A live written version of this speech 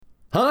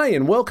Hi,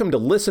 and welcome to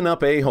Listen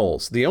Up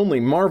A-Holes, the only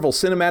Marvel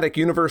Cinematic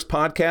Universe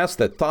podcast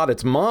that thought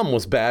its mom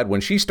was bad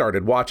when she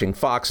started watching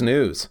Fox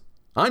News.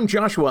 I'm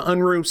Joshua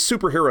Unruh,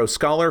 superhero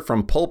scholar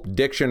from Pulp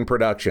Diction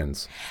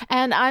Productions.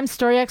 And I'm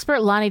story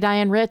expert Lonnie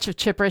Diane Rich of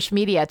Chipperish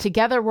Media.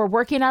 Together, we're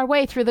working our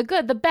way through the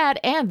good, the bad,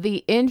 and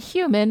the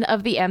inhuman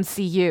of the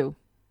MCU.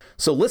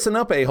 So listen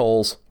up,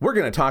 A-Holes. We're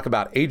going to talk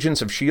about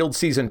Agents of S.H.I.E.L.D.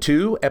 Season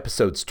 2,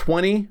 Episodes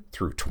 20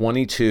 through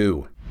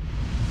 22.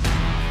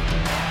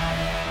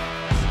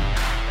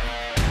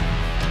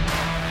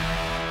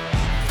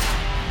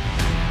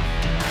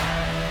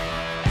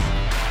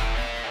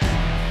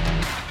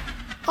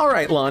 All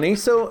right, Lonnie,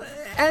 so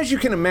as you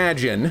can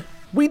imagine,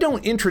 we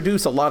don't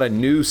introduce a lot of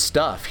new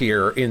stuff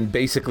here in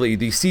basically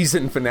the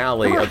season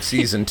finale of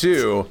Season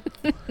 2.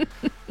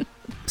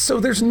 So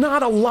there's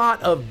not a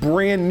lot of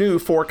brand new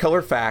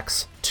four-color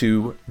facts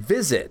to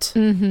visit.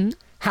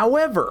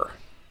 However,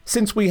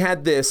 since we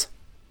had this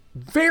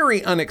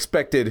very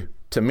unexpected,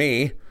 to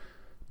me,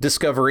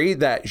 discovery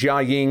that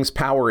Jia Ying's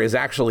power is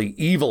actually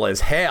evil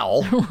as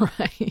hell,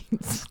 Right.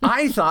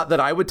 I thought that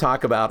I would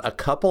talk about a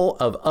couple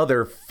of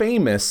other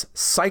famous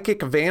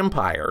psychic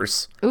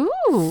vampires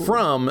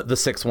from the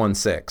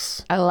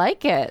 616. I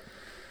like it.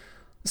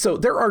 So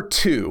there are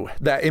two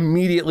that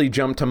immediately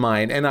jump to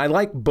mind, and I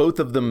like both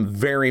of them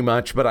very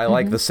much, but I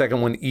like the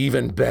second one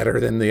even better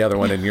than the other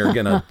one, and you're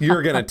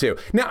gonna too.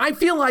 Now, I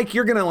feel like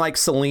you're gonna like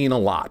Selene a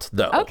lot,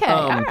 though. Okay,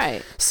 all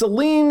right.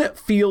 Selene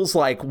feels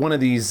like one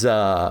of these,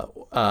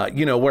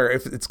 where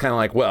if it's kind of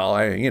like, well,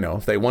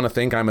 if they want to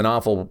think I'm an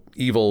awful,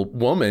 evil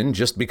woman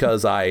just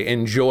because I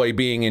enjoy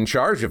being in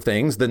charge of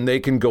things, then they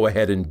can go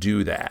ahead and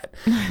do that.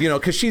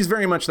 Because she's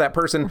very much that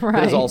person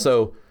that is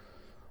also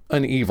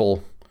an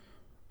evil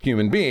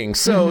human being.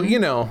 So,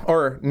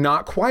 or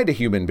not quite a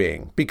human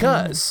being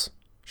because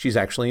she's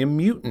actually a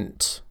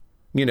mutant.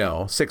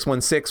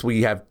 616,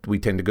 we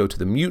tend to go to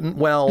the mutant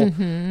well.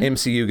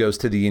 MCU goes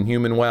to the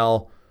inhuman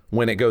well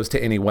when it goes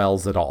to any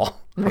wells at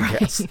all, I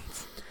guess.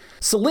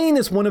 Selene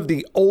is one of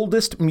the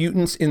oldest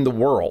mutants in the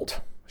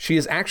world. She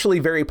is actually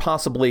very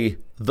possibly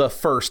the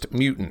first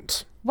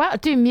mutant. Wow.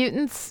 Do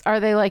mutants, are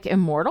they like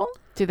immortal?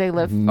 Do they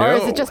live? No. Or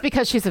is it just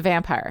because she's a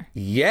vampire?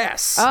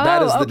 Yes,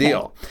 that is the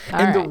deal.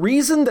 And the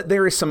reason that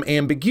there is some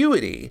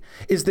ambiguity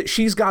is that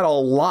she's got a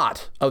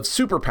lot of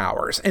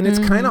superpowers, and it's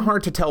kind of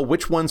hard to tell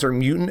which ones are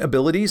mutant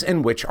abilities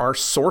and which are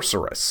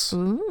sorceress.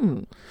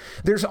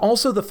 There's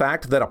also the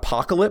fact that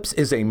Apocalypse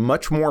is a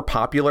much more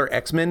popular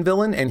X-Men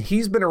villain, and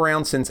he's been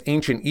around since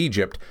ancient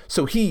Egypt,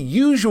 so he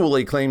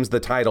usually claims the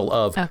title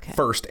of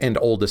first and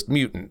oldest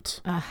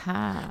mutant.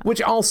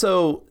 Which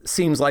also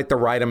seems like the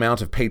right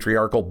amount of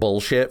patriarchal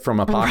bullshit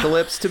from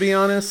Apocalypse, to be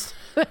honest.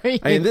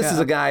 This is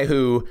a guy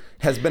who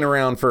has been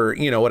around for,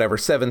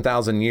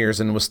 7,000 years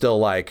and was still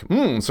like,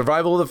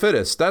 survival of the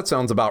fittest. That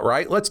sounds about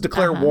right. Let's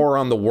declare war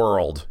on the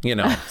world,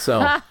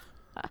 so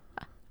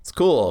it's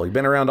cool. You've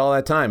been around all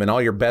that time and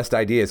all your best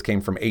ideas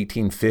came from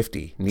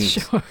 1850. Neat.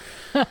 Sure.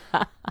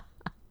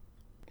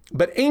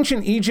 But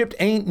ancient Egypt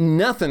ain't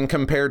nothing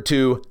compared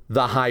to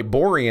the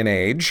Hyborian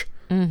Age,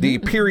 the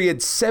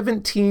period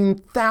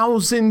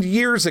 17,000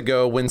 years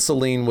ago when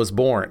Selene was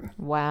born.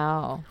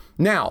 Wow.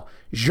 Now,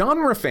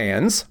 genre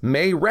fans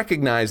may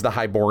recognize the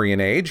Hyborian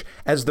Age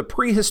as the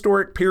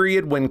prehistoric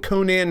period when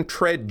Conan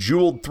tread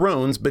jeweled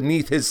thrones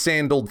beneath his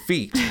sandaled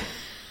feet.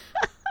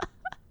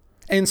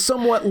 And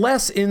somewhat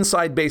less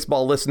inside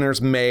baseball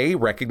listeners may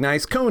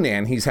recognize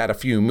Conan. He's had a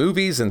few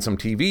movies and some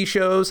TV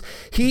shows.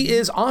 He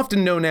is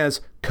often known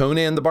as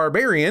Conan the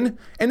Barbarian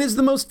and is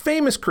the most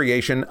famous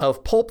creation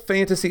of pulp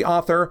fantasy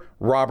author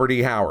Robert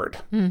E. Howard.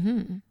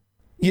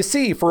 You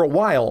see, for a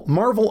while,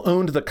 Marvel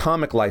owned the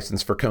comic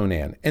license for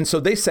Conan, and so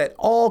they set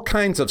all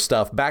kinds of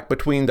stuff back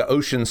between the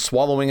oceans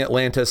swallowing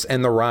Atlantis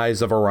and the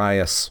rise of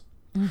Arius.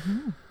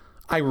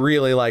 I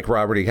really like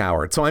Robert E.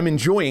 Howard, so I'm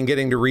enjoying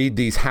getting to read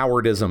these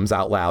Howardisms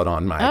out loud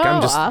on mic.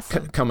 I'm just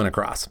awesome. Coming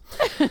across.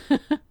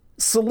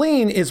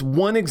 Selene is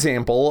one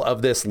example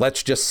of this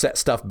let's just set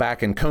stuff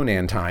back in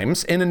Conan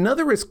times, and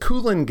another is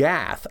Kulan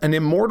Gath, an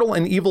immortal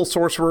and evil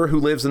sorcerer who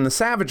lives in the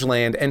Savage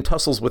Land and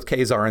tussles with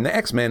Kazar and the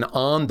X-Men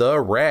on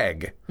the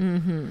reg.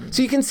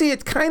 So you can see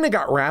it kind of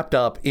got wrapped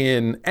up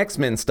in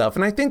X-Men stuff,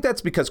 and I think that's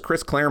because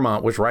Chris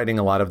Claremont was writing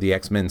a lot of the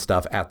X-Men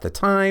stuff at the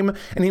time,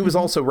 and he was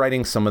also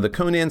writing some of the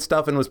Conan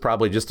stuff and was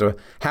probably just a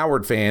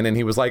Howard fan, and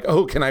he was like,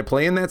 oh, can I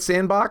play in that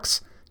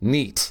sandbox?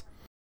 Neat.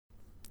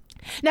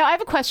 Now, I have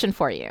a question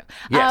for you.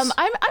 Yes.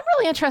 I'm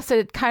really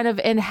interested kind of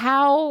in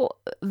how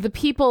the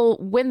people,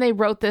 when they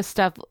wrote this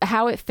stuff,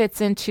 how it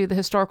fits into the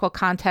historical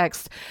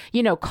context,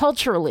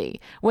 culturally,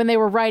 when they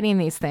were writing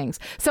these things.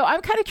 So I'm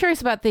kind of curious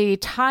about the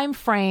time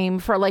frame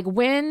for like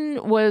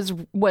when was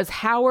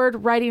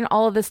Howard writing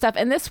all of this stuff?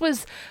 And this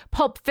was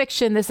Pulp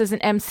Fiction. This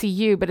isn't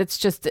MCU, but it's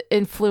just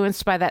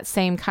influenced by that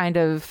same kind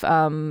of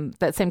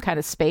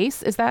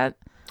space. Is that?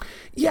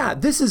 Yeah,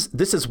 this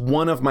is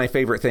one of my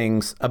favorite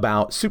things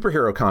about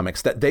superhero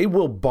comics, that they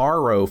will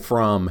borrow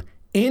from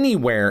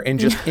anywhere and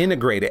just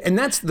integrate it. And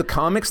that's the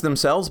comics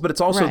themselves, but it's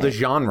also the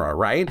genre,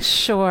 right?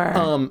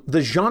 Sure.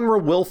 The genre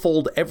will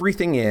fold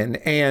everything in,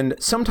 and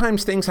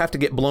sometimes things have to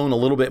get blown a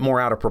little bit more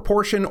out of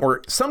proportion,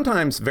 or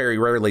sometimes very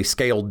rarely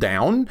scaled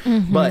down,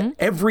 but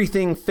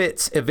everything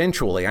fits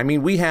eventually. I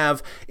mean, we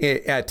have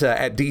at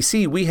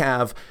DC, we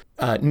have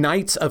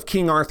knights of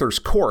King Arthur's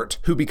court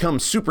who become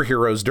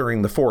superheroes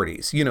during the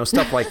 40s, you know,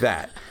 stuff like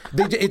that.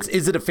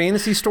 Is it a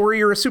fantasy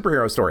story or a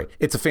superhero story?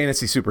 It's a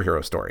fantasy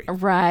superhero story.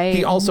 Right.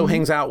 He also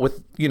hangs out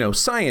with, you know,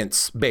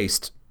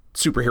 science-based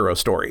superhero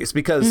stories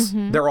because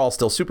they're all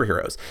still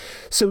superheroes.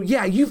 So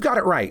yeah, you've got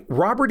it right.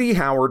 Robert E.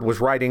 Howard was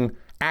writing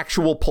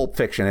actual pulp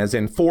fiction, as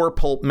in 4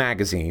 pulp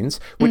magazines,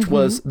 which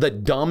was the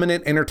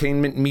dominant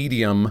entertainment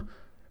medium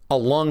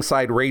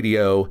alongside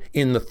radio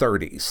in the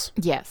 30s.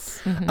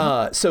 Yes.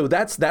 So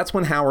that's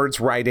when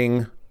Howard's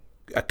writing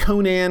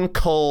Conan,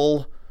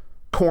 Kull,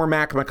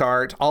 Cormac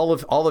McCart,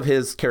 all of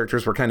his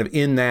characters were kind of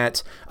in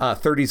that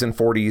 30s and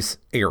 40s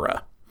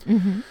era.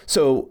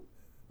 So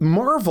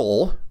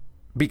Marvel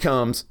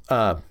becomes,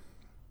 I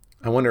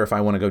wonder if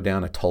I want to go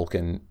down a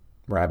Tolkien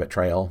rabbit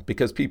trail,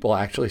 because people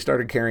actually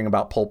started caring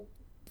about pulp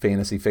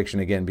fantasy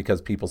fiction again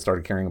because people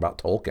started caring about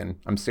Tolkien.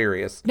 I'm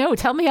serious. No,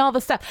 tell me all the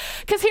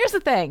stuff. Because here's the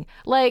thing,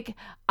 like,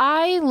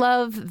 I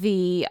love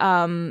the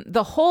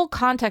whole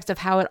context of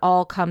how it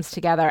all comes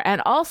together.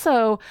 And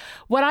also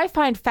what I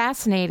find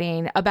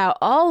fascinating about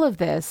all of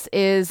this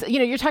is, you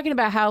know, you're talking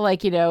about how,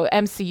 like, you know,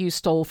 MCU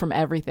stole from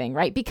everything,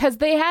 right? Because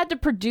they had to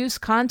produce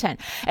content.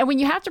 And when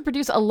you have to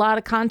produce a lot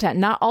of content,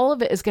 not all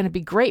of it is going to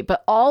be great,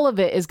 but all of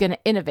it is going to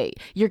innovate.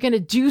 You're going to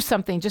do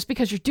something just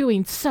because you're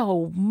doing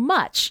so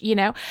much, you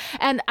know?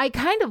 And I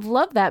kind of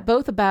love that,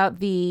 both about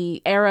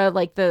the era,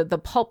 like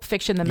the pulp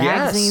fiction, the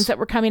magazines that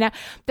were coming out,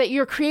 that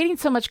you're creating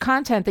so much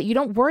content that you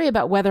don't worry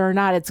about whether or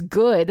not it's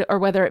good or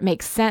whether it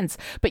makes sense,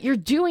 but you're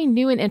doing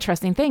new and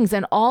interesting things.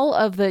 And all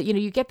of the, you know,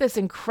 you get this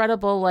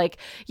incredible, like,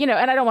 you know,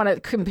 and I don't want to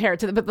compare it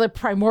to the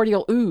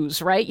primordial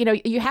ooze, right? You know,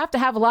 you have to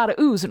have a lot of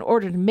ooze in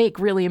order to make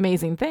really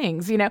amazing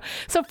things, you know?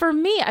 So for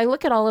me, I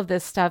look at all of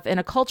this stuff in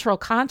a cultural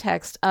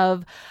context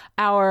of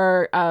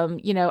our,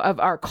 you know, of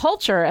our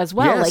culture as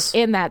well, like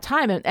in that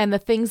time, and the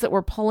things that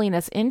were pulling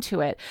us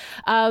into it.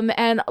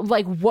 And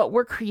like what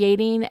we're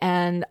creating,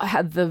 and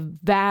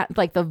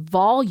the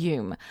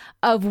volume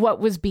of what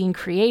was being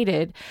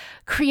created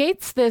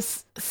creates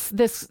this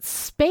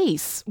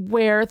space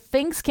where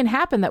things can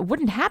happen that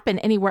wouldn't happen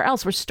anywhere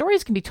else, where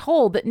stories can be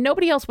told that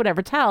nobody else would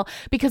ever tell,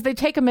 because they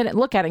take a minute and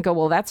look at it and go,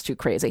 well, that's too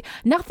crazy.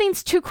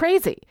 Nothing's too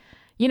crazy.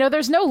 You know,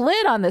 there's no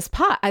lid on this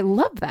pot. I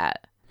love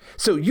that.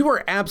 So you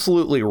are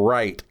absolutely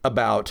right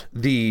about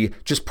the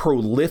just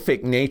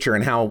prolific nature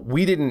and how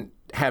we didn't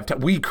have to,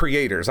 we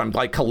creators, I'm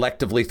like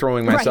collectively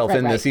throwing myself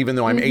in this, even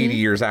though I'm 80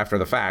 years after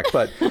the fact,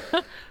 but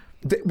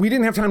we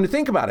didn't have time to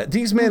think about it.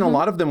 These men, a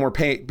lot of them were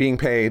being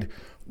paid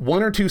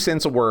 1 or 2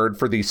 cents a word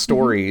for these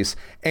stories.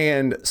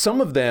 And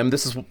some of them,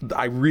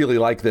 I really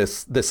like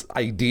this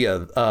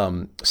idea.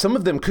 Some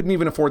of them couldn't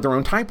even afford their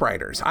own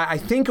typewriters. I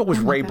think it was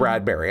Ray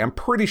Bradbury. I'm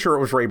pretty sure it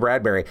was Ray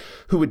Bradbury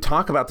who would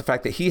talk about the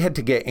fact that he had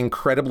to get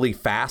incredibly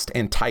fast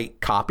and tight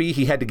copy.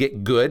 He had to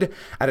get good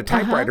at a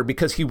typewriter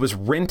because he was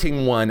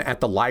renting one at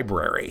the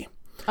library.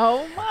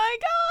 Oh my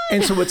God.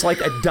 And so it's like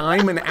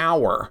 $0.10 an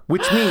hour,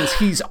 which means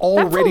he's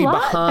already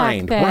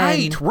behind.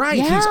 Right.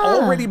 Yeah. He's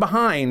already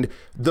behind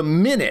the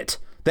minute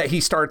that he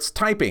starts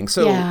typing.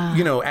 So,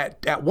 you know,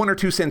 at 1 or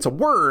 2 cents a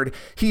word,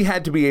 he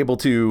had to be able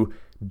to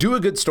do a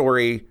good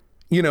story,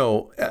 you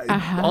know,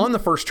 on the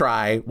first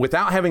try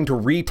without having to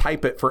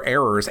retype it for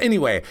errors.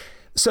 Anyway,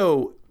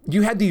 so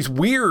you had these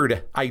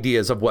weird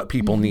ideas of what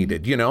people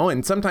needed, you know,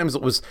 and sometimes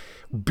it was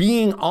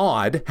being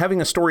odd.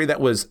 Having a story that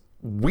was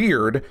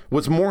weird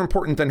was more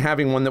important than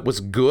having one that was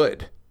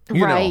good,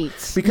 you know,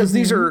 because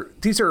these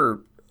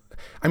are,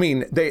 I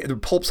mean, the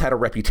pulps had a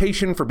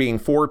reputation for being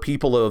for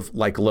people of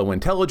like low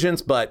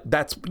intelligence, but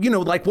that's, you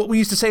know, like what we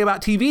used to say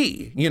about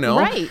TV, you know,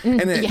 and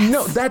then,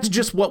 no, that's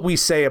just what we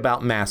say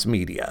about mass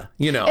media,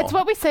 you know, it's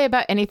what we say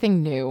about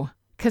anything new.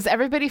 Because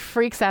everybody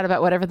freaks out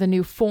about whatever the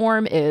new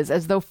form is,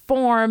 as though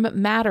form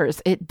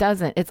matters. It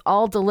doesn't. It's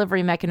all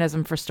delivery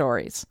mechanism for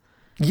stories.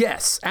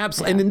 Yes,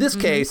 absolutely. Yeah. And in this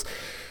case,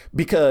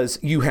 because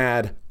you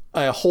had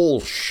a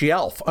whole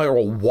shelf or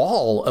a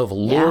wall of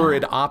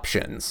lurid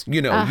options,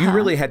 you know, you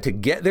really had to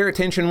get their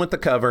attention with the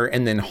cover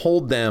and then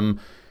hold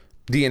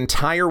the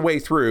entire way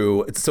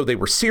through. So they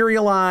were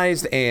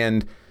serialized,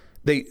 and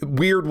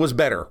weird was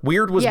better.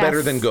 Weird was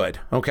better than good.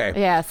 Okay.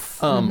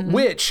 Yes.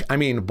 Which, I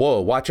mean, whoa,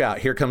 watch out.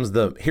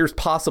 Here's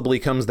possibly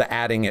comes the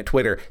adding at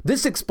Twitter.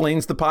 This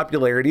explains the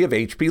popularity of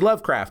H.P.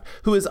 Lovecraft,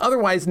 who is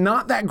otherwise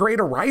not that great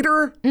a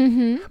writer,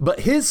 but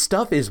his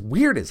stuff is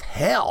weird as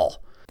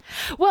hell.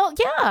 Well,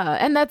 yeah.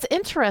 And that's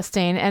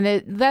interesting.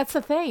 And that's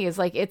the thing, is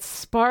like, it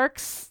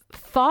sparks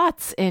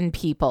thoughts in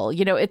people,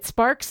 you know, it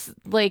sparks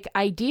like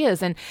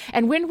ideas. And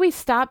when we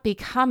stop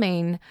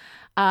becoming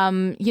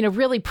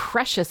really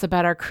precious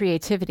about our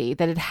creativity,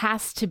 that it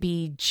has to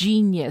be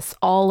genius,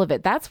 all of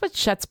it. That's what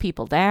shuts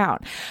people down.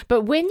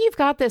 But when you've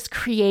got this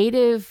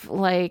creative,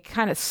 like,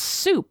 kind of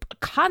soup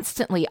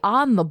constantly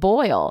on the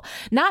boil,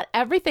 not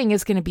everything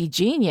is going to be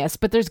genius,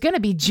 but there's going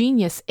to be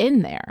genius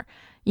in there.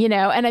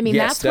 And I mean,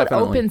 yes, that's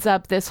definitely. what opens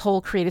up this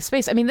whole creative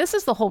space. I mean, this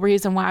is the whole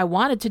reason why I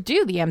wanted to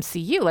do the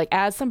MCU. Like,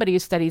 as somebody who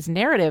studies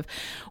narrative,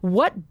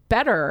 what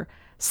better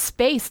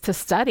space to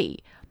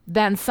study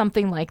than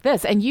something like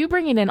this? And you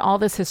bringing in all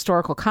this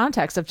historical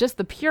context of just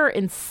the pure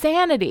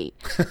insanity,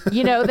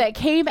 that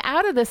came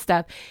out of this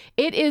stuff.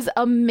 It is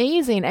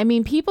amazing. I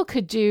mean, people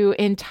could do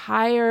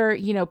entire,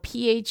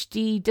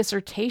 PhD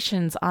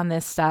dissertations on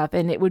this stuff,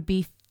 and it would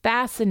be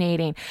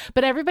fascinating,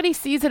 but everybody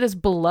sees it as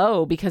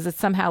below because it's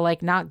somehow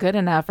like not good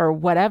enough or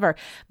whatever.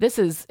 This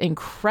is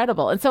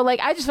incredible. And so, like,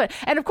 I just went,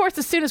 and of course,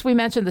 as soon as we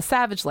mentioned the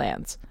Savage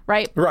Lands,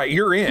 right,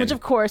 you're in. Which,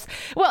 of course,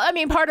 well, I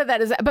mean, part of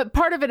that is, but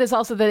part of it is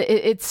also that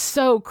it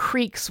so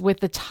creaks with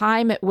the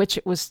time at which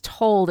it was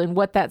told and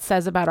what that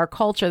says about our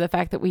culture. The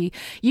fact that we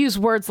use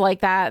words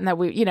like that, and that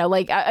we,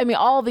 I mean,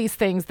 all these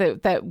things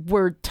that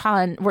were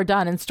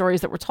done in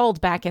stories that were told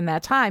back in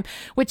that time,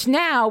 which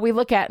now we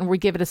look at and we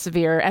give it a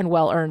severe and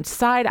well-earned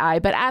side eye.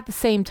 But at the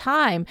same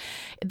time,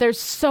 there's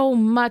so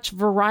much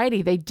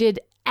variety. They did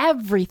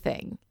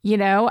everything,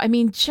 I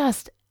mean,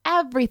 just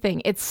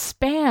everything. It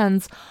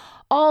spans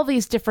all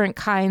these different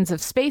kinds of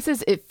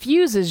spaces. It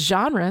fuses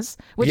genres,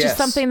 which is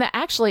something that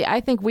actually I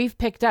think we've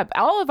picked up.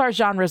 All of our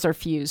genres are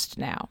fused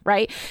now,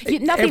 right?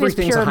 Nothing is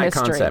pure a high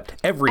mystery. Concept.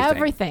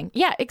 Everything.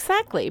 Yeah,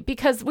 exactly.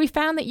 Because we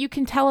found that you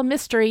can tell a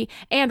mystery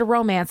and a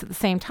romance at the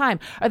same time,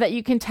 or that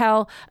you can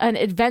tell an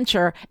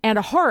adventure and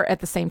a horror at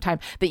the same time,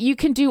 that you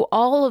can do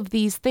all of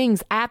these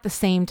things at the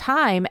same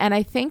time. And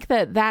I think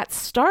that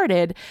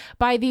started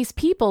by these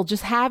people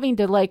just having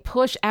to like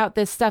push out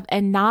this stuff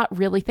and not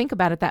really think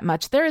about it that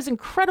much. There is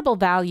incredible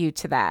value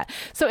to that.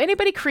 So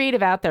anybody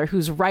creative out there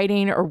who's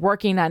writing or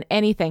working on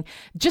anything,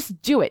 just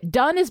do it.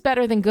 Done is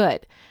better than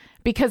good.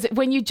 Because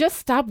when you just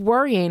stop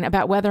worrying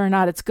about whether or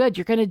not it's good,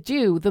 you're going to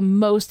do the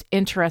most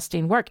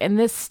interesting work. And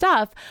this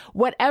stuff,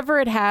 whatever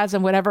it has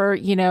and whatever,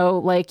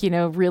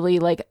 really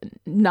like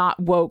not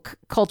woke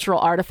cultural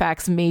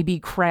artifacts may be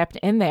cramped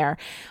in there,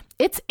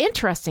 it's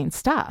interesting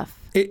stuff.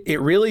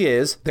 It really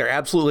is. There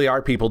absolutely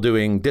are people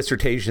doing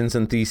dissertations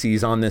and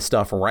theses on this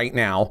stuff right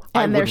now.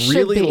 And I would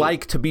really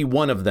like to be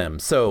one of them.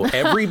 So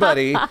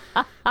everybody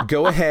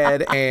go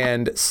ahead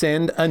and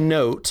send a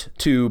note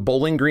to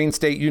Bowling Green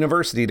State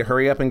University to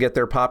hurry up and get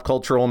their pop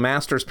cultural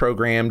master's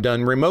program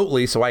done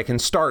remotely so I can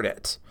start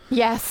it.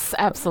 Yes,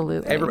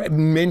 absolutely.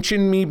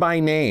 Mention me by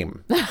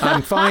name.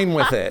 I'm fine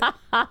with it.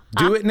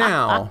 Do it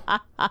now.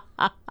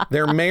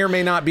 There may or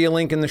may not be a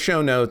link in the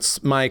show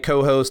notes. My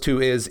co-host who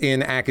is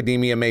in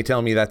academia may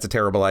tell me that's a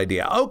terrible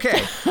idea.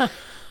 Okay.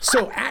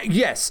 So,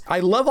 yes,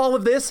 I love all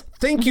of this.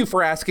 Thank you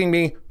for asking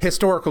me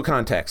historical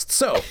context.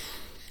 So,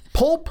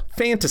 pulp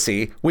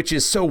fantasy, which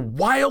is so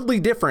wildly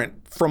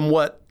different from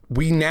what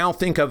we now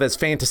think of as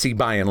fantasy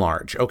by and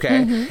large,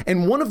 okay? Mm-hmm.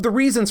 And one of the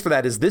reasons for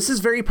that is this is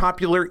very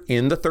popular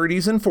in the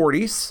 30s and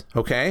 40s,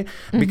 okay?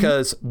 Mm-hmm.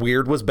 Because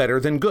weird was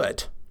better than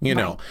good, you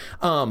know?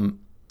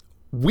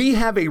 We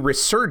have a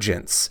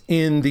resurgence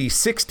in the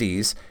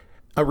 60s,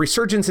 a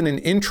resurgence in an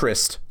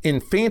interest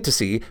in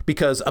fantasy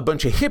because a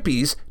bunch of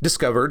hippies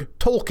discovered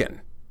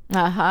Tolkien.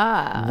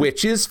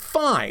 Which is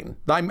fine.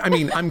 I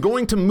mean, I'm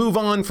going to move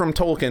on from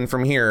Tolkien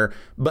from here,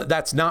 but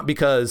that's not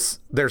because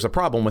there's a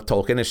problem with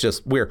Tolkien. It's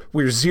just we're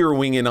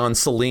zeroing in on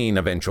Celine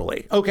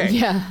eventually. Okay.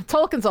 Yeah,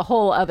 Tolkien's a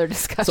whole other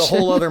discussion. It's a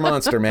whole other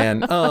monster, man.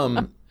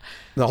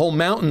 The whole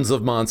mountains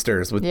of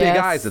monsters with big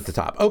eyes at the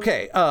top.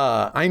 Okay.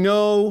 I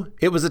know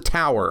it was a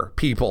tower,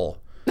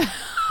 people.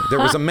 There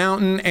was a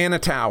mountain and a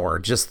tower.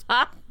 Just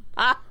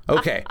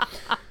okay.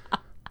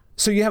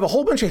 So you have a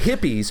whole bunch of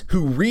hippies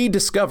who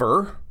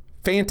rediscover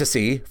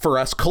fantasy for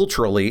us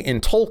culturally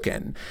in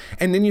Tolkien.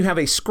 And then you have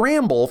a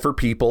scramble for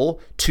people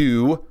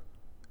to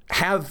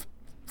have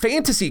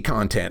fantasy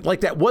content. Like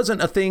that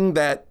wasn't a thing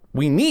that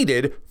we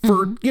needed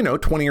for,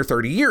 20 or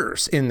 30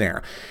 years in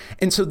there.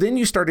 And so then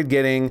you started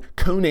getting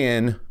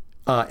Conan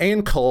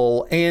and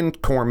Cull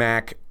and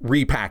Cormac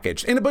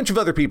repackaged, and a bunch of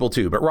other people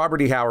too. But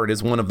Robert E. Howard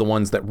is one of the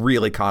ones that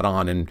really caught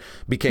on and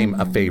became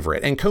a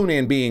favorite. And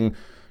Conan being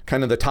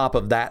kind of the top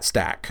of that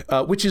stack,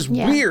 which is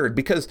weird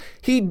because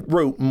he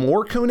wrote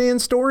more Conan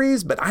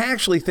stories, but I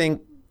actually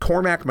think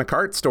Cormac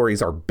McCart's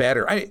stories are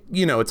better.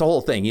 It's a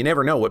whole thing. You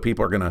never know what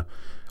people are going to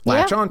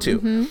latch onto.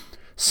 Mm-hmm.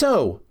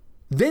 So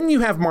then you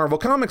have Marvel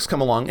Comics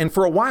come along. And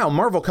for a while,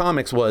 Marvel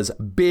Comics was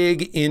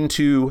big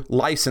into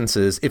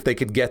licenses if they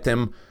could get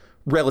them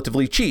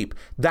relatively cheap.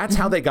 That's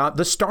how they got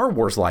the Star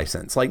Wars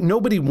license. Like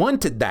nobody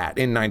wanted that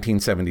in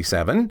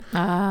 1977.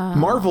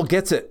 Marvel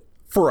gets it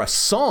for a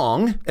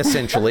song,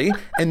 essentially,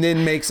 and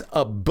then makes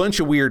a bunch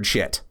of weird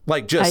shit.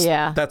 Like just,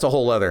 that's a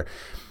whole other.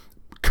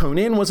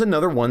 Conan was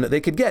another one that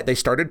they could get. They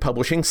started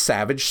publishing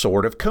Savage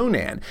Sword of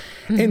Conan.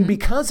 Mm-hmm. And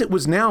because it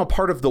was now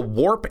part of the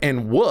warp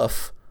and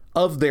woof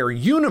of their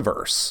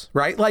universe,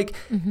 right? Like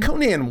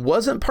Conan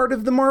wasn't part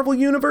of the Marvel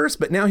universe,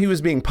 but now he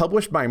was being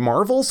published by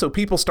Marvel. So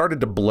people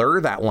started to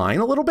blur that line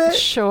a little bit.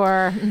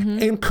 Sure.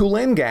 And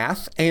Kulan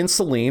Gath and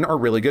Selene are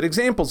really good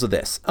examples of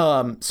this.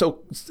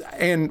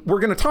 And we're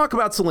going to talk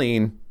about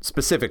Selene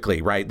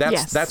specifically, right?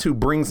 That's who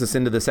brings us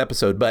into this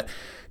episode. But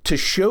to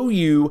show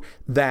you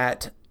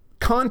that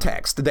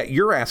context that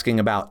you're asking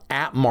about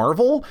at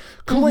Marvel,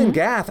 Kulan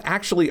Gath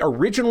actually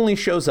originally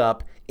shows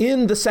up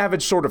in The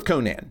Savage Sword of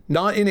Conan,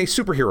 not in a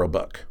superhero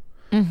book.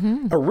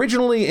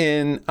 Originally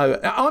in,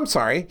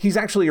 he's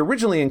actually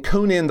originally in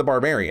Conan the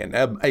Barbarian,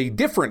 a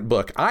different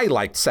book. I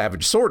liked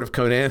Savage Sword of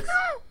Conan.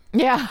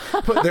 Yeah.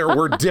 But there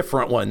were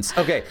different ones.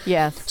 Okay.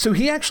 Yes. So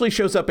he actually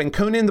shows up in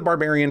Conan the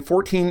Barbarian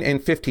 14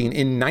 and 15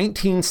 in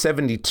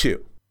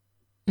 1972.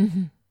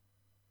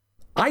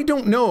 I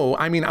don't know.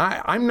 I mean,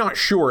 I'm not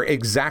sure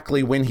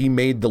exactly when he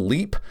made the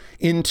leap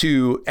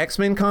into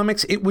X-Men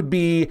comics. It would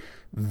be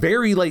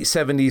very late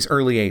 70s,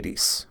 early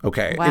 80s.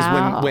 Okay.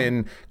 Wow. Is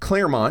when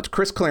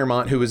Chris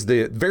Claremont, who is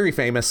the very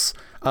famous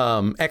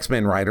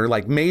X-Men writer,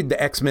 like made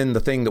the X-Men the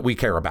thing that we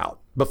care about.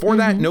 Before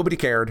that, nobody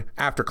cared.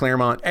 After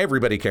Claremont,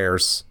 everybody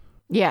cares.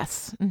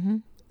 Yes.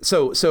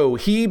 So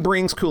he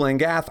brings Kulan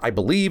Gath, I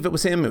believe it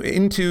was him,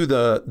 into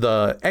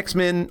the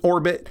X-Men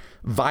orbit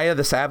via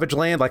the Savage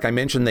Land. Like I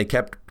mentioned, they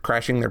kept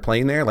crashing their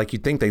plane there. Like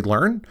you'd think they'd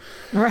learn.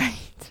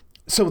 Right.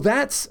 So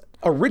that's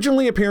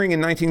originally appearing in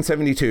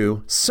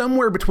 1972.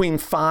 Somewhere between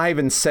 5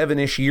 and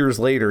 7-ish years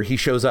later, he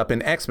shows up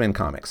in X-Men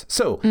comics.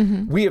 So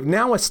we have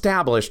now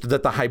established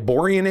that the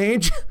Hyborian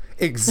Age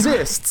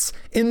exists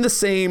in the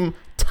same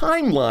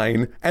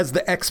timeline as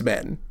the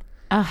X-Men.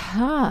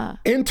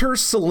 Enter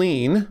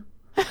Selene,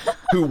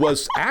 who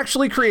was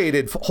actually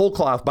created whole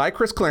cloth by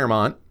Chris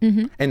Claremont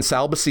and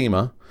Sal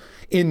Buscema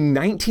in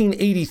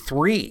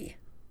 1983.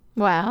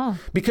 Wow.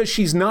 Because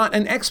she's not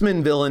an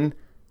X-Men villain.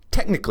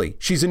 Technically,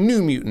 she's a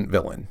New Mutant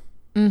villain.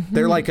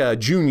 They're like a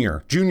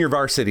junior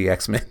varsity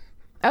X-Men.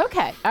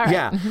 Okay. All right.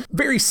 Yeah.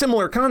 Very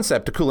similar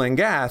concept to Kulan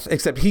Gath,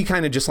 except he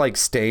kind of just like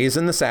stays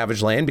in the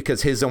Savage Land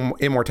because his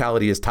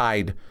immortality is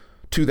tied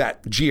to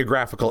that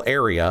geographical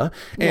area.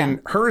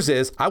 And hers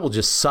is, I will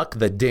just suck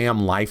the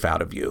damn life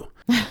out of you.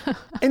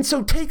 And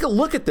so take a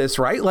look at this,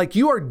 right? Like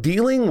you are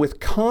dealing with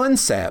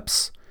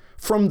concepts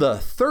from the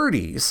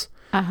 30s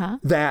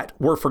that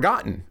were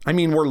forgotten. I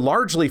mean, were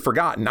largely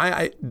forgotten.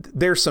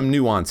 There's some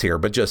nuance here,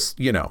 but just,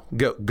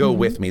 go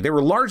with me. They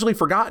were largely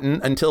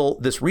forgotten until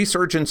this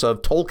resurgence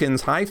of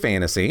Tolkien's high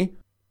fantasy.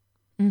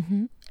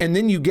 And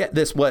then you get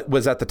this, what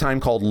was at the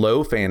time called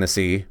low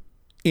fantasy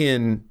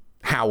in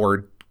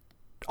Howard,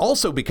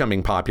 also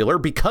becoming popular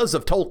because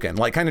of Tolkien,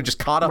 like kind of just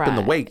caught up in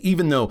the wake,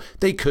 even though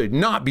they could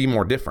not be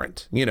more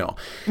different,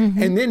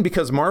 And then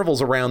because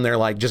Marvel's around there,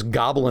 like just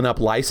gobbling up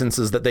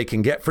licenses that they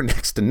can get for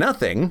next to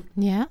nothing.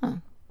 Yeah.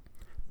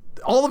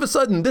 All of a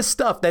sudden, this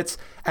stuff that's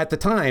at the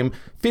time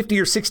 50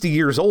 or 60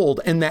 years old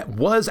and that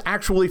was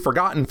actually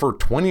forgotten for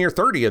 20 or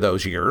 30 of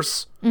those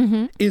years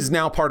is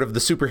now part of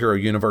the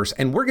superhero universe.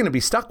 And we're going to be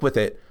stuck with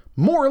it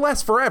more or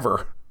less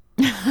forever.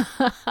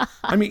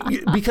 I mean,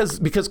 because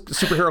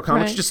superhero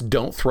comics just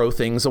don't throw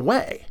things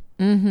away,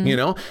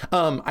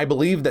 I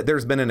believe that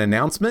there's been an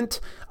announcement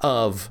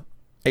of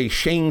a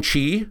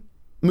Shang-Chi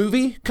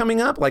movie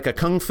coming up, like a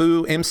Kung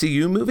Fu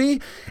MCU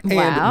movie.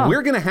 And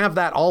we're going to have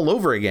that all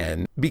over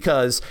again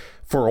because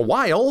for a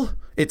while,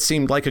 it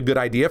seemed like a good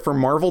idea for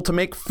Marvel to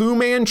make Fu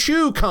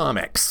Manchu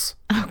comics.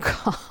 Oh,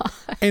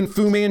 God. And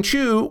Fu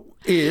Manchu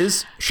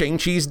is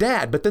Shang-Chi's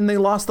dad, but then they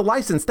lost the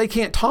license. They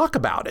can't talk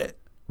about it.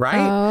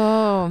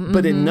 Right?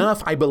 But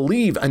I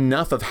believe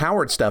enough of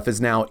Howard stuff is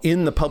now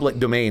in the public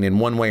domain in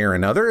one way or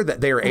another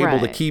that they are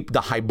able to keep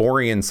the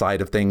Hyborian side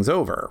of things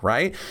over,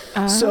 right?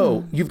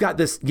 So you've got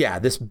this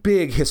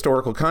big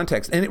historical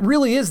context. And it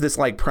really is this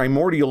like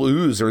primordial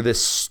ooze or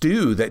this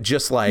stew that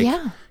just like,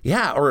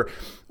 or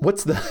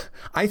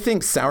I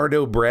think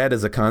sourdough bread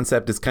as a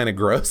concept is kind of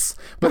gross,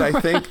 but I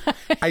think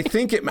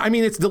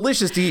it's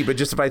delicious to eat, but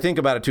just if I think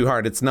about it too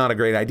hard, it's not a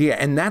great idea.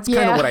 And that's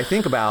kind of what I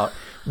think about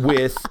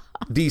with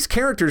these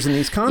characters and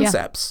these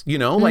concepts,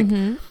 like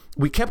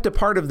we kept a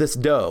part of this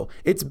dough.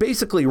 It's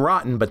basically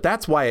rotten, but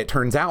that's why it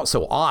turns out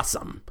so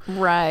awesome.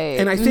 Right.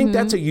 And I think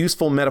that's a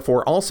useful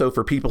metaphor also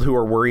for people who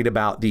are worried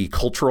about the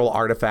cultural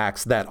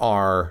artifacts that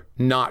are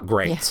not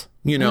great,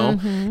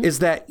 is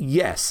that,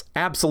 yes,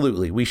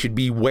 absolutely. We should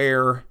be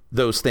aware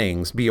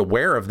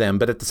of them.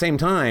 But at the same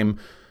time,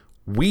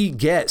 we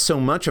get so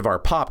much of our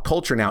pop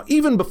culture now,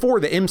 even before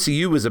the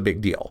MCU was a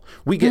big deal.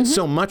 We get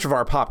so much of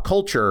our pop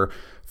culture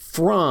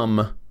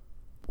from,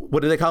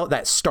 what do they call it?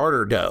 That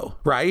starter dough,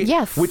 right?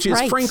 Yes. Which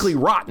is frankly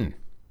rotten.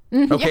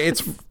 Okay.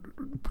 Yes.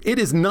 It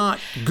is not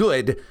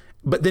good,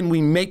 but then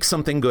we make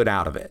something good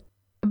out of it.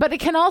 But it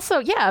can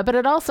also, but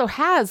it also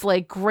has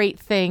like great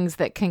things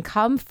that can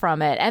come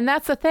from it. And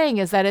that's the thing,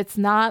 is that it's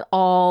not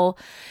all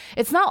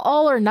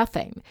or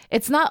nothing.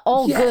 It's not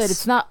all good.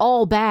 It's not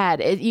all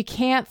bad. You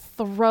can't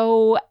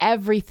throw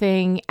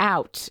everything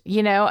out,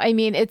 I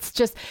mean,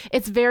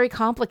 it's very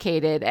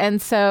complicated.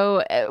 And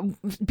so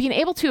being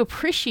able to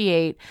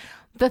appreciate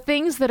the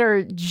things that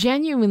are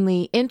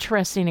genuinely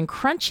interesting and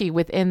crunchy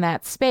within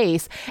that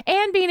space,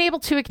 and being able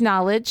to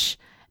acknowledge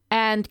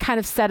and kind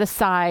of set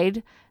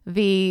aside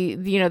the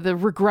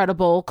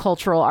regrettable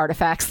cultural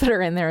artifacts that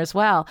are in there as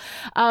well.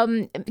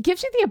 It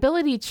gives you the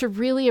ability to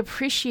really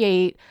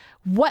appreciate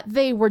what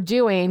they were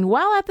doing,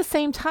 while at the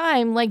same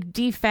time, like,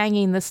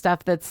 defanging the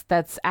stuff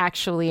that's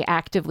actually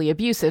actively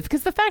abusive.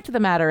 Because the fact of the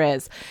matter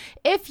is,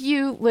 if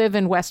you live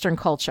in Western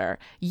culture,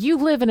 you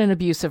live in an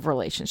abusive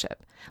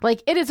relationship.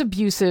 Like, it is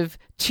abusive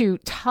to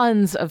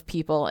tons of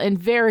people in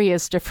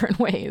various different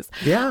ways.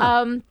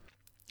 Yeah.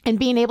 And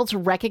being able to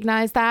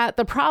recognize that.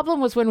 The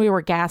problem was when we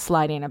were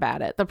gaslighting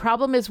about it. The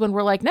problem is when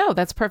we're like, no,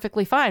 that's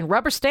perfectly fine.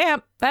 Rubber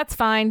stamp, that's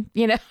fine.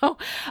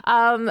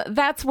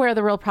 That's where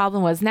the real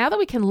problem was. Now that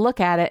we can look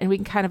at it and we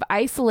can kind of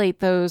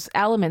isolate those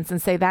elements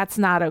and say that's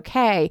not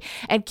okay,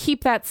 and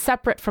keep that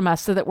separate from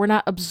us so that we're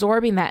not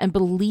absorbing that and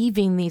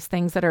believing these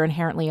things that are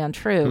inherently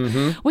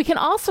untrue. We can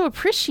also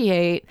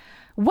appreciate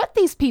what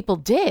these people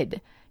did.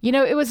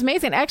 It was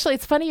amazing. Actually,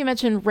 it's funny you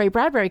mentioned Ray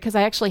Bradbury, because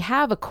I actually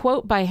have a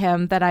quote by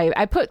him that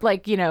I put,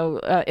 like,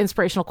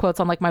 inspirational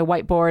quotes on, like, my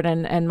whiteboard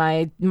and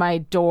my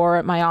door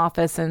at my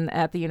office and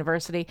at the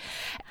university.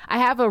 I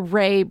have a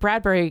Ray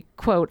Bradbury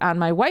quote on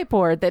my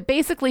whiteboard that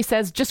basically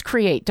says, just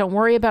create. Don't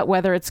worry about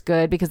whether it's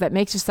good, because that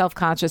makes you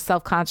self-conscious.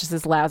 Self-conscious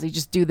is lousy.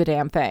 Just do the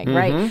damn thing,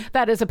 right?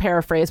 That is a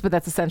paraphrase, but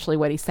that's essentially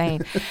what he's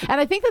saying. And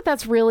I think that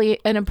that's really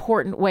an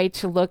important way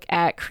to look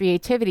at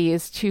creativity,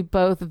 is to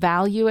both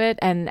value it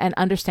and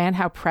understand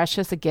how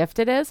precious a gift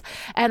it is,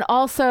 and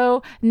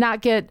also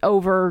not get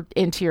over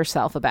into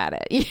yourself about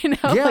it,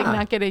 like,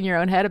 not get in your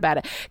own head about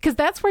it, because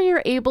that's where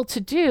you're able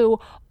to do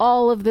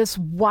all of this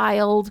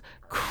wild,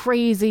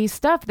 crazy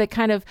stuff that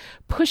kind of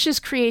pushes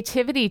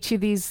creativity to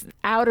these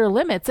outer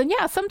limits. And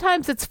yeah,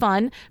 sometimes it's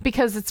fun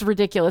because it's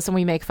ridiculous and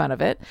we make fun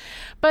of it,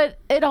 but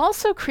it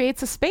also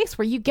creates a space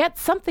where you get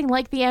something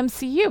like the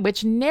MCU,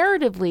 which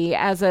narratively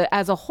as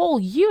a whole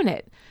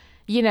unit,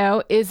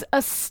 is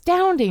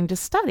astounding to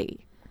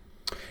study.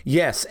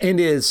 Yes, and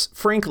is,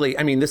 frankly,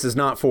 I mean, this is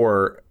not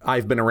for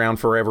I've been around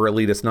forever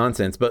elitist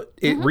nonsense, but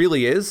it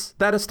really is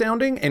that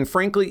astounding. And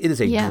frankly, it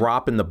is a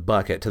drop in the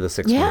bucket to the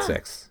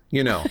 6.6.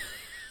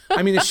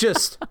 I mean, it's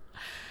just,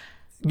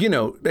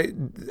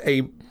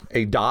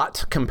 a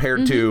dot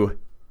compared to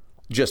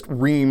just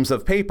reams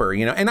of paper,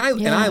 and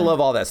I love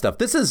all that stuff.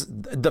 This is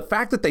the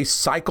fact that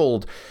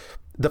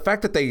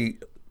they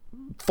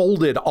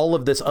folded all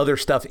of this other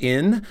stuff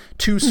in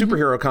to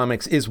superhero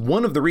comics is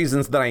one of the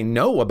reasons that I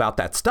know about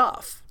that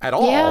stuff at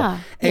all.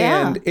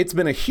 And it's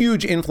been a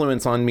huge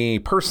influence on me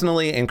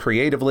personally and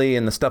creatively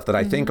and the stuff that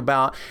I think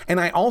about.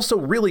 And I also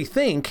really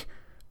think,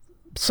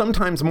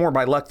 sometimes more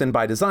by luck than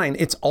by design,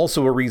 it's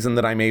also a reason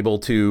that I'm able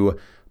to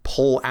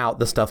pull out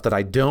the stuff that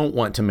I don't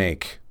want to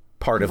make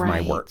part of my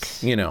work,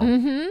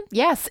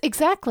 Yes,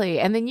 exactly.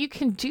 And then you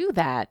can do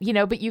that,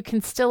 but you can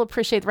still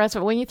appreciate the rest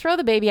of it. When you throw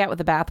the baby out with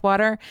the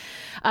bathwater,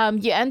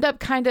 you end up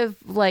kind of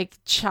like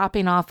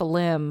chopping off a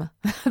limb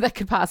that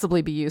could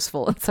possibly be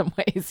useful in some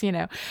ways,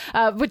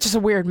 which is a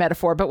weird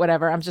metaphor, but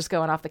whatever. I'm just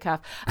going off the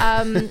cuff.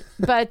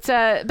 But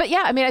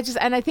yeah, I mean,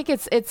 I think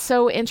it's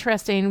so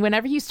interesting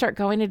whenever you start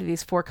going into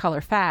these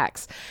 4-color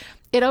facts.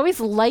 It always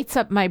lights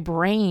up my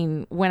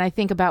brain when I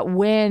think about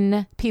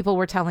when people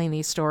were telling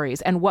these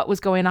stories and what was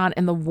going on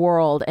in the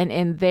world and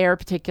in their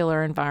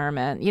particular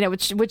environment,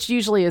 which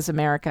usually is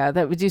America.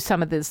 That would do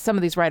some of this. Some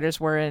of these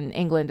writers were in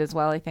England as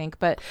well, I think.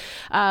 But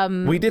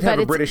we did have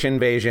a British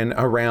invasion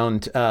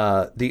around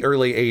the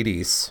early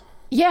 80s.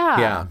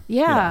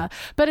 Yeah.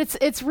 But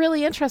it's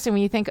really interesting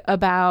when you think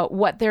about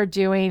what they're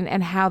doing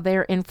and how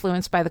they're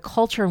influenced by the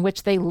culture in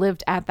which they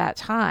lived at that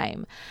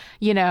time,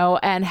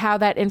 and how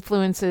that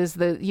influences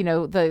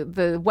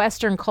the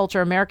Western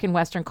culture, American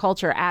Western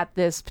culture at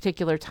this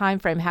particular time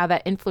frame, how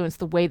that influenced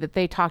the way that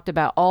they talked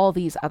about all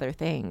these other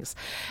things.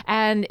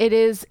 And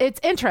it's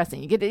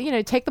interesting. You get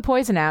to, take the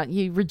poison out,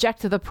 you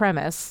reject the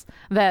premise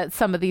that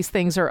some of these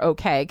things are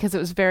okay, because it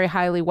was very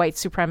highly white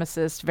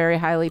supremacist, very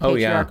highly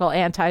patriarchal,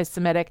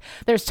 anti-Semitic.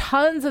 There's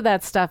tons of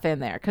that stuff in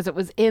there because it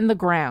was in the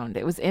ground.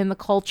 It was in the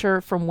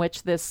culture from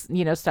which this,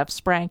 stuff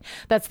sprang.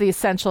 That's the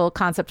essential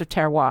concept of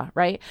terroir,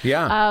 right?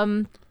 Yeah.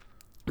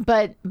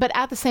 But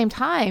at the same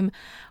time,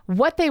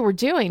 what they were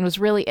doing was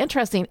really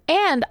interesting.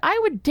 And I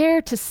would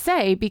dare to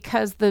say,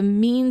 because the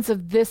means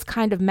of this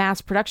kind of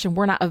mass production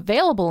were not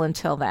available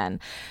until then,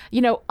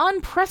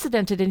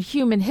 unprecedented in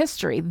human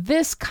history,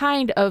 this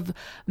kind of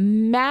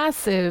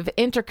massive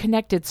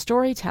interconnected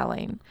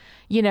storytelling.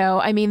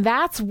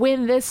 That's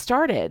when this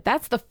started.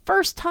 That's the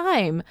first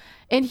time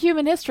in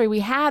human history we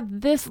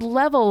had this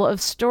level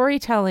of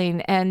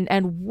storytelling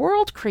and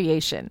world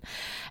creation.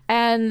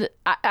 And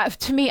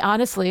to me,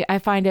 honestly, I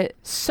find it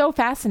so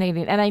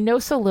fascinating, and I know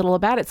so little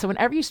about it. So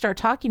whenever you start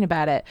talking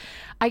about it,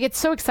 I get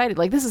so excited.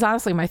 Like, this is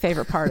honestly my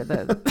favorite part of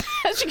the,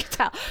 as you can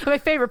tell, my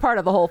favorite part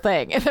of the whole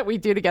thing that we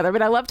do together.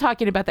 But I love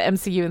talking about the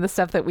MCU and the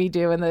stuff that we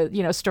do and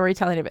the,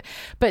 storytelling of it.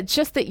 But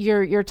just that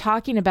you're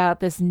talking about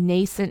this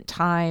nascent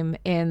time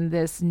in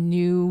this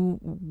new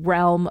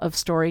realm of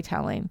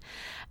storytelling.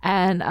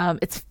 And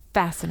it's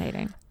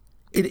fascinating.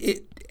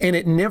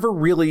 it never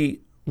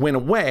really went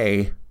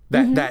away.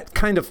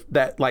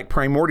 That like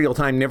primordial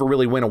time never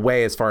really went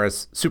away as far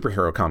as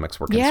superhero comics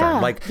were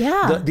concerned.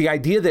 The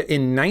idea that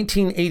in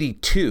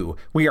 1982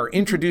 we are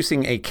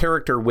introducing a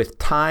character with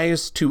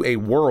ties to a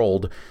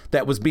world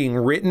that was being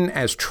written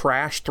as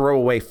trash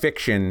throwaway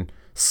fiction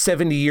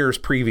 70 years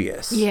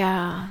previous.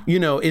 Yeah.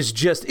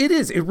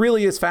 It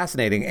really is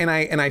fascinating. And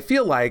I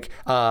feel like,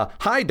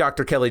 hi,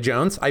 Dr. Kelly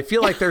Jones. I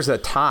feel like there's a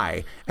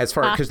tie as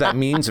far because that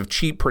means of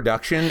cheap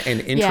production and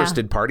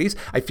interested parties.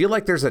 I feel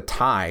like there's a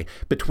tie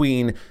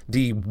between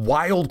the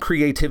wild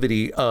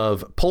creativity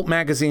of pulp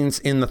magazines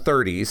in the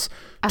 30s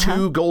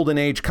to Golden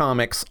Age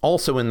comics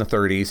also in the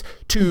 30s,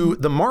 to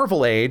the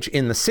Marvel Age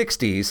in the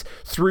 60s,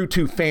 through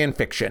to fan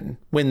fiction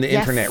when the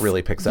internet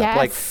really picks up.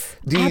 Like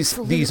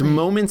these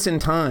moments in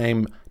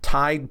time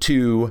tied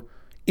to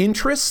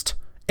interest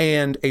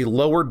and a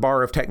lowered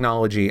bar of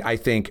technology, I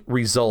think,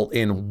 result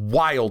in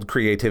wild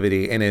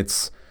creativity, and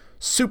it's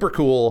super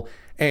cool.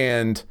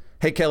 And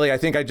hey, Kelly, I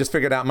think I just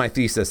figured out my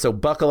thesis. So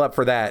buckle up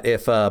for that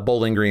if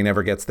Bowling Green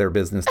ever gets their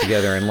business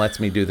together and lets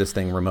me do this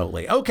thing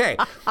remotely. Okay.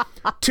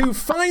 To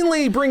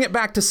finally bring it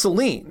back to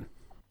Selene.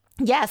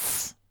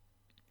 Yes.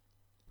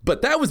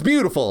 But that was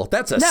beautiful.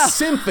 That's a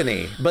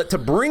symphony. But to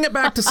bring it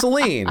back to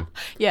Selene.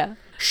 Yeah.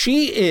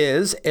 She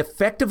is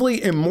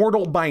effectively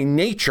immortal by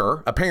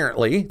nature,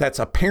 apparently. That's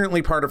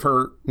apparently part of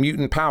her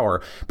mutant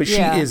power. But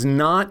she is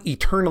not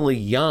eternally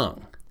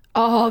young.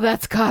 Oh,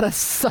 that's gotta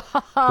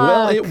suck.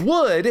 Well, it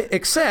would,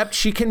 except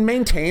she can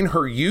maintain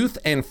her youth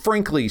and,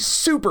 frankly,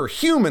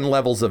 superhuman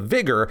levels of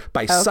vigor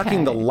by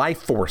sucking the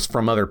life force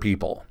from other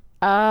people.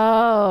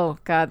 Oh,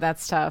 God,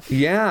 that's tough.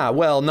 Yeah,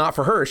 well, not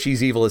for her.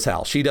 She's evil as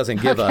hell. She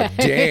doesn't give a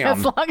damn.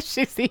 As long as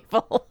she's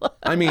evil.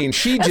 I mean,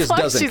 she just doesn't care. As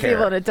long as she's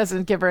evil and it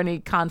doesn't give her any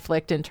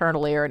conflict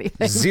internally or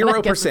anything.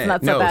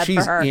 0%. No,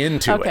 she's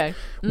into it.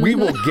 We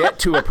will get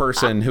to a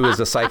person who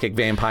is a psychic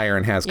vampire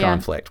and has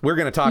conflict. We're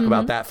going to talk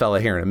about that fella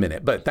here in a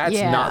minute, but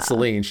that's not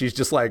Selene. She's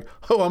just like,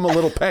 oh, I'm a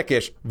little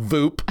peckish.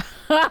 Voop.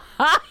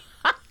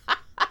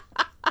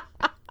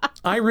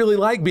 I really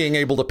like being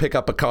able to pick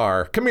up a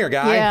car. Come here,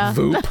 guy. Yeah.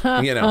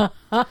 Voop.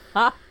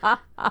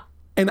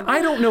 And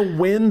I don't know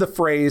when the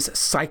phrase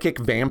psychic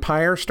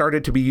vampire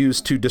started to be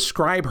used to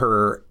describe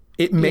her.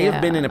 It may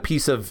have been in a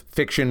piece of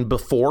fiction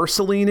before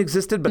Selene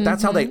existed, but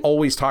that's how they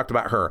always talked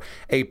about her.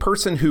 A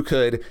person who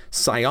could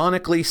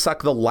psionically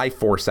suck the life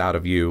force out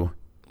of you.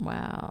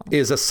 Wow.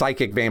 Is a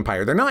psychic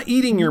vampire. They're not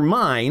eating your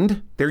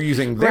mind. They're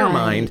using their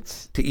mind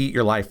to eat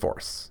your life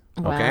force.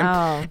 Okay.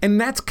 Wow.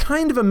 And that's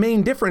kind of a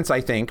main difference, I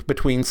think,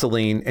 between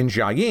Selene and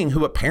Jiaying,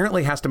 who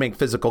apparently has to make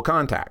physical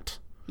contact.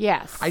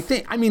 Yes.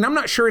 I'm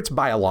not sure it's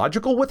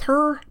biological with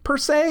her per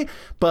se,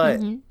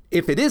 but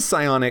if it is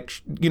psionic,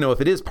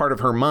 if it is part of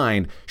her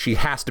mind, she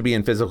has to be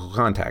in physical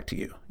contact to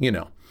you,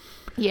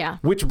 Yeah.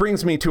 Which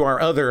brings me to our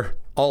other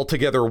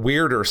altogether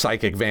weirder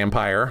psychic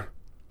vampire,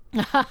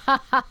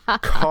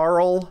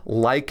 Karl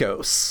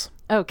Lykos.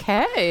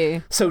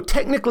 Okay. So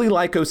technically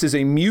Lykos is a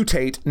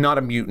mutate, not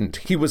a mutant.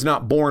 He was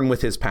not born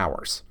with his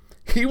powers.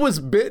 He was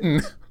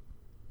bitten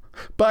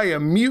by a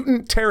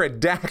mutant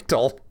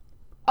pterodactyl.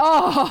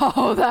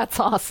 Oh, that's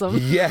awesome.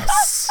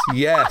 Yes.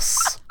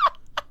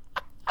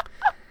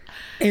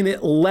 And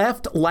it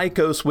left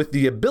Lykos with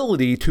the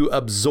ability to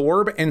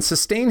absorb and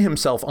sustain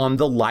himself on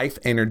the life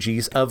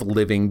energies of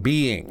living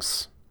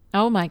beings.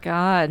 Oh my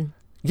God.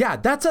 Yeah,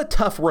 that's a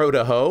tough row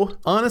to hoe,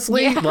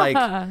 honestly.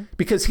 Yeah.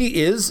 Because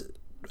he is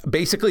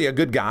basically a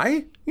good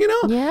guy,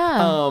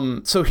 Yeah.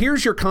 So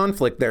here's your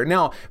conflict there.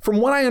 Now, from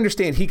what I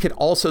understand, he could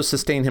also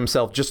sustain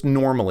himself just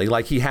normally,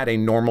 like he had a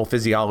normal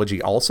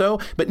physiology also,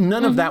 but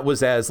none of that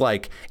was as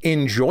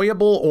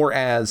enjoyable or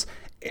as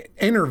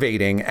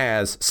enervating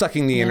as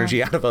sucking the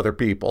energy out of other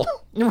people.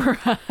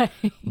 Right.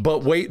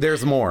 But wait,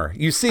 there's more.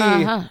 You see,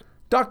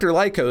 Dr.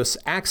 Lykos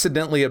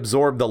accidentally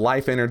absorbed the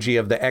life energy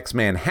of the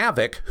X-Man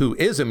Havoc, who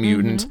is a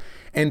mutant,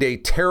 and a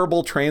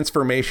terrible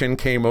transformation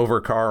came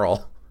over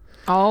Karl.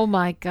 Oh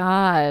my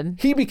God.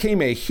 He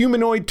became a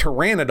humanoid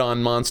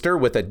pteranodon monster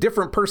with a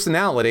different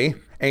personality,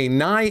 a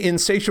nigh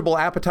insatiable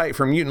appetite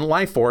for mutant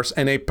life force,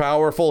 and a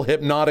powerful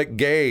hypnotic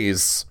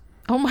gaze.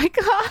 Oh my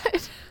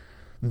God.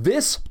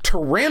 This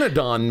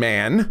pteranodon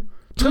man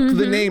took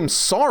the name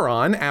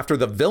Sauron after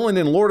the villain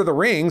in Lord of the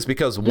Rings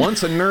because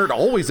once a nerd,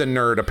 always a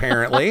nerd,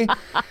 apparently.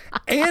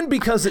 And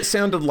because it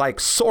sounded like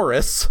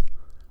Saurus,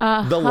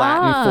 the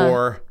Latin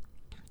for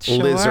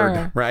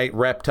lizard, right?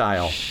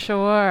 Reptile.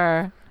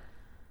 Sure.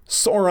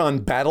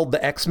 Sauron battled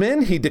the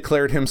X-Men. He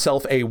declared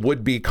himself a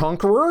would-be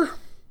conqueror.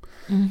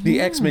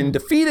 The X-Men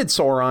defeated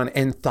Sauron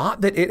and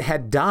thought that it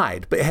had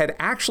died, but it had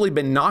actually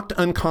been knocked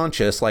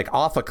unconscious,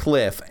 off a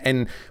cliff,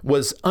 and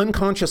was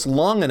unconscious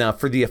long enough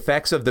for the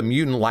effects of the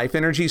mutant life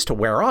energies to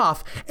wear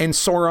off, and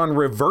Sauron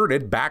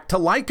reverted back to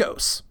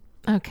Lykos.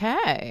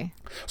 Okay.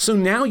 So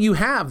now you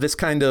have this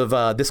kind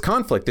of, this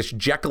conflict, this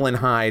Jekyll and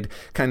Hyde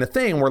kind of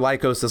thing, where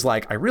Lykos is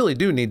like, I really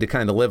do need to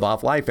kind of live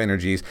off life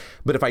energies,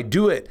 but if I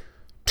do it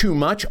too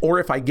much, or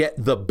if I get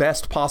the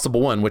best possible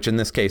one, which in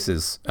this case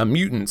is a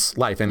mutant's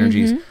life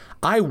energies,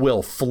 I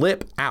will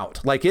flip out.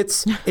 Like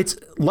it's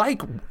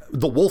like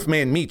the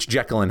Wolfman meets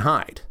Jekyll and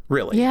Hyde,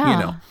 really. Yeah.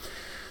 You know.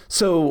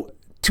 So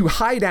to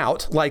hide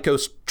out,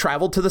 Lycos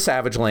traveled to the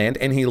Savage Land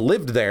and he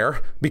lived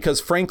there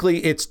because,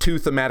 frankly, it's too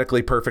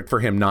thematically perfect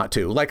for him not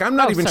to. Like, I'm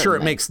not even sure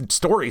it makes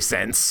story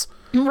sense.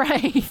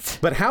 Right.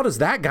 But how does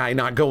that guy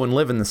not go and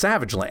live in the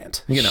Savage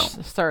Land? You know.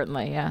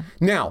 Certainly, yeah.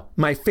 Now,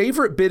 my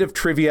favorite bit of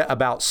trivia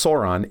about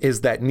Sauron is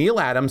that Neil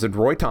Adams and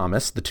Roy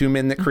Thomas, the two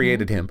men that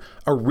created him,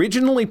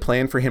 originally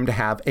planned for him to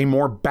have a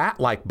more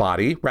bat-like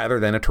body rather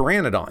than a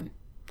pteranodon.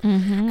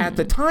 At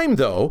the time,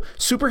 though,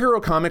 superhero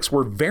comics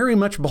were very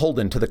much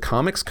beholden to the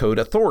Comics Code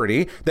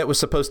Authority that was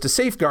supposed to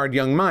safeguard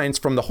young minds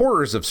from the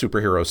horrors of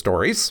superhero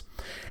stories.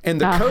 And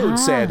the code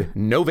said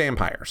no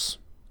vampires.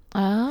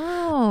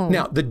 Oh.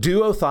 Now, the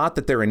duo thought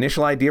that their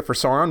initial idea for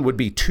Sauron would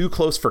be too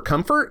close for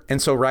comfort,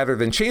 and so rather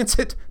than chance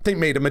it, they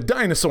made him a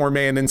dinosaur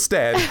man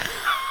instead.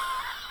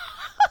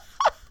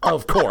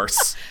 Of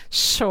course.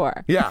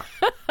 Sure. Yeah.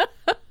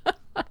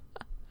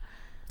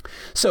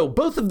 So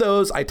both of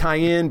those I tie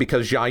in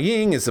because Jia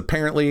Ying is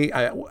apparently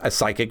a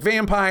psychic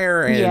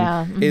vampire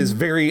and is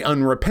very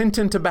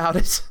unrepentant about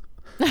it.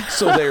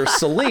 So there's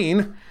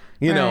Celine,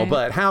 you know,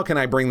 but how can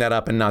I bring that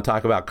up and not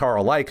talk about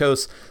Carl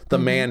Lycos, the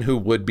man who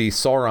would be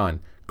Sauron?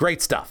 Great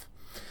stuff.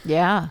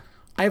 Yeah.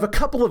 I have a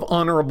couple of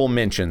honorable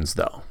mentions,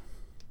 though,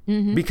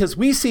 because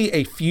we see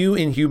a few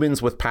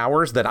Inhumans with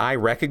powers that I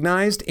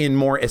recognized in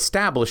more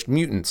established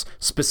mutants,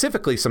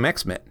 specifically some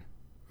X-Men.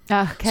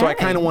 Okay. So I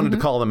kind of wanted to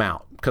call them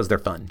out because they're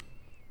fun.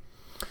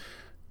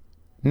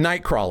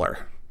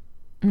 Nightcrawler.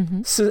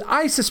 So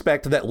I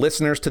suspect that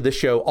listeners to this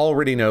show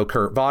already know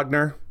Kurt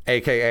Wagner,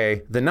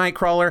 a.k.a. the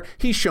Nightcrawler.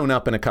 He's shown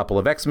up in a couple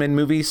of X-Men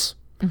movies.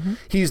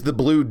 He's the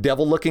blue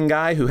devil-looking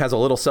guy who has a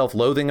little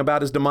self-loathing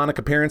about his demonic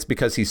appearance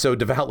because he's so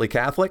devoutly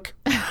Catholic.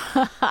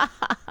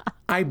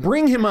 I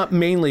bring him up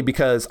mainly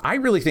because I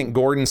really think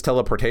Gordon's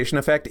teleportation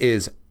effect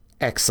is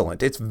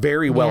excellent. It's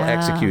very well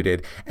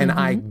executed. And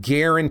I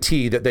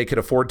guarantee that they could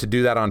afford to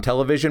do that on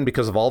television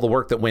because of all the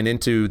work that went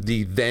into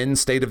the then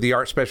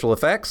state-of-the-art special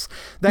effects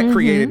that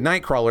created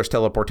Nightcrawler's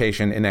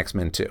teleportation in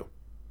X-Men 2.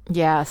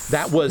 Yes.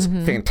 That was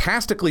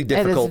fantastically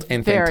difficult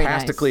and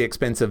fantastically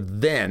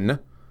expensive then.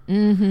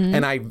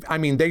 And I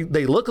mean,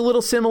 they look a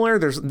little similar.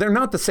 They're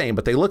not the same,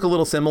 but they look a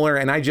little similar.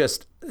 And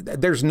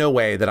there's no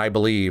way that I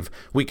believe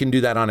we can do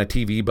that on a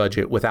TV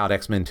budget without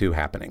X-Men 2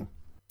 happening.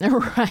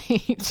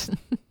 Right.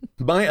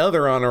 My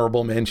other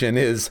honorable mention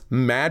is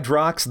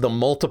Madrox the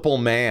Multiple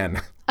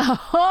Man.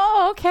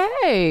 Oh,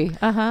 okay.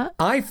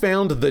 I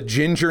found the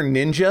Ginger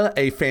Ninja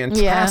a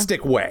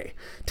fantastic way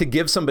to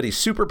give somebody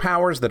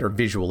superpowers that are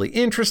visually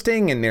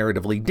interesting and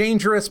narratively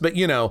dangerous, but,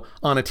 you know,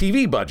 on a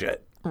TV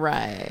budget.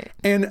 Right.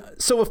 And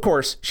so, of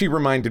course, she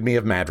reminded me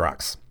of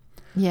Madrox.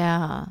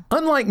 Yeah.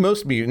 Unlike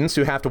most mutants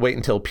who have to wait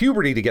until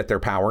puberty to get their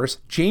powers,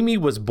 Jamie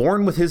was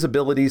born with his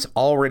abilities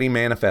already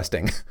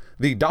manifesting.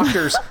 The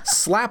doctor's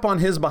slap on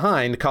his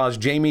behind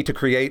caused Jamie to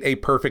create a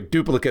perfect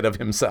duplicate of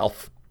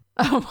himself.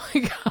 Oh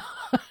my God.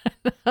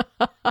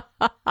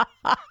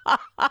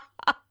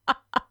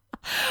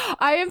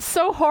 I am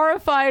so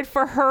horrified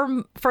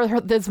for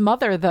this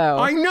mother, though.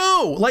 I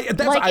know.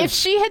 If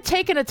she had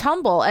taken a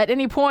tumble at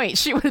any point,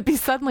 she would be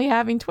suddenly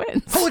having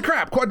twins. Holy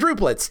crap,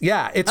 quadruplets.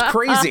 Yeah, it's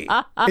crazy.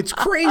 It's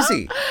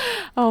crazy.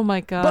 Oh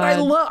my God. But I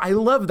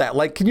love that.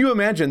 Like, can you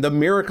imagine the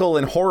miracle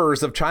and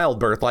horrors of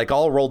childbirth, like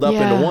all rolled up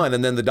into one,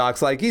 and then the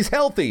doc's like, he's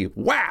healthy.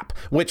 Whap.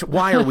 Which,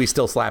 why are we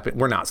still slapping?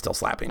 We're not still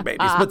slapping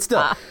babies, but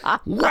still.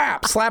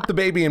 Whap. Slap the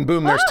baby and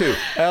boom, there's two.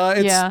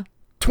 It's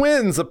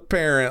twins,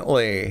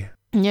 apparently.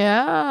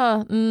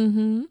 Yeah.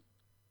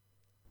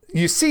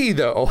 You see,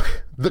 though,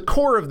 the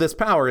core of this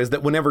power is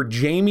that whenever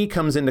Jamie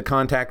comes into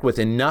contact with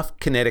enough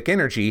kinetic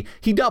energy,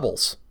 he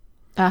doubles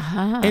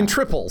and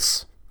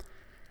triples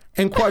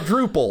and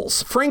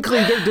quadruples. Frankly,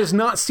 there does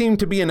not seem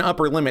to be an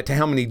upper limit to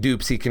how many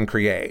dupes he can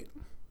create.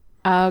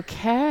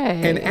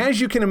 Okay. And as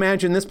you can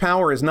imagine, this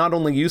power is not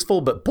only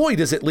useful, but boy,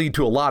 does it lead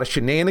to a lot of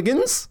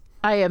shenanigans.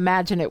 I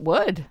imagine it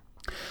would.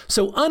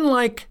 So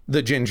unlike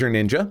the Ginger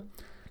Ninja,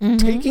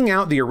 taking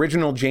out the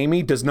original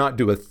Jamie does not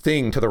do a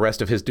thing to the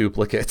rest of his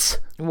duplicates.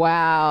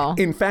 Wow.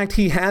 In fact,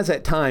 he has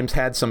at times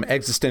had some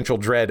existential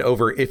dread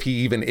over if he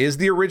even is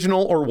the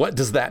original or what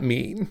does that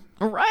mean.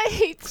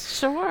 Right,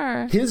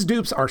 sure. His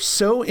dupes are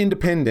so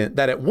independent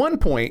that at one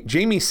point,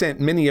 Jamie sent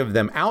many of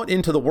them out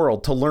into the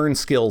world to learn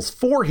skills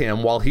for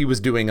him while he was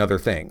doing other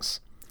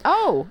things.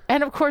 Oh,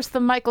 and of course the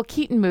Michael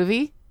Keaton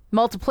movie,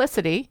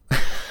 Multiplicity.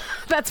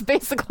 That's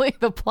basically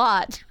the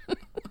plot.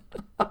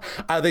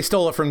 They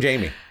stole it from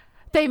Jamie.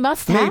 They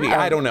must have. Maybe.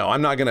 I don't know.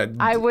 I'm not going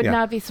to... I would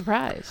not be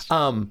surprised.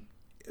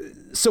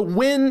 So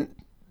when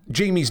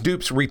Jamie's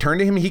dupes return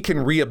to him, he can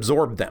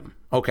reabsorb them.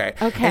 Okay.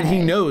 And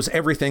he knows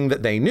everything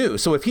that they knew.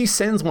 So if he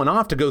sends one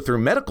off to go through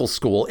medical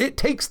school, it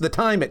takes the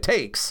time it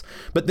takes.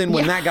 But then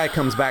when that guy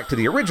comes back to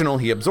the original,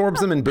 he absorbs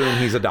them and boom,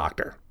 he's a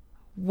doctor.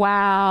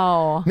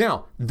 Wow.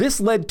 Now, this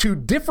led to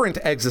different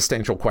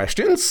existential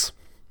questions.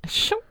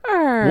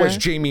 Sure. Was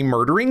Jamie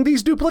murdering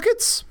these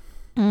duplicates?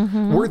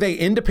 Were they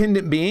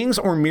independent beings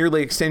or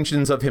merely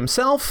extensions of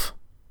himself?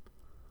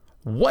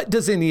 What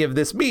does any of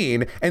this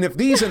mean? And if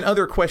these and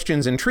other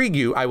questions intrigue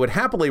you, I would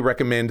happily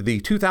recommend the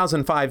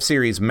 2005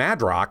 series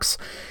Madrox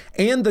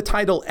and the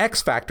title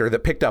X Factor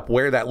that picked up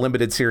where that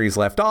limited series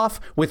left off,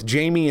 with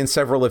Jamie and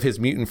several of his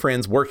mutant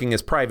friends working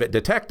as private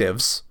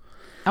detectives.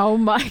 Oh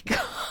my God.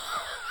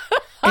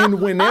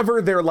 And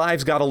whenever their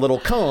lives got a little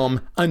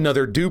calm,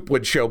 another dupe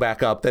would show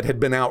back up that had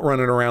been out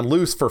running around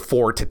loose for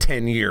 4 to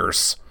 10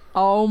 years.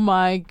 Oh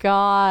my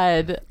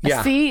God.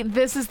 Yeah. See,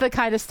 this is the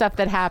kind of stuff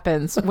that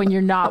happens when you're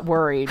not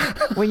worried,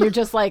 when you're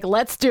just like,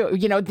 let's do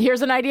it. You know,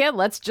 here's an idea.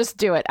 Let's just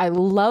do it. I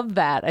love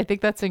that. I think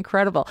that's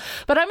incredible.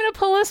 But I'm going to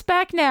pull us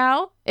back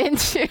now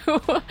into,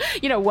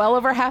 well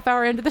over a half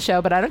hour into the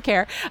show, but I don't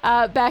care.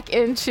 Back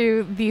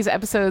into these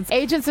episodes.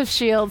 Agents of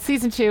S.H.I.E.L.D.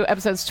 Season 2,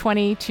 episodes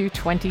 20 to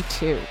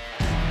 22.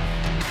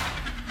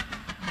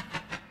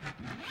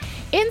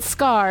 In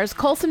Scars,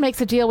 Coulson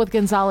makes a deal with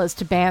Gonzalez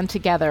to band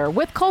together,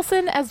 with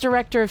Coulson as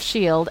director of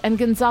S.H.I.E.L.D. and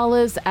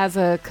Gonzalez as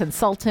a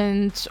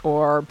consultant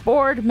or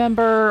board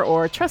member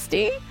or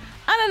trustee.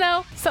 I don't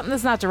know, something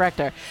that's not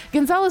director.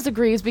 Gonzalez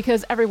agrees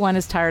because everyone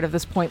is tired of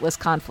this pointless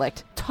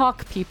conflict.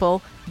 Talk,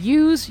 people.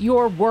 Use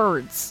your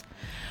words.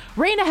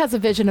 Raina has a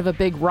vision of a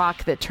big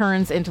rock that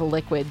turns into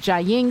liquid.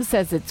 Jiaying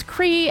says it's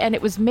Kree and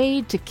it was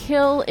made to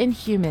kill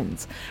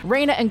Inhumans.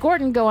 Raina and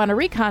Gordon go on a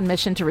recon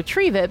mission to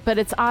retrieve it, but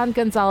it's on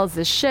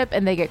Gonzalez's ship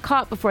and they get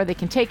caught before they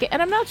can take it.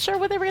 And I'm not sure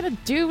what they were going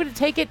to do to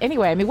take it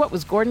anyway. I mean, what,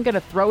 was Gordon going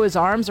to throw his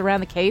arms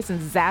around the case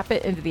and zap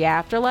it into the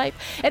afterlife?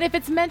 And if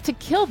it's meant to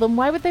kill them,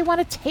 why would they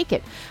want to take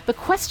it? The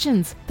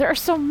questions, there are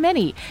so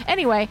many.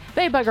 Anyway,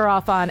 they bugger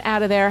off on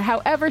out of there.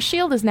 However,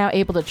 S.H.I.E.L.D. is now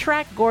able to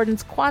track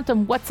Gordon's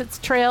quantum what's-its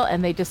trail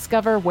and they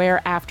discover where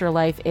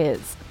Afterlife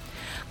is.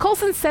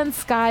 Coulson sends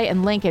Skye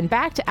and Lincoln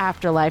back to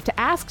Afterlife to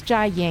ask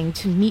Jiaying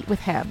to meet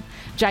with him.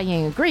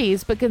 Jiaying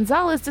agrees, but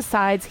Gonzalez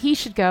decides he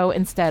should go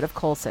instead of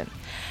Coulson.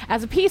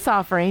 As a peace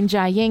offering,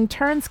 Jiaying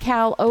turns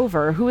Cal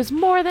over, who is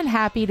more than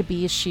happy to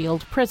be a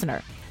S.H.I.E.L.D.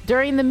 prisoner.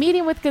 During the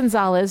meeting with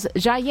Gonzalez,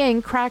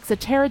 Jiaying cracks a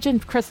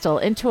Terrigen crystal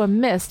into a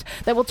mist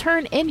that will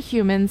turn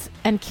Inhumans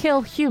and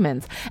kill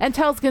humans, and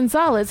tells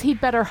Gonzalez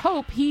he'd better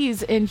hope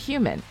he's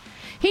Inhuman.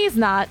 He's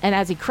not, and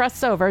as he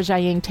crusts over,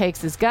 Jiaying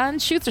takes his gun,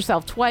 shoots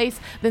herself twice,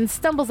 then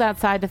stumbles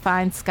outside to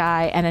find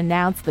Skye and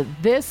announce that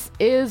this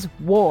is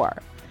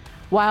war.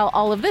 While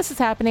all of this is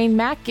happening,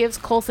 Mac gives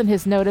Coulson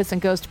his notice and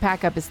goes to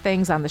pack up his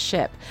things on the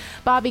ship.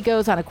 Bobby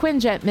goes on a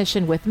Quinjet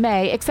mission with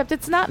May, except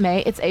it's not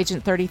May, it's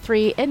Agent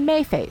 33 in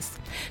Mayface.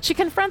 She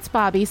confronts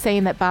Bobby,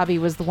 saying that Bobby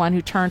was the one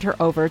who turned her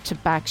over to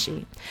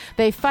Bakshi.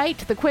 They fight,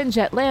 the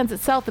Quinjet lands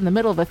itself in the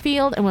middle of a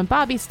field, and when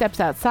Bobby steps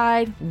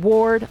outside,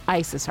 Ward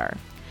ices her.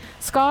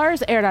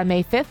 Scars aired on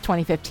May 5th,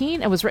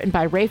 2015, and was written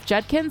by Rafe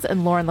Judkins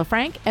and Lauren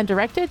LaFranc and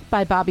directed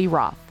by Bobby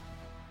Roth.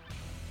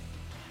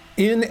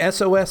 In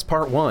SOS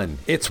Part 1,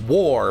 it's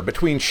war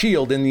between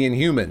S.H.I.E.L.D. and the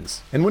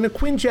Inhumans, and when a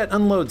Quinjet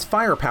unloads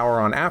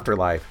firepower on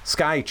Afterlife,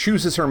 Skye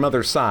chooses her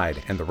mother's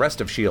side, and the rest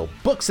of S.H.I.E.L.D.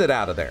 books it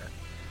out of there.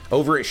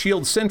 Over at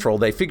S.H.I.E.L.D. Central,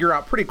 they figure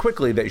out pretty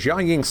quickly that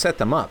Jiaying set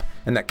them up,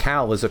 and that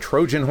Cal is a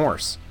Trojan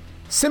horse.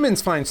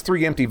 Simmons finds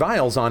 3 empty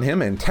vials on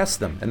him and tests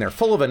them, and they're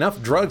full of enough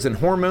drugs and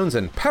hormones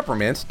and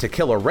peppermint to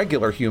kill a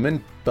regular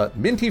human, but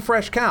minty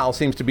fresh Cal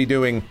seems to be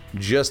doing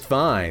just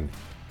fine.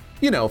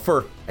 You know,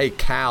 for a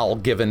Cal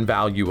given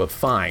value of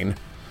fine.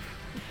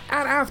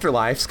 At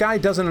Afterlife, Skye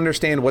doesn't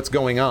understand what's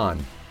going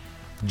on.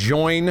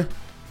 Join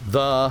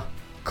the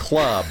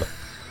club.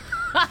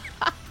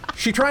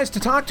 She tries to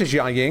talk to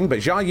Jiaying, but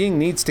Jiaying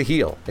needs to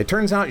heal. It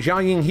turns out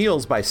Jiaying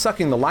heals by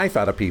sucking the life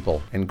out of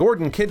people, and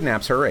Gordon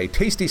kidnaps her a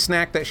tasty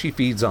snack that she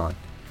feeds on.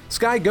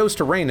 Skye goes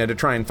to Raina to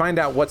try and find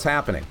out what's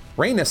happening.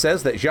 Raina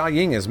says that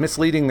Jiaying is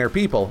misleading their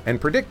people,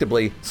 and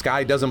predictably,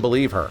 Skye doesn't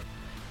believe her.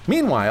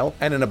 Meanwhile,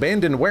 at an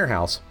abandoned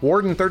warehouse,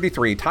 Ward and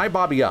 33 tie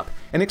Bobby up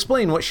and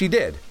explain what she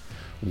did.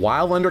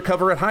 While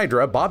undercover at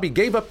Hydra, Bobby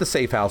gave up the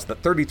safe house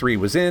that 33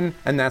 was in,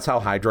 and that's how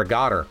Hydra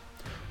got her.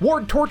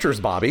 Ward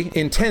tortures Bobby,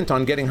 intent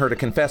on getting her to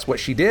confess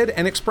what she did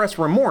and express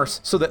remorse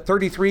so that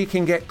 33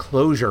 can get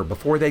closure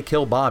before they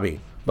kill Bobby.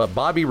 But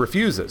Bobby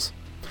refuses.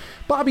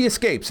 Bobby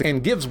escapes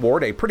and gives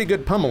Ward a pretty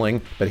good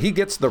pummeling, but he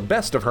gets the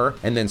best of her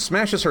and then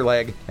smashes her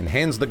leg and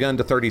hands the gun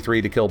to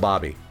 33 to kill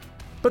Bobby.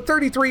 But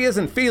 33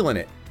 isn't feeling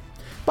it.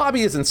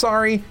 Bobby isn't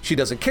sorry, she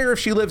doesn't care if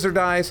she lives or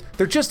dies,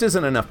 there just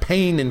isn't enough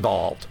pain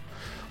involved.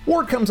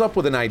 Ward comes up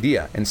with an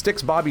idea and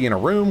sticks Bobby in a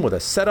room with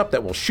a setup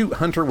that will shoot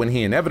Hunter when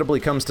he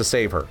inevitably comes to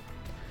save her.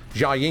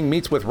 Jiaying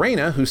meets with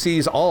Raina, who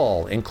sees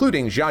all,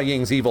 including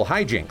Jiaying's evil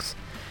hijinks,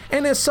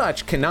 and as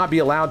such cannot be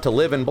allowed to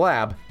live and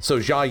blab, so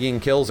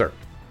Jiaying kills her.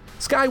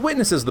 Skye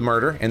witnesses the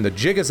murder and the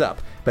jig is up,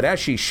 but as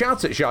she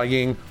shouts at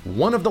Jiaying,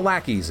 one of the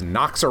lackeys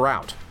knocks her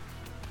out.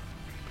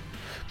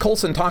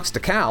 Coulson talks to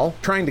Cal,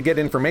 trying to get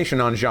information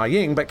on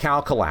Jiaying, but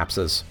Cal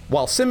collapses.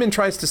 While Simmons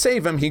tries to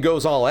save him, he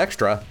goes all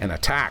extra and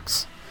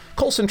attacks.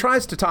 Coulson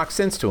tries to talk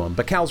sense to him,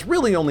 but Cal's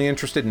really only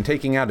interested in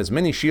taking out as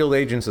many S.H.I.E.L.D.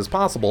 agents as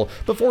possible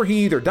before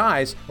he either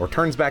dies or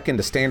turns back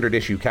into standard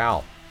issue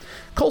Cal.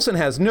 Coulson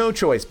has no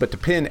choice but to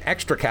pin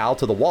extra Cal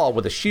to the wall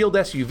with a S.H.I.E.L.D.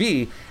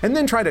 SUV and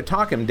then try to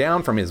talk him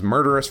down from his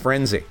murderous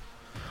frenzy.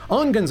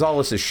 On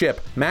Gonzalez's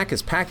ship, Mac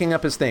is packing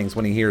up his things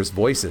when he hears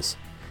voices.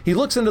 He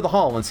looks into the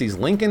hall and sees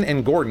Lincoln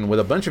and Gordon with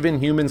a bunch of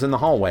Inhumans in the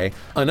hallway,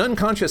 an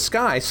unconscious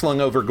Skye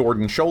slung over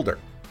Gordon's shoulder.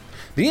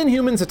 The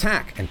Inhumans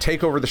attack and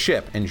take over the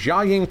ship, and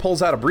Jia Ying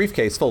pulls out a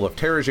briefcase full of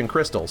Terrigen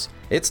crystals.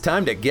 It's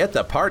time to get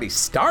the party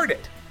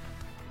started!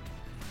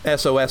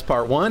 SOS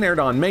Part 1 aired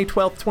on May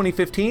 12,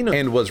 2015,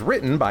 and was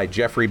written by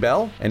Jeffrey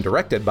Bell and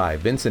directed by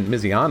Vincent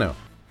Miziano.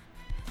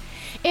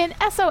 In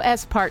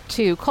SOS Part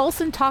 2,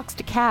 Coulson talks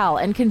to Cal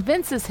and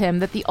convinces him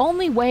that the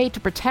only way to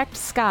protect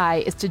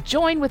Skye is to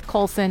join with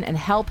Coulson and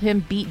help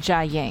him beat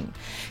Jia Ying.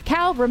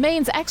 Cal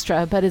remains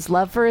extra, but his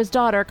love for his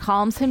daughter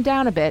calms him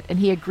down a bit, and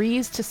he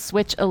agrees to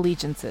switch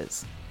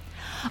allegiances.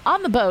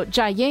 On the boat,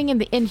 Jia Ying and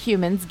the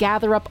Inhumans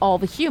gather up all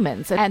the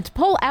humans and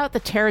pull out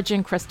the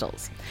Terrigen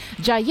crystals.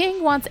 Jia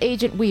Ying wants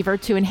Agent Weaver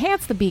to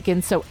enhance the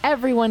beacon so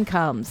everyone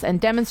comes, and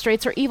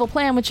demonstrates her evil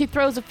plan when she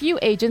throws a few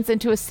agents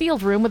into a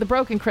sealed room with a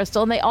broken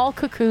crystal and they all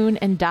cocoon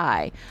and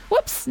die.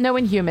 Whoops, no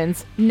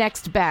Inhumans.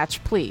 Next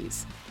batch,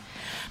 please.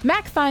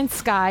 Mac finds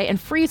Skye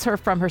and frees her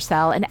from her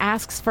cell and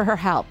asks for her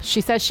help. She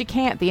says she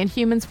can't. The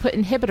Inhumans put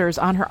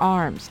inhibitors on her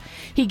arms.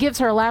 He gives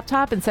her a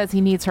laptop and says he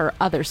needs her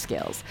other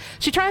skills.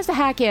 She tries to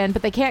hack in,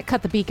 but they can't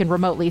cut the beacon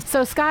remotely,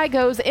 so Skye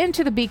goes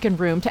into the beacon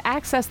room to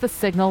access the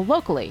signal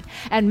locally,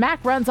 and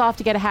Mac runs off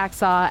to get a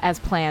hacksaw as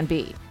Plan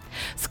B.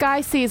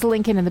 Skye sees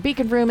Lincoln in the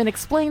beacon room and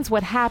explains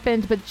what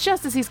happened, but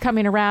just as he's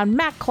coming around,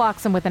 Mac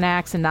clocks him with an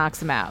axe and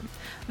knocks him out.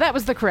 That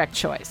was the correct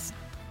choice.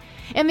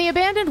 In the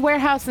abandoned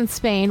warehouse in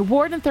Spain,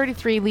 Ward and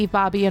 33 leave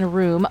Bobby in a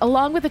room,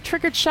 along with a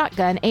triggered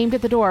shotgun aimed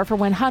at the door for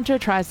when Hunter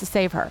tries to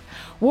save her.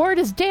 Ward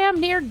is damn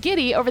near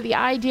giddy over the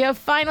idea of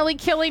finally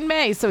killing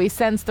May, so he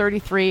sends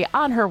 33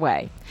 on her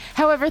way.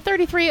 However,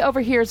 33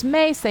 overhears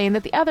May saying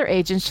that the other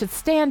agents should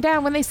stand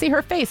down when they see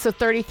her face, so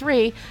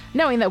 33,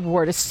 knowing that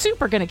Ward is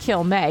super gonna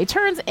kill May,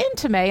 turns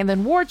into May, and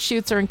then Ward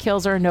shoots her and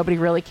kills her, and nobody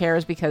really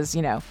cares because,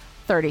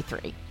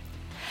 33.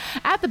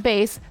 At the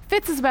base,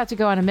 Fitz is about to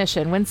go on a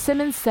mission when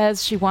Simmons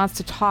says she wants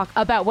to talk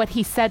about what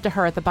he said to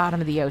her at the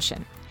bottom of the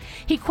ocean.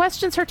 He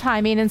questions her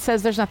timing and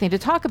says there's nothing to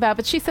talk about,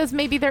 but she says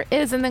maybe there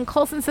is, and then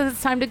Coulson says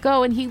it's time to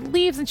go, and he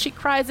leaves, and she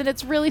cries, and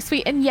it's really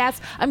sweet. And yes,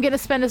 I'm going to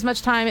spend as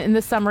much time in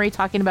this summary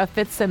talking about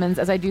Fitzsimmons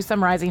as I do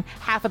summarizing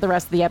half of the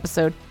rest of the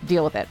episode.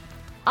 Deal with it.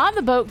 On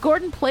the boat,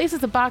 Gordon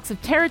places a box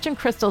of Terrigen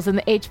crystals in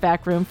the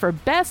HVAC room for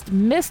best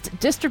missed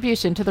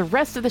distribution to the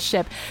rest of the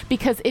ship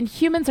because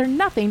Inhumans are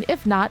nothing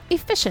if not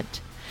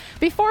efficient.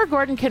 Before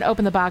Gordon can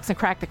open the box and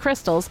crack the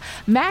crystals,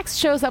 Max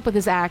shows up with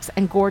his axe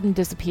and Gordon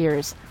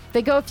disappears.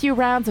 They go a few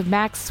rounds of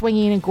Max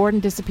swinging and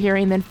Gordon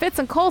disappearing, then Fitz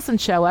and Coulson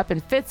show up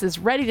and Fitz is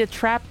ready to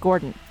trap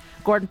Gordon.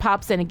 Gordon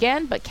pops in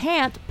again, but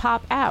can't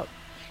pop out.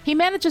 He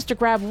manages to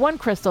grab one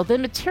crystal,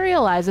 then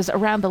materializes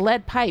around the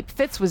lead pipe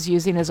Fitz was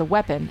using as a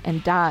weapon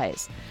and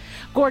dies.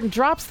 Gordon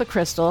drops the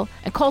crystal,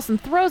 and Coulson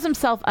throws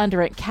himself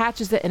under it,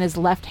 catches it in his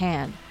left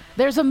hand.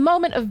 There's a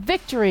moment of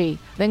victory.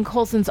 Then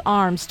Coulson's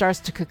arm starts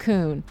to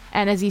cocoon,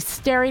 and as he's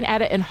staring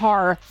at it in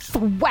horror,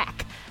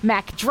 thwack!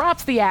 Mac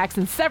drops the axe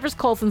and severs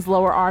Coulson's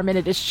lower arm, and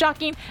it is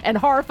shocking and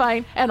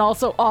horrifying and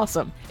also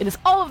awesome. It is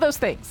all of those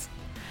things.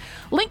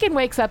 Lincoln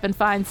wakes up and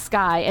finds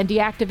Skye and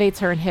deactivates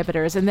her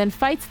inhibitors and then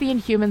fights the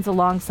Inhumans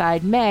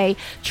alongside May,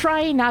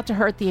 trying not to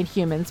hurt the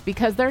Inhumans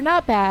because they're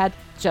not bad,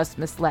 just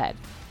misled.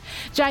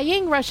 Jia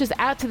Ying rushes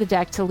out to the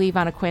deck to leave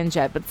on a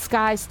Quinjet, but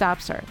Skye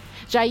stops her.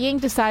 Jia Ying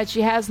decides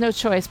she has no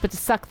choice but to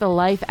suck the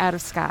life out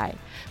of Skye.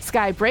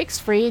 Skye breaks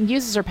free and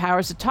uses her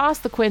powers to toss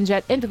the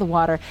Quinjet into the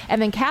water, and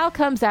then Cal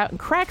comes out and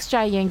cracks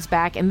Jia Ying's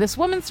back, and this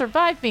woman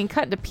survived being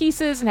cut into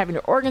pieces and having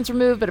her organs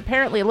removed, but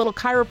apparently a little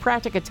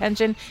chiropractic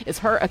attention is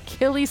her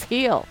Achilles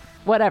heel.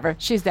 Whatever,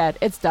 she's dead.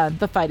 It's done.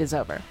 The fight is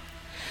over.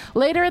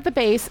 Later at the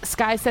base,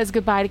 Skye says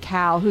goodbye to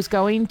Cal, who's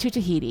going to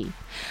Tahiti.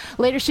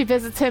 Later, she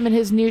visits him in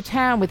his new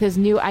town with his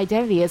new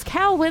identity as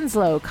Cal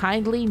Winslow,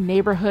 kindly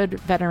neighborhood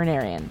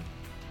veterinarian.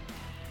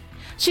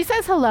 She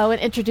says hello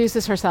and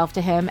introduces herself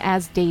to him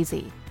as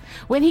Daisy.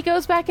 When he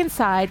goes back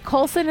inside,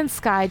 Coulson and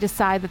Skye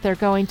decide that they're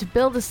going to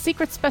build a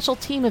secret special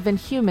team of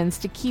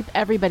Inhumans to keep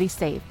everybody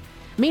safe.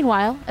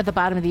 Meanwhile, at the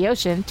bottom of the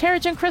ocean,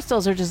 Terrigen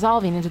crystals are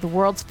dissolving into the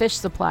world's fish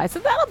supply, so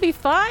that'll be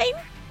fine,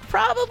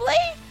 probably.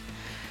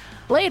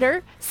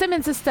 Later,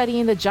 Simmons is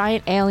studying the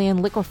giant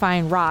alien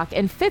liquefying rock,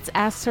 and Fitz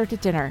asks her to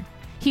dinner.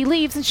 He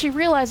leaves, and she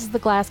realizes the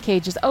glass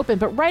cage is open,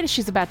 but right as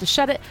she's about to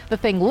shut it, the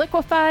thing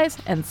liquefies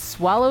and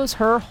swallows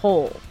her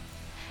whole.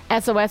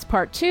 SOS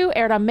Part 2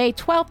 aired on May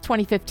 12,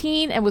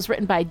 2015, and was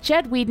written by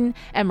Jed Whedon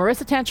and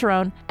Marissa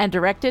Tancherone, and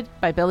directed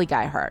by Billy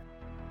Geihart.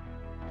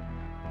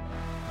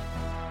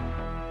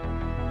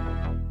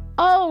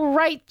 All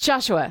right,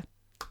 Joshua.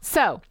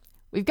 So,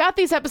 we've got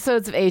these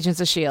episodes of Agents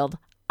of S.H.I.E.L.D.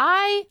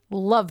 I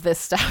love this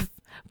stuff,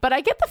 but I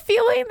get the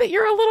feeling that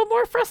you're a little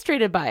more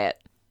frustrated by it.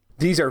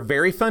 These are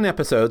very fun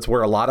episodes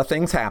where a lot of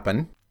things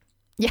happen.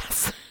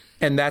 Yes.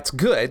 And that's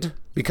good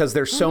because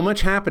there's so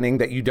much happening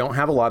that you don't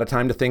have a lot of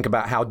time to think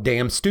about how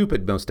damn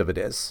stupid most of it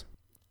is.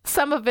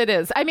 Some of it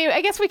is. I mean,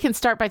 I guess we can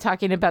start by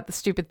talking about the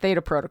stupid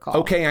Theta Protocol.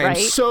 Okay, I am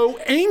so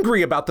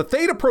angry about the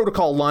Theta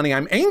Protocol, Lonnie.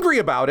 I'm angry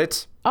about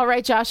it. All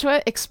right,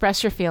 Joshua,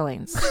 express your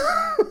feelings.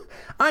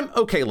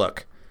 Okay,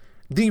 look.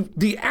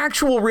 The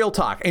actual real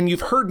talk, and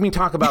you've heard me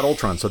talk about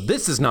Ultron, so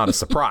this is not a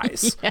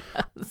surprise.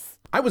 Yes.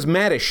 I was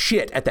mad as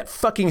shit at that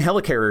fucking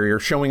helicarrier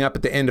showing up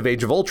at the end of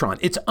Age of Ultron.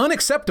 It's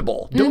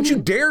unacceptable. Don't you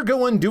dare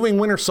go undoing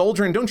Winter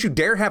Soldier, and don't you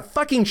dare have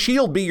fucking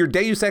S.H.I.E.L.D. be your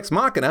Deus Ex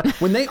Machina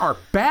when they are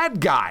bad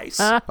guys,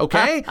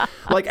 okay?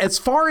 Like, as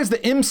far as the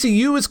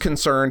MCU is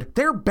concerned,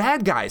 they're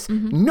bad guys.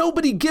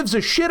 Nobody gives a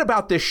shit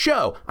about this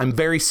show. I'm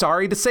very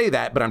sorry to say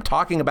that, but I'm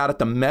talking about at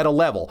the meta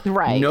level.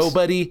 Right.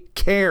 Nobody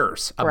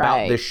cares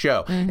about this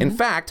show. In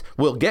fact,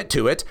 we'll get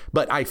to it,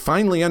 but I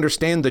finally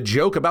understand the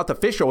joke about the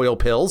fish oil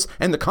pills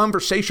and the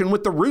conversation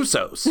with the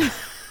Russos.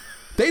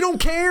 They don't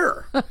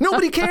care.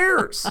 Nobody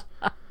cares.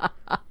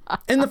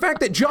 And the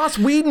fact that Joss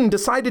Whedon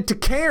decided to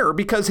care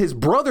because his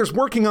brother's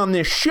working on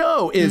this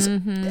show is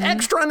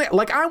extra.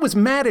 Like, I was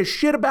mad as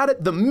shit about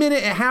it the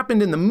minute it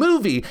happened in the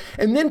movie.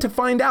 And then to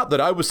find out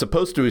that I was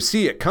supposed to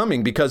see it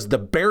coming because the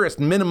barest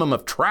minimum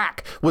of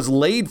track was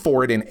laid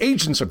for it in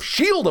Agents of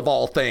S.H.I.E.L.D. of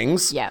all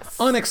things. Yes.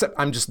 I'm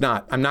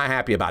not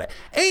happy about it.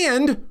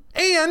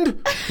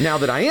 And now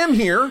that I am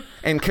here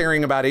and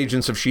caring about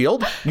Agents of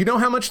S.H.I.E.L.D., you know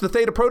how much the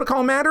Theta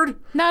Protocol mattered?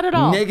 Not at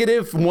all.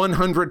 Negative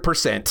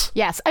 100%.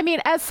 Yes. I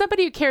mean, as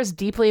somebody who cares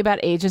deeply about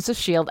Agents of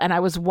S.H.I.E.L.D., and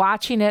I was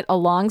watching it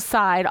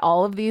alongside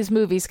all of these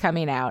movies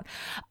coming out,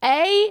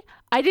 I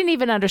didn't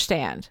even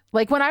understand.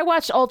 Like, when I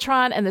watched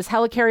Ultron and this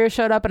helicarrier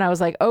showed up and I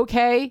was like,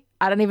 okay,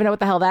 I don't even know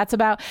what the hell that's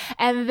about.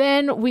 And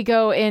then we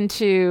go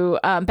into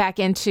back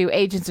into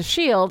Agents of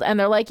S.H.I.E.L.D. and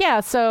they're like, yeah,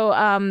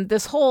 so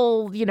this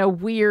whole,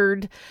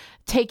 weird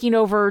taking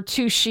over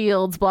two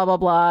shields, blah, blah,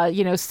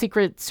 blah,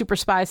 secret super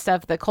spy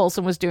stuff that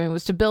Coulson was doing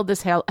was to build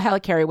this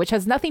helicarrier, which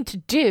has nothing to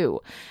do,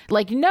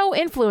 like no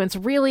influence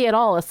really at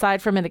all,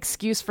 aside from an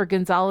excuse for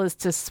Gonzalez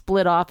to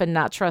split off and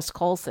not trust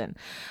Coulson.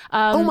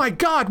 Oh my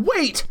God,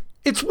 wait,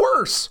 it's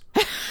worse.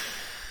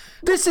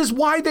 This is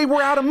why they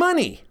were out of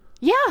money.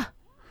 Yeah.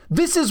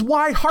 This is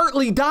why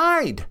Hartley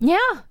died.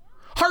 Yeah.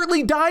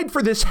 Hartley died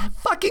for this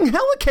fucking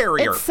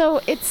helicarrier.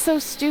 It's so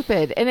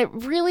stupid. And it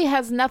really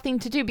has nothing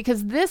to do,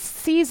 because this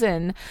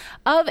season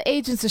of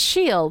Agents of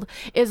S.H.I.E.L.D.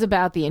 is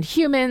about the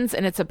Inhumans,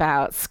 and it's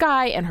about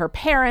Skye and her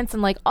parents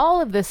and like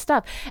all of this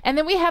stuff. And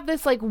then we have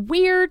this like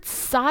weird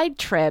side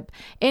trip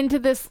into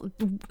this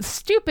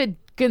stupid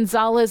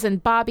Gonzalez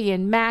and Bobby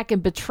and Mac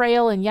and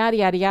betrayal and yada,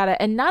 yada,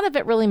 yada. And none of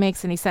it really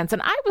makes any sense.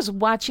 And I was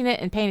watching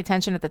it and paying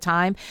attention at the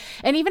time.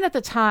 And even at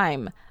the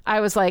time, I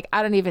was like,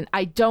 I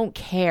don't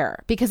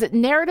care, because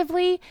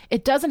narratively,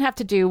 it doesn't have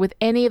to do with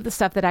any of the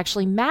stuff that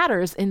actually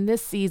matters in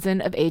this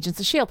season of Agents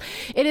of S.H.I.E.L.D.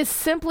 It is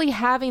simply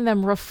having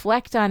them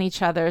reflect on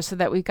each other so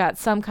that we've got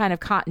some kind of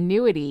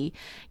continuity,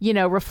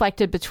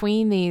 reflected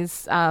between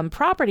these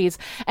properties.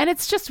 And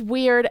it's just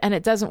weird and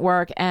it doesn't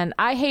work. And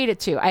I hate it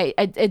too.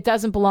 It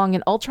doesn't belong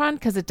in Ultron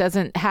because it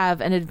doesn't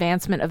have an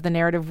advancement of the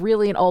narrative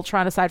really in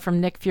Ultron, aside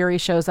from Nick Fury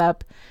shows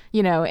up,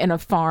 in a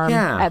farm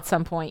at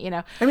some point,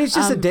 I mean, it's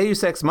just a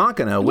Deus Ex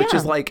Machina, which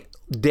is like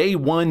day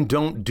one,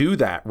 don't do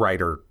that,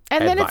 writer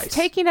and advice. Then it's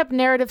taking up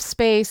narrative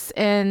space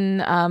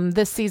in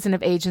this season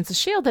of Agents of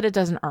S.H.I.E.L.D. that it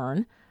doesn't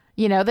earn.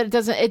 That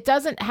it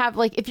doesn't have,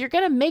 like, if you're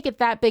going to make it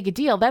that big a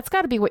deal, that's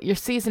got to be what your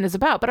season is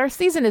about. But our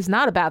season is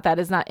not about that,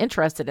 is not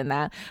interested in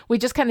that. We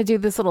just kind of do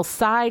this little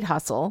side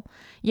hustle,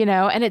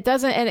 and it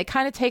doesn't, and it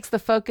kind of takes the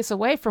focus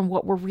away from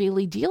what we're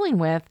really dealing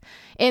with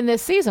in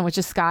this season, which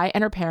is Skye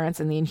and her parents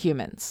and the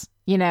Inhumans.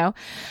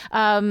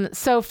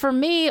 So for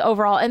me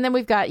overall, and then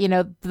we've got,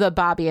 the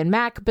Bobby and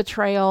Mac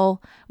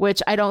betrayal,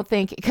 which I don't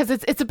think, because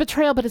it's a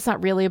betrayal, but it's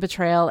not really a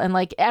betrayal. And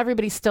like,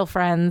 everybody's still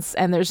friends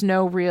and there's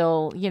no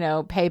real,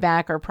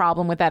 payback or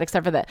problem with that,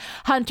 except for that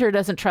Hunter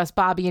doesn't trust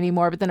Bobby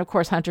anymore. But then of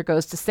course, Hunter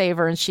goes to save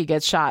her and she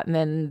gets shot, and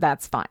then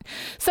that's fine.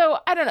 So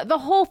I don't know, the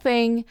whole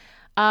thing,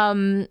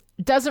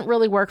 doesn't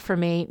really work for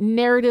me.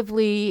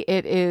 Narratively,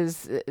 it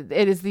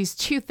is these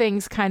two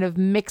things kind of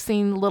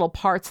mixing little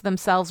parts of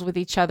themselves with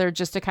each other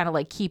just to kind of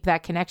like keep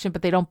that connection,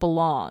 but they don't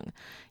belong,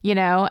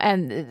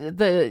 and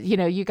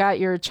you got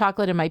your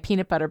chocolate and my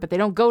peanut butter, but they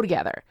don't go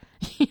together.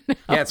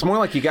 Yeah, it's more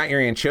like you got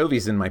your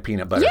anchovies in my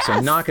peanut butter, yes, so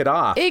knock it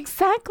off.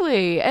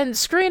 Exactly. And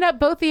screwing up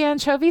both the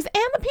anchovies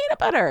and the peanut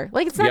butter.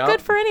 Like, it's not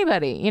good for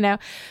anybody,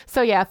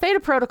 So yeah, Theta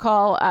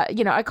Protocol,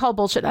 I call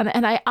bullshit on it.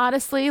 And I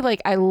honestly,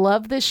 like, I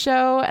love this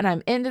show and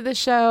I'm into this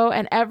show.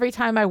 And every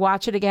time I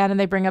watch it again and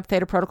they bring up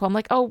Theta Protocol, I'm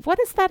like, oh, what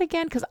is that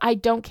again? Because I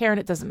don't care and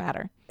it doesn't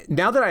matter.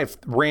 Now that I've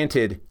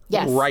ranted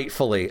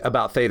rightfully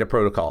about Theta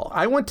Protocol,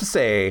 I want to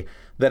say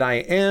that I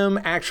am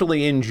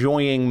actually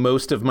enjoying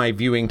most of my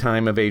viewing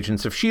time of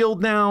Agents of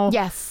S.H.I.E.L.D. now.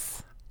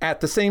 Yes. At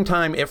the same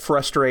time, it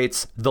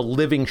frustrates the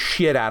living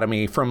shit out of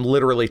me from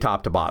literally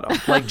top to bottom.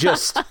 Like,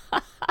 just,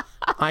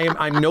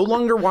 I'm no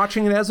longer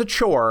watching it as a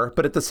chore,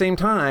 but at the same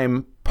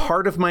time,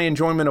 part of my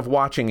enjoyment of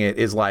watching it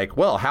is like,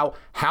 well,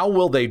 how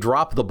will they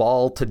drop the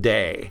ball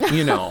today?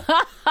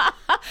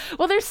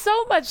 Well, there's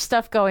so much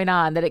stuff going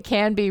on that it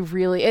can be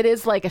really, it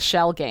is like a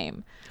shell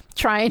game.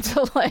 trying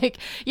to like,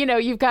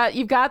 you've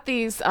got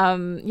these,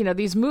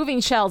 these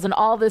moving shells and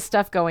all this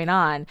stuff going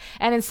on.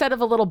 And instead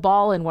of a little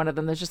ball in one of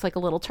them, there's just like a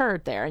little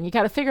turd there. And you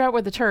got to figure out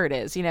where the turd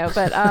is,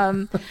 but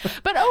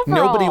overall.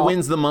 Nobody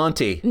wins the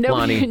Monty,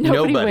 Lonnie.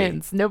 Nobody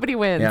wins. Nobody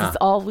wins. Yeah. It's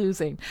all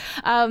losing.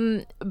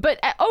 But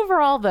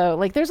overall, though,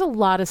 like there's a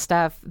lot of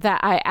stuff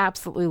that I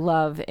absolutely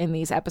love in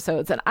these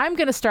episodes. And I'm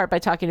going to start by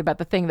talking about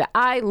the thing that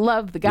I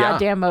love the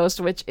goddamn most,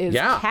 which is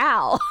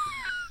Cal.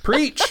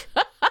 Preach.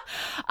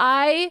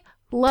 I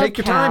love Take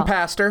your Cal. time,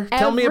 Pastor.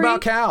 Tell me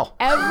about Cal.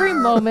 Every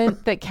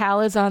moment that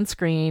Cal is on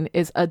screen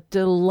is a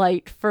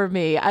delight for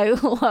me. I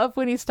love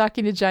when he's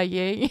talking to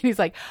Jiaying and he's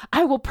like,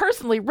 I will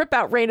personally rip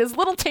out Raina's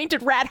little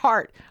tainted rat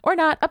heart. Or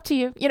not, up to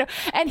you.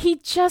 And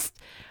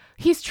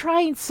he's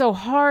trying so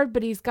hard,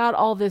 but he's got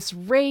all this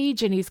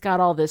rage and he's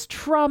got all this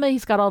trauma.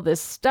 He's got all this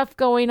stuff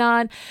going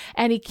on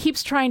and he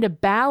keeps trying to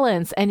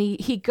balance. And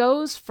he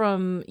goes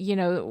from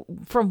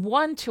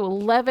 1 to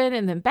 11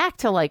 and then back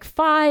to like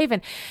 5.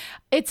 And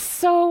it's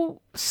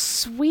so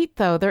sweet,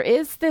 though. There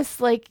is this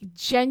like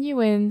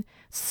genuine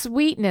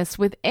sweetness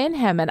within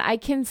him. And I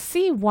can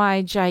see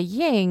why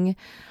Jiaying,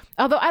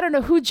 although I don't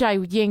know who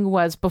Jiaying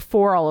was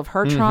before all of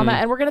her trauma.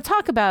 And we're going to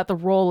talk about the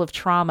role of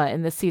trauma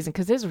in this season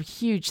because there's a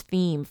huge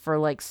theme for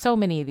like so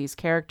many of these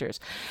characters.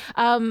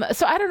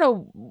 So I don't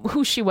know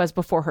who she was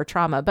before her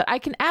trauma, but I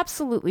can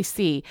absolutely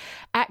see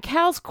at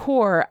Cal's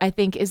core, I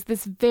think, is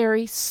this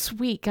very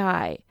sweet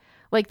guy.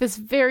 Like this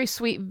very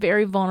sweet,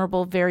 very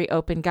vulnerable, very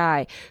open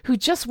guy who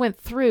just went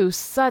through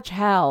such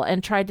hell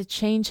and tried to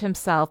change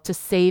himself to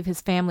save his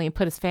family and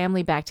put his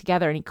family back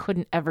together, and he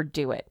couldn't ever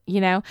do it,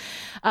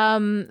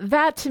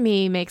 That to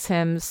me makes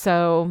him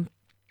so...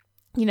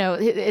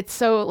 it's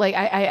so like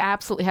I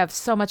absolutely have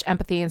so much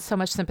empathy and so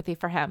much sympathy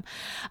for him.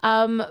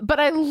 But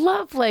I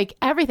love like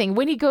everything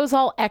when he goes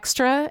all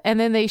extra and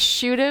then they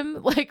shoot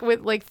him like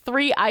with like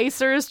 3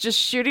 icers just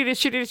shooting.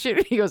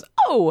 He goes,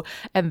 oh,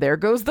 and there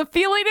goes the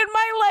feeling in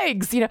my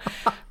legs.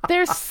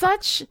 There's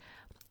such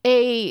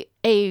a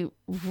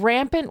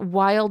rampant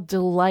wild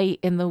delight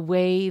in the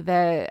way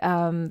that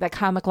that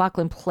Kyle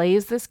MacLachlan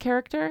plays this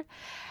character.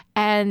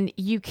 And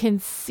you can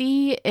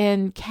see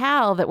in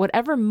Cal that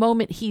whatever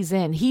moment he's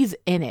in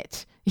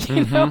it.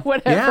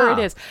 Whatever it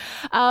is.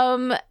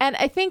 And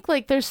I think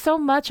like there's so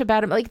much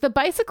about him, like the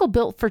Bicycle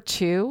Built for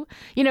Two,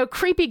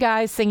 creepy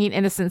guys singing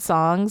innocent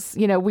songs.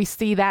 We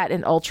see that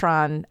in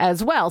Ultron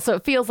as well. So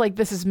it feels like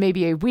this is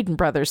maybe a Whedon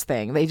Brothers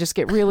thing. They just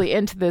get really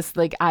into this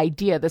like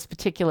idea, this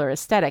particular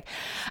aesthetic.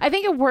 I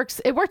think it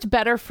worked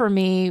better for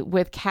me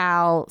with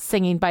Cal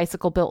singing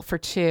Bicycle Built for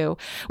Two,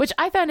 which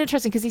I found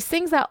interesting because he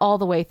sings that all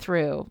the way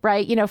through,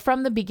 right?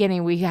 From the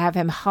beginning, we have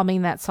him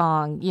humming that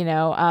song,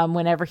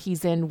 whenever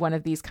he's in one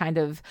of these kind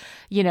of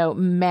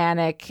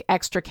manic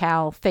extra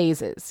Cal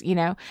phases,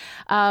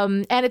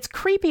 and it's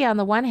creepy on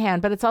the one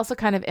hand, but it's also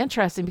kind of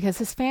interesting because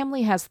his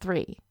family has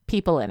 3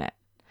 people in it.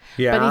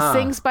 Yeah. But he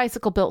sings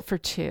Bicycle Built for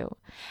Two.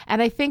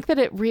 And I think that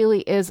it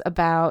really is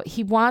about,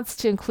 he wants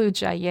to include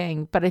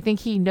Jiaying, but I think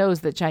he knows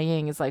that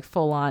Jiaying is like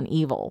full on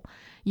evil,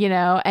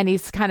 and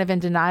he's kind of in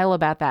denial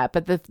about that.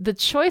 But the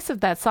choice of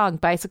that song,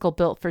 Bicycle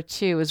Built for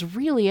Two, is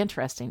really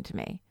interesting to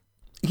me.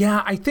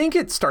 Yeah, I think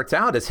it starts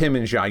out as him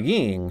and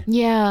Jiaying,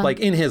 like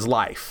in his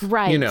life,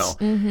 right?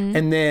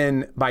 And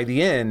then by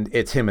the end,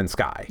 it's him and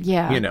Sky.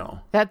 Yeah,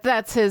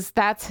 that's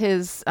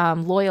his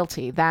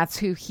loyalty. That's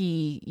who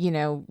he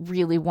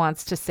really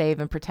wants to save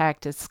and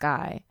protect is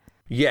Sky.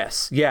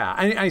 Yes, yeah.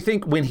 I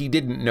think when he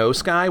didn't know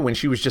Sky, when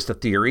she was just a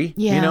theory,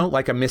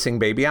 like a missing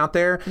baby out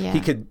there, he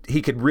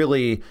could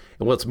really,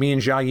 well, it's me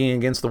and Jiaying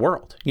against the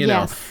world,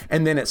 know.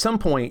 And then at some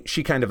point,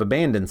 she kind of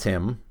abandons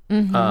him.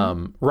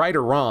 Right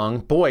or wrong,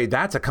 boy,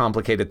 that's a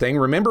complicated thing.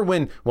 Remember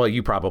when, well,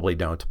 you probably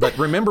don't, but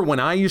remember when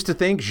I used to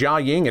think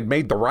Jiaying had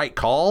made the right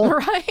call?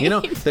 Right.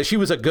 That she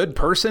was a good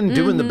person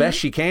doing the best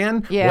she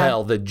can? Yeah.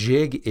 Well, the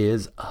jig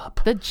is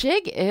up. The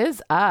jig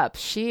is up.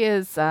 She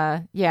is,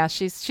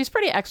 she's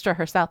pretty extra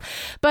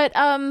herself. But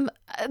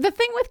the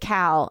thing with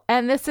Cal,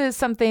 and this is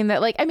something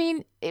that, like, I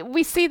mean,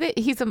 we see that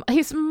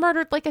he's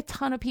murdered like a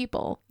ton of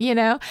people,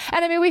 And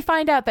I mean, we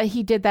find out that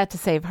he did that to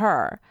save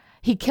her.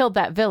 He killed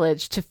that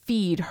village to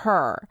feed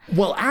her.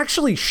 Well,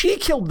 actually, she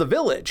killed the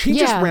village. He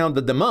just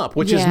rounded them up,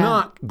 which is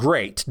not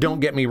great.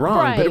 Don't get me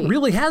wrong. But it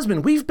really has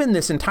been. We've been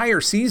this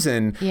entire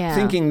season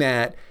thinking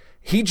that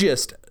he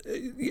just...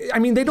 I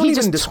mean, they don't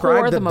even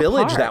describe the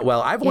village apart. That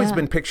well. I've always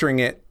been picturing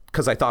it,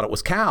 because I thought it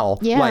was Cal,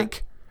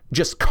 like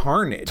just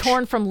carnage.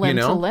 Torn from limb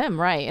to limb,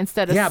 right.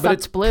 Instead of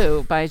sucked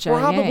blue by Jiaying.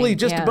 Probably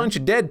just a bunch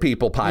of dead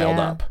people piled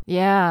up.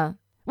 Yeah.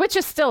 Which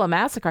is still a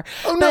massacre.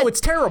 Oh, no, it's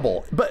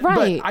terrible. But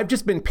I've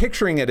just been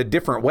picturing it a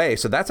different way.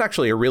 So that's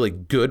actually a really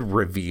good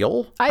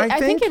reveal, I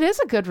think it is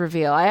a good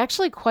reveal. I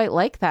actually quite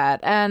like that.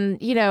 And,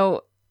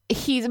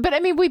 but I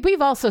mean,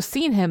 we've also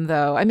seen him,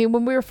 though. I mean,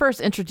 when we were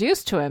first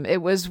introduced to him,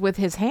 it was with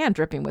his hand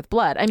dripping with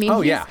blood. I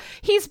mean,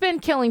 he's been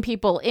killing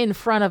people in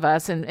front of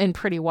us in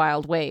pretty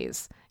wild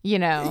ways.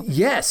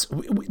 Yes.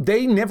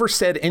 They never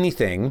said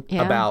anything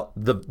about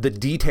the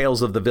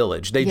details of the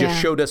village. They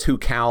just showed us who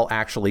Cal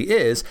actually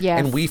is,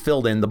 and we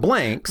filled in the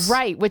blanks.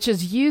 Right, which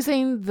is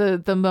using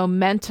the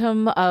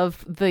momentum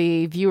of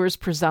the viewer's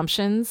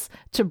presumptions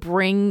to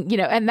bring,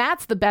 and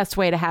that's the best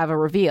way to have a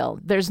reveal.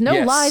 There's no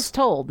lies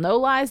told, no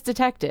lies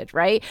detected,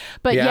 right?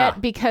 But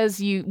yet, because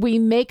we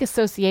make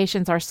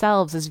associations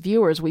ourselves as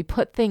viewers, we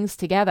put things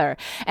together.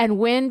 And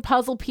when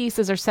puzzle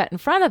pieces are set in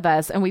front of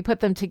us and we put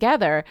them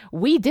together,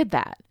 we did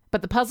that.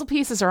 But the puzzle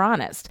pieces are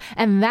honest.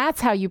 And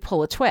that's how you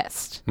pull a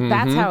twist. Mm-hmm.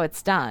 That's how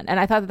it's done. And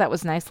I thought that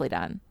was nicely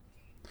done.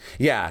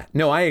 Yeah,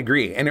 no, I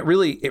agree. And it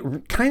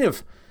kind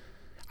of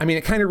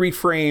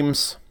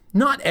reframes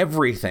not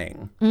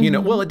everything,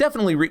 Mm-hmm. Well, it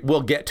definitely,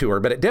 we'll get to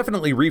her, but it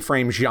definitely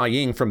reframes Jia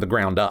Ying from the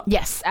ground up.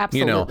 Yes,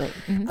 absolutely.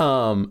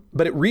 Mm-hmm.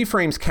 But it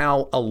reframes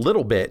Cal a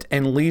little bit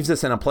and leaves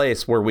us in a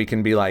place where we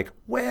can be like,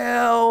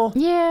 well,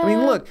 I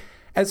mean, look,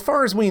 as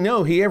far as we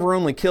know, he ever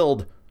only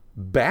killed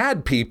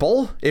bad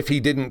people if he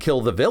didn't kill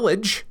the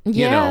village,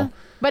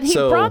 But he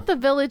brought the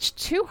village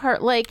to her.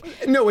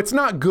 No, it's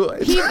not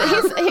good. He's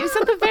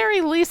at the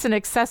very least an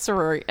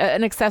accessory,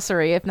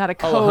 if not a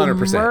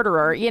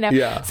co-murderer.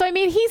 Yeah. So I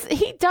mean,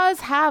 he does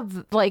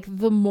have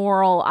the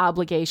moral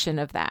obligation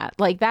of that.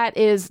 That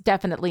is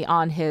definitely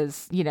on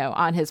his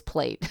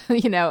plate,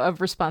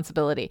 of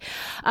responsibility.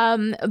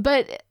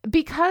 But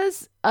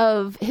because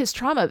of his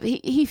trauma,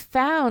 he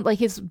found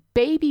his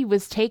baby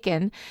was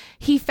taken.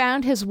 He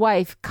found his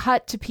wife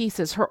cut to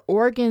pieces, her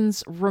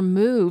organs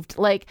removed.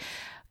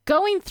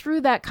 Going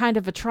through that kind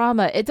of a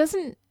trauma, it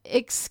doesn't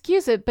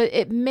excuse it, but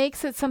it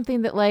makes it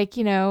something that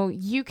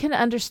you can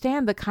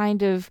understand the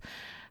kind of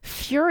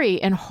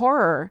fury and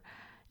horror,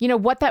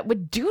 what that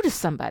would do to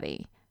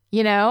somebody.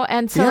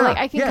 And so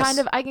I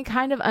can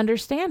kind of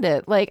understand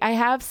it. I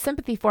have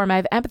sympathy for him. I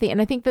have empathy.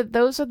 And I think that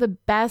those are the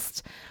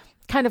best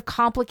kind of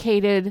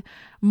complicated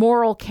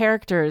moral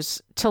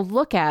characters to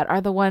look at,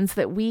 are the ones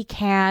that we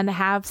can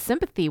have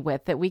sympathy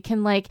with, that we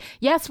can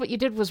yes, what you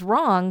did was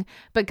wrong,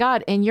 but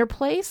God, in your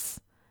place,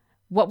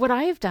 what would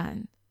I have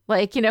done?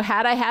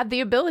 Had I had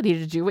the ability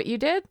to do what you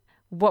did,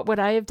 what would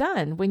I have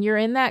done? When you're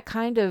in that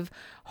kind of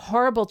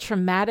horrible,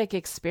 traumatic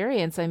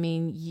experience, I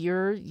mean,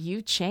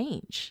 you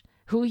change.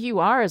 Who you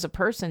are as a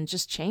person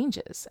just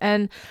changes.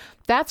 And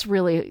that's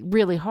really,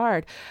 really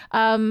hard.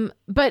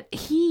 But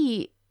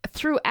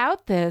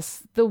throughout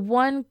this, the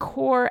one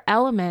core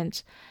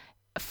element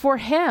for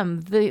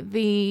him,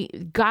 the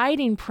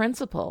guiding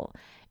principle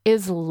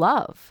is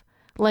love.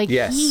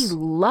 He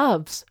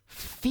loves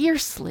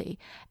fiercely.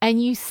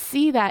 And you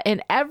see that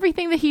in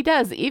everything that he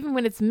does, even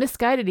when it's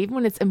misguided, even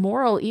when it's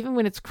immoral, even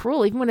when it's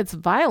cruel, even when it's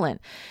violent.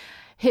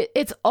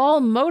 It's all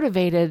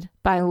motivated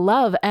by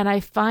love. And I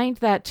find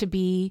that to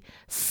be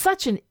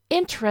such an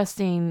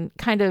interesting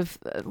kind of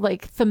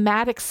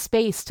thematic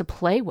space to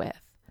play with.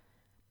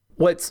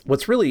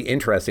 What's really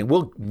interesting,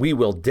 we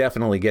will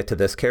definitely get to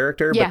this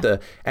character,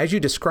 but as you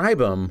describe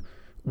him,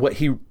 what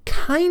he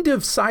kind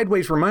of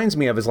sideways reminds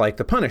me of is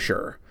the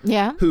Punisher,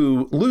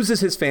 who loses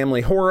his family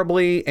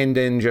horribly and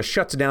then just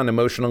shuts down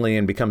emotionally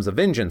and becomes a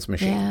vengeance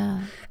machine.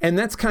 Yeah. And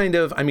that's kind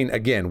of, I mean,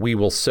 again, we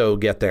will so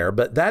get there,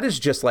 but that is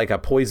just like a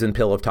poison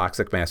pill of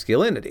toxic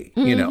masculinity,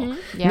 Yeah.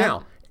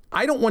 Now,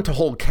 I don't want to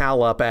hold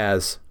Cal up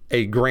as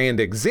a grand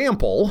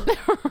example,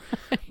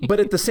 but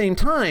at the same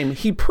time,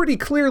 he pretty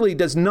clearly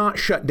does not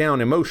shut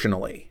down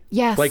emotionally.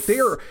 Yes.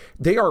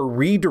 They are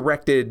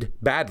redirected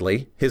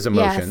badly, his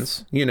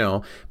emotions,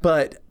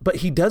 but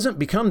he doesn't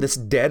become this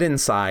dead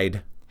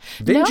inside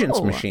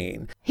vengeance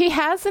machine. He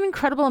has an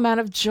incredible amount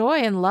of joy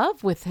and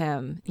love with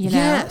him,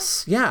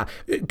 Yes, yeah.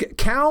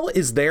 Cal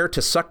is there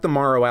to suck the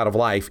marrow out of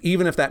life,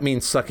 even if that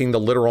means sucking the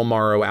literal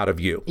marrow out of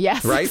you.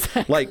 Yes. Right?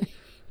 Exactly.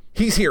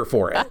 He's here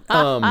for it.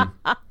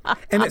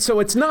 So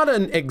it's not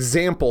an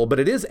example, but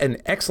it is an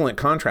excellent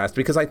contrast,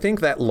 because I think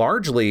that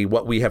largely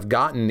what we have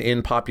gotten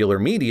in popular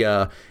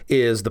media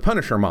is the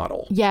Punisher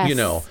model,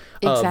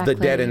 of the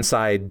dead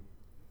inside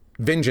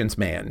vengeance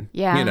man,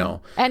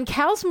 And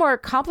Cal's more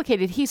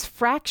complicated. He's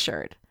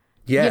fractured.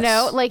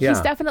 Yes.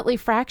 He's definitely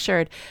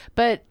fractured,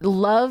 but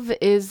love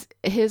is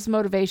his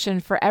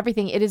motivation for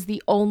everything. It is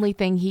the only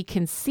thing he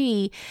can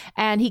see,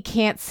 and he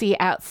can't see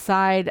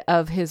outside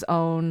of his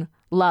own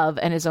love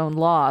and his own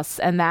loss.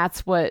 And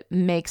that's what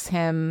makes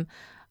him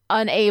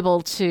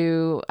unable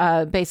to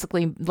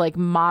basically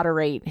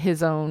moderate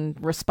his own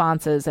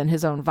responses and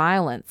his own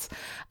violence.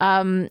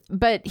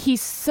 But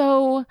he's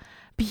so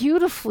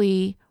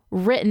beautifully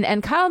written.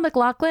 And Kyle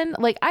MacLachlan,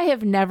 I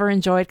have never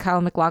enjoyed Kyle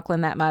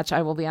MacLachlan that much.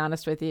 I will be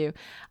honest with you.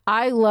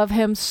 I love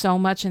him so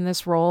much in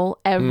this role.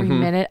 Every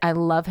minute, I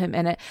love him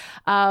in it.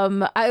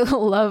 I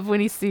love when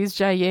he sees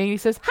Jia Ying. He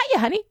says, "Hiya,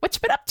 honey. What you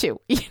been up to?"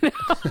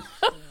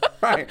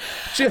 Right.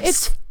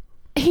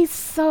 He's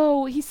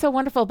so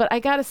wonderful. But I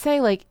gotta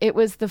say, it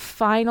was the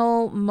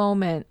final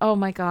moment. Oh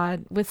my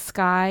God, with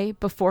Skye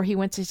before he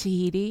went to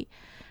Tahiti,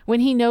 when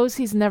he knows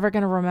he's never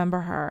going to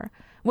remember her.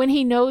 When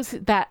he knows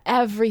that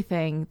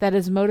everything that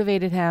has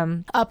motivated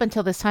him up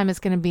until this time is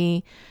going to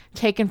be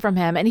taken from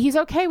him. And he's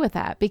okay with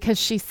that because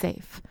she's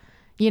safe.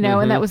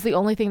 and that was the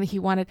only thing that he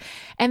wanted.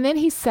 And then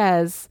he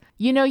says,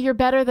 you're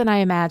better than I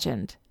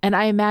imagined, and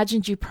I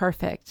imagined you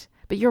perfect,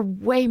 but you're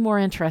way more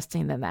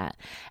interesting than that.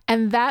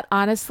 And that,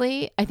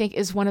 honestly, I think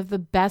is one of the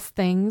best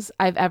things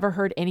I've ever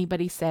heard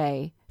anybody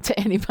say to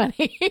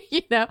anybody.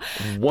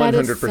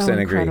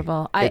 100%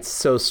 agree. It's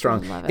so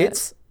strong. Love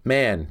it.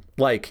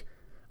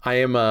 I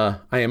am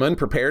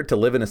unprepared to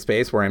live in a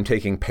space where I'm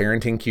taking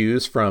parenting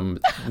cues from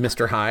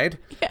Mr. Hyde,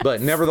 yes. But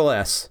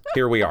nevertheless,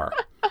 here we are.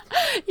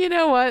 You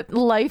know what?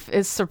 Life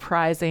is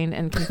surprising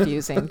and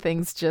confusing.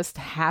 Things just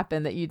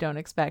happen that you don't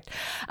expect.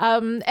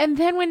 And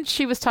then when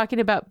she was talking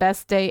about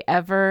best day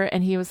ever,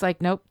 and he was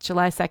like, nope,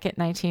 July 2nd,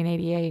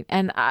 1988.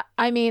 And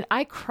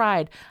I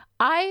cried.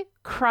 I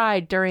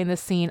cried during the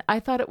scene. I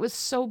thought it was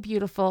so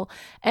beautiful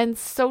and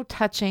so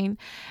touching.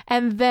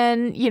 And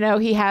then,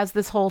 he has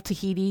this whole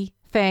Tahiti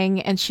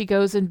thing, and she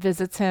goes and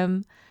visits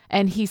him,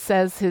 and he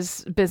says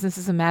his business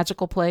is a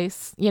magical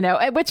place,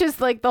 which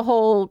is like the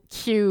whole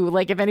cue.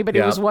 Like, if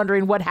anybody was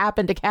wondering what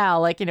happened to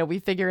Cal, we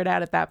figure it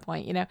out at that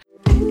point,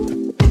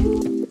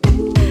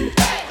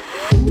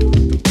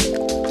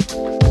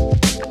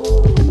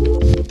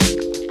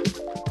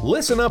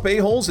 Listen Up,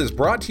 A-Holes is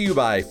brought to you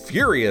by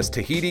Furious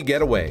Tahiti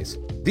Getaways.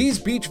 These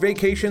beach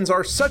vacations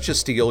are such a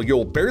steal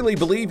you'll barely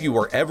believe you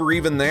were ever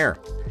even there.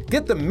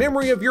 Get the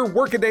memory of your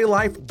workaday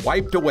life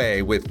wiped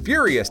away with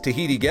Furious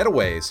Tahiti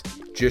Getaways.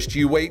 Just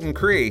you wait in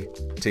Cree.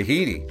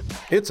 Tahiti.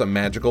 It's a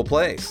magical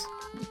place.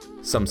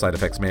 Some side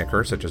effects may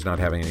occur, such as not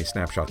having any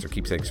snapshots or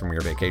keepsakes from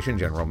your vacation,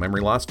 general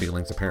memory loss,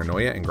 feelings of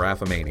paranoia, and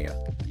graphomania.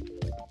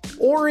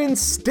 Or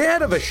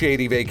instead of a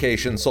shady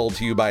vacation sold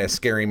to you by a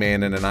scary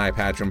man in an eye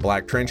patch and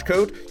black trench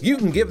coat, you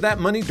can give that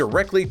money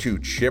directly to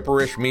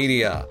Chipperish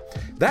Media.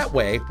 That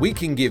way, we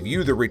can give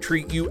you the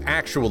retreat you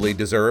actually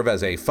deserve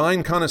as a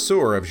fine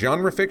connoisseur of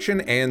genre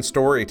fiction and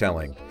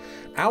storytelling.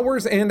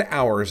 Hours and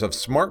hours of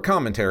smart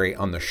commentary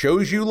on the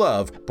shows you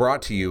love,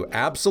 brought to you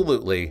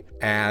absolutely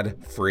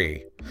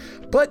ad-free.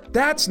 But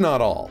that's not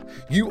all.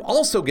 You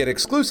also get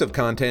exclusive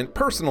content,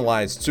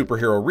 personalized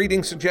superhero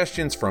reading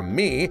suggestions from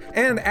me,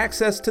 and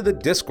access to the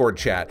Discord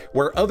chat,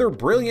 where other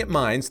brilliant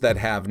minds that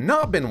have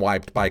not been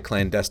wiped by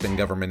clandestine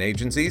government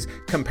agencies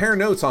compare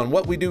notes on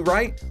what we do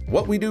right,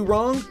 what we do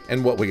wrong,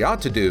 and what we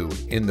ought to do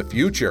in the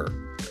future.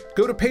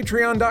 Go to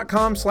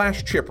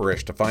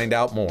patreon.com/chipperish to find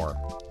out more.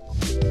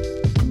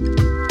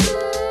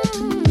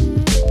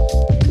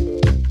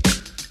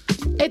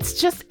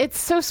 It's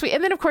so sweet.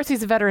 And then, of course,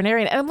 he's a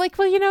veterinarian. And I'm like,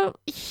 well, humans,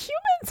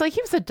 like,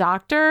 he was a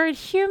doctor.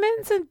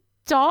 Humans and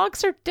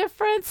dogs are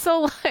different.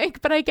 So,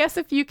 but I guess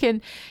if you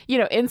can,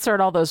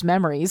 insert all those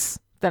memories,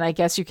 then I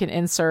guess you can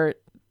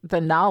insert the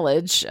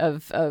knowledge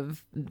of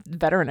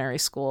veterinary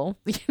school,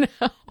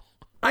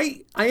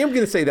 I am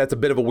going to say that's a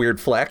bit of a weird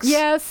flex.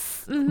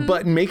 Yes. Mm-hmm.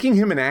 But making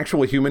him an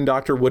actual human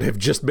doctor would have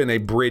just been a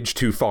bridge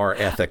too far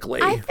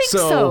ethically. I think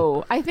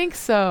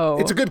so.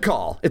 It's a good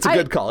call. It's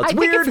weird. I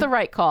think it's the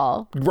right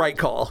call. Right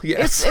call,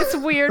 yes. It's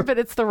weird, but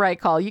it's the right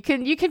call. You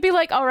can be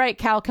like, all right,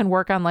 Cal can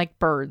work on like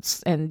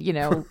birds and,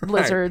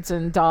 lizards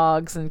and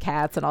dogs and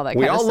cats and all that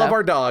kind of stuff. We all love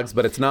our dogs,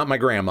 but it's not my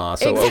grandma,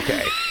 so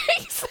okay.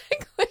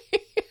 Exactly.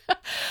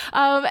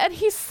 And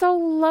he's so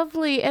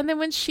lovely. And then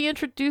when she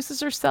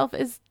introduces herself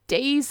as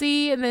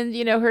Daisy, and then,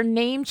 her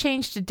name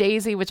changed to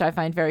Daisy, which I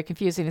find very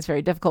confusing. It's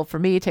very difficult for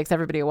me. It takes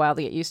everybody a while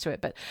to get used to it.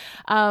 But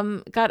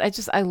God,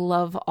 I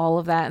love all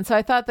of that. And so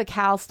I thought the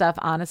Cal stuff,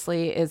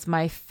 honestly, is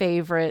my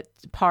favorite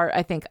part,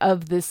 I think,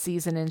 of this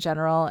season in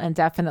general. And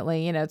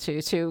definitely,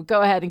 to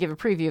go ahead and give a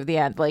preview of the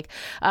end, like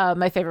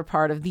my favorite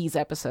part of these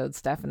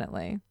episodes,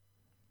 definitely.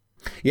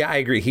 Yeah, I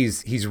agree.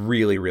 He's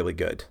really, really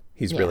good.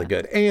 He's really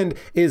good. And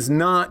is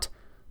not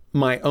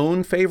my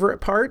own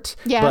favorite part,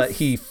 but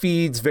he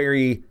feeds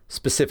very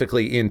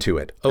specifically into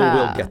it.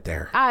 We'll get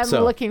there. I'm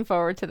looking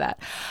forward to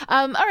that.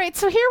 All right,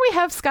 so here we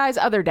have Skye's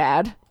other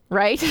dad,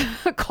 right?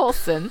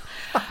 Coulson.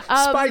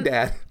 Spy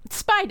Dad.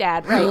 Spy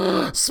Dad,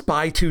 right?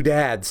 Spy Two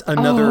Dads,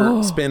 another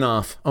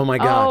spinoff. Oh my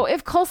God. Oh,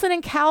 if Coulson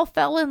and Cal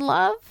fell in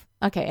love?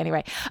 Okay,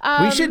 anyway.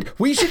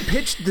 We should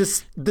pitch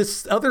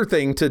this other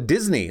thing to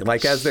Disney,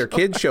 like as their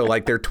kids show,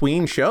 like their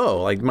tween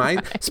show, like my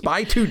right.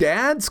 Spy Two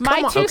Dads.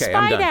 Come on. Okay,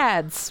 Spy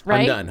Dads,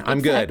 right? I'm done.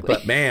 I'm good.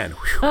 But man.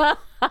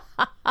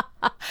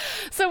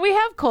 So we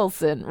have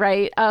Coulson,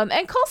 right?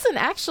 And Coulson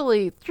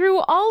actually, through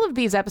all of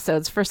these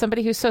episodes, for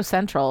somebody who's so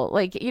central,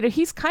 like,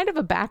 he's kind of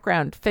a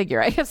background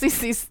figure. I guess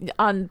he's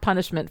on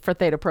punishment for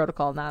Theta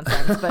Protocol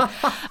nonsense. But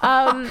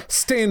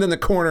stand in the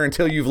corner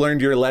until you've learned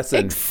your lesson.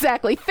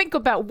 Exactly. Think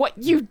about what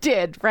you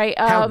did, right?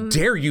 How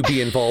dare you be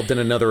involved in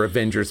another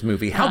Avengers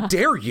movie? How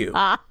dare you?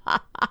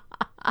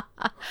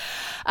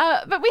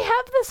 But we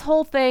have this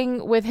whole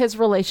thing with his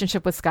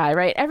relationship with Skye,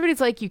 right? Everybody's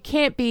like, you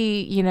can't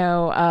be,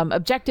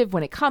 objective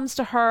when it comes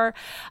to her.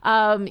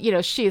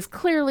 She is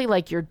clearly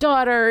like your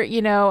daughter.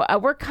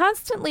 We're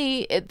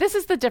constantly, this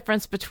is the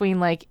difference between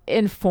like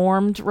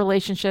informed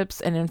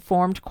relationships and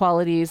informed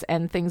qualities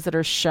and things that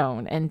are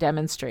shown and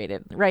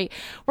demonstrated, right?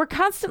 We're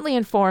constantly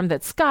informed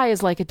that Skye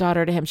is like a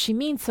daughter to him. She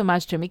means so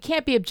much to him. He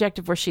can't be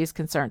objective where she's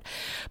concerned.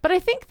 But I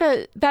think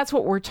that that's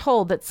what we're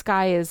told, that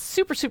Skye is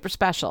super, super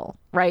special,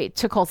 right,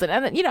 to Coulson.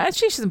 And,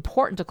 she's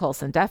important to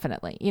Coulson,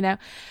 definitely,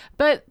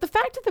 But the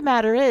fact of the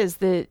matter is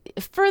that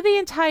for the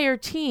entire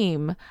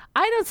team,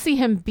 I don't see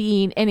him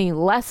being any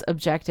less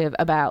objective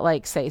about,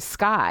 like, say,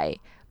 Skye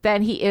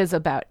than he is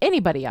about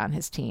anybody on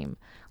his team.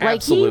 Like,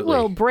 Absolutely. He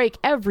will break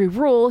every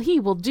rule. He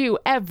will do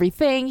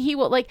everything. He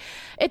will, like,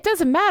 it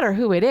doesn't matter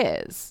who it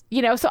is,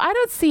 So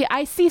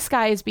I see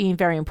Skye as being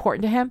very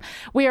important to him.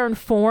 We are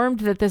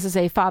informed that this is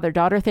a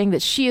father-daughter thing,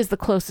 that she is the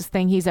closest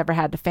thing he's ever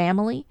had to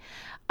family.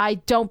 I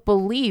don't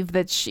believe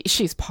that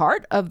she's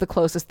part of the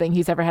closest thing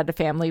he's ever had to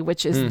family,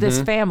 which is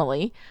this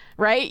family,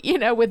 right?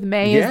 With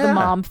May as the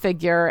mom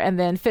figure, and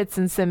then Fitz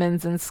and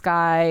Simmons and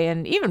Skye,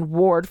 and even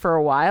Ward for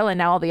a while, and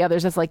now all the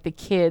others as like the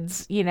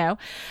kids,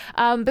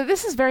 But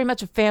this is very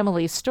much a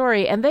family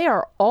story, and they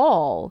are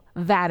all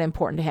that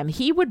important to him.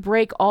 He would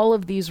break all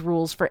of these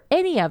rules for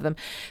any of them.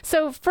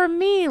 So for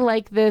me,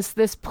 like this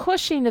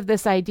pushing of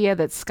this idea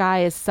that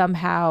Skye is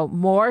somehow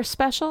more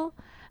special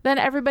than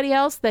everybody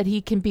else, that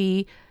he can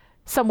be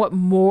somewhat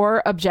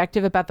more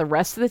objective about the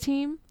rest of the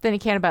team than he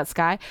can about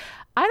Skye.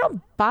 I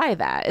don't buy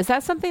that. Is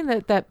that something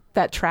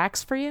that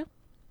tracks for you?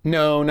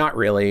 No, not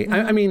really.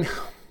 I mean,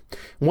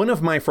 one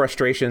of my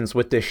frustrations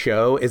with this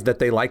show is that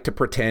they like to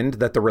pretend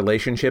that the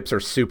relationships are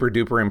super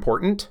duper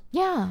important.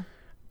 Yeah.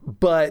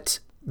 But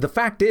the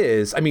fact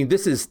is, I mean,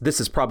 this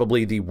is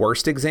probably the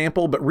worst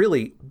example, but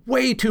really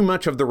way too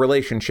much of the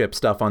relationship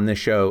stuff on this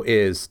show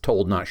is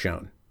told, not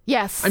shown.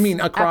 Yes. I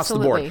mean, across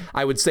absolutely. the board.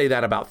 I would say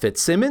that about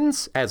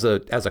Fitzsimmons as a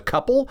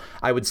couple.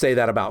 I would say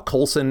that about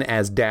Coulson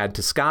as dad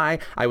to Skye.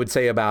 I would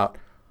say about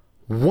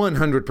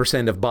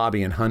 100% of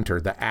Bobby and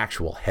Hunter, the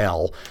actual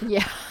hell.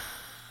 Yeah.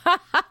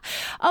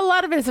 A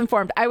lot of it is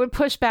informed. I would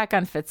push back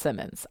on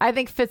Fitzsimmons. I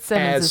think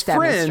Fitzsimmons is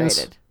demonstrated.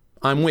 Friends,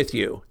 I'm with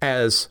you.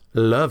 As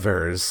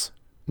lovers,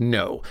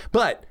 no.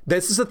 But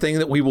this is a thing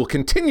that we will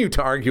continue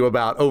to argue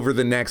about over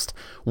the next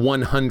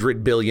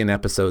 100 billion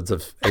episodes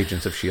of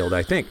Agents of S.H.I.E.L.D.,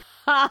 I think.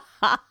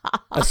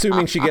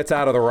 Assuming she gets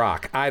out of the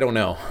rock. I don't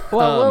know.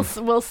 Well,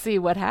 we'll see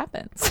what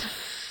happens.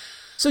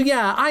 So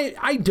yeah,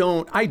 I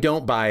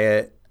don't buy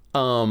it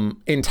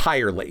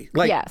entirely.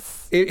 Like,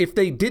 yes. If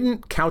they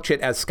didn't couch it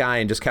as Skye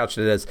and just couched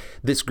it as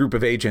this group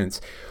of agents,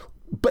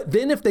 but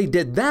then if they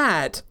did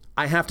that,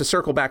 I have to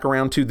circle back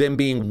around to them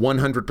being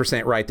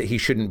 100% right that he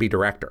shouldn't be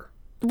director.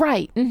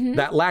 Right. Mm-hmm.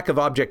 That lack of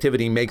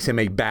objectivity makes him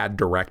a bad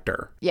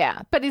director.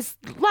 Yeah, but he's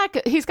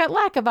got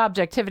lack of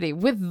objectivity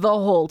with the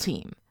whole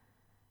team.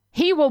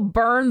 He will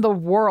burn the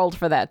world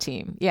for that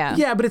team. Yeah.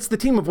 Yeah, but it's the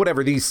team of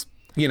whatever, these,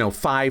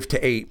 5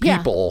 to 8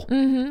 people. Yeah.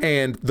 Mm-hmm.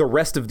 And the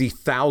rest of the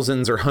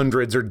thousands or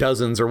hundreds or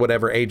dozens or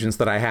whatever agents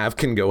that I have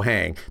can go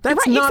hang.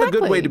 That's not a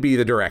good way to be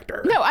the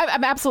director. No,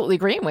 I'm absolutely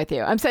agreeing with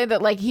you. I'm saying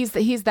that, like, he's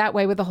that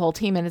way with the whole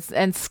team,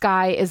 and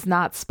Skye is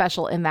not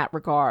special in that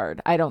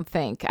regard, I don't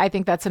think. I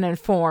think that's an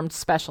informed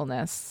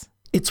specialness.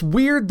 It's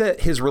weird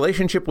that his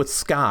relationship with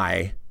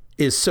Skye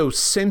is so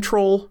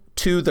central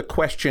to the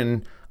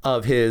question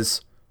of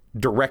his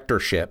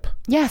directorship.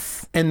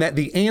 Yes. And that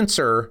the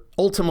answer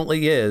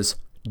ultimately is,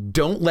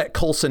 don't let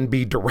Coulson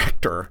be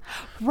director.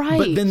 Right.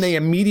 But then they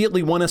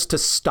immediately want us to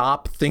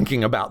stop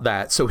thinking about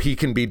that so he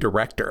can be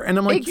director. And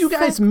I'm like, exactly. You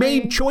guys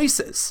made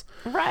choices.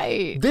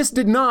 Right. This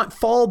did not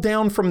fall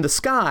down from the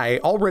sky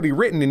already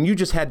written and you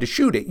just had to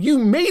shoot it. You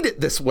made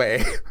it this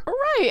way.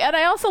 Right. And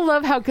I also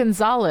love how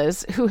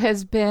Gonzalez, who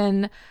has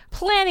been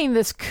planning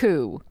this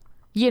coup,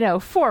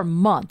 for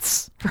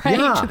months, right?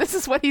 Yeah. This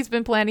is what he's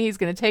been planning. He's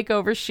going to take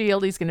over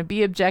S.H.I.E.L.D. He's going to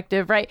be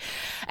objective, right?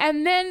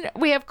 And then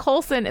we have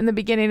Coulson in the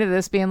beginning of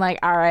this being like,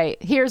 all right,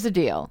 here's the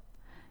deal.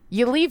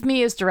 You leave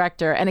me as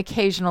director and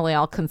occasionally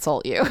I'll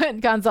consult you.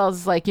 And Gonzalez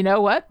is like, you know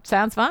what?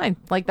 Sounds fine.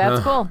 Like,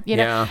 that's cool.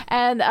 Yeah.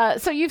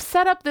 And so you've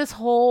set up this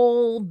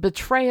whole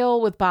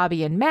betrayal with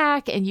Bobby and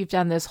Mac, and you've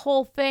done this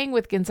whole thing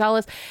with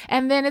Gonzalez.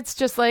 And then it's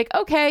just like,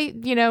 okay,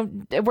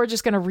 we're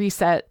just going to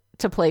reset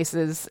to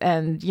places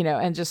and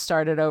just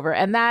start it over.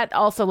 And that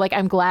also, like,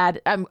 I'm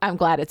glad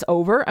it's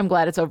over. I'm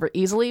glad it's over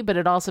easily, but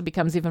it also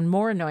becomes even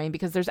more annoying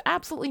because there's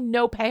absolutely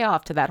no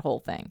payoff to that whole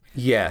thing.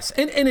 Yes.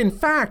 And in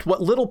fact,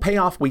 what little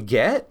payoff we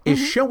get is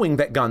showing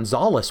that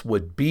Gonzalez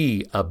would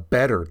be a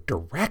better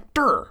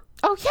director.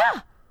 Oh,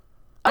 yeah.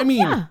 I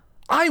mean,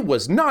 I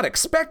was not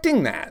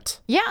expecting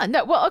that. Yeah.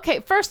 No. Well, okay.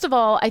 First of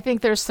all, I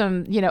think there's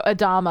some,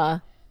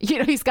 Adama.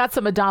 He's got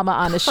some Adama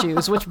on his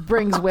shoes, which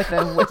brings with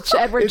him, which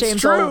Edward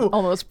James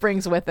almost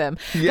brings with him.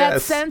 Yes.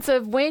 That sense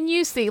of when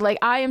you see, like,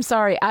 I am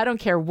sorry, I don't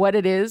care what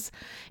it is.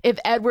 If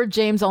Edward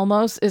James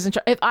Olmos isn't,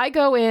 if I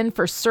go in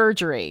for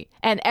surgery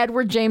and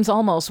Edward James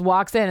Olmos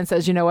walks in and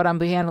says, you know what, I'm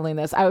handling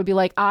this, I would be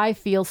like, I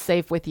feel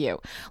safe with you.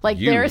 Like,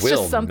 there's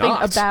just something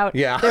about,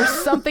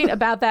 there's something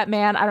about that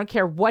man. I don't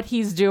care what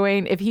he's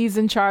doing. If he's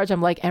in charge,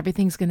 I'm like,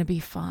 everything's going to be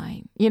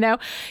fine.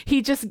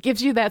 He just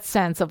gives you that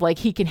sense of, like,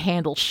 he can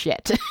handle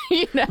shit.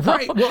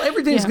 Right. Well,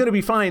 everything's going to be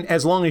fine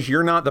as long as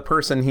you're not the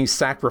person he's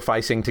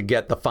sacrificing to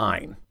get the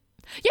fine.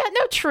 Yeah,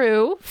 no,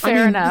 true.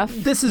 Fair enough.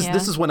 This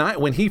is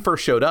when he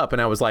first showed up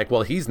and I was like,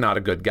 well, he's not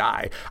a good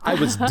guy. I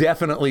was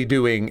definitely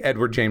doing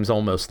Edward James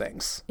Olmos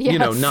things,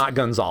 yes. Not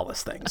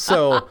Gonzalez things.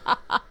 So,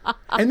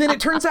 and then it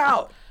turns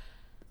out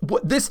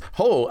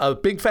a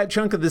big fat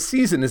chunk of this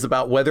season is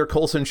about whether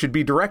Coulson should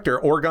be director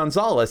or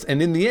Gonzalez.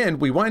 And in the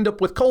end, we wind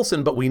up with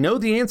Coulson, but we know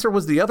the answer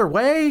was the other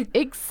way.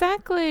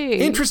 Exactly.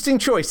 Interesting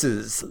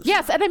choices.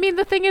 Yes. And I mean,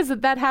 the thing is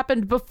that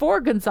happened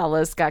before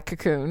Gonzalez got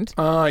cocooned.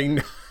 I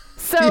know.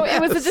 So It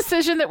was a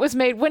decision that was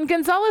made when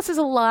Gonzalez is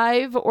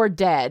alive or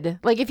dead.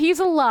 Like, if he's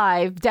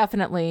alive,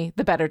 definitely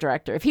the better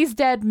director. If he's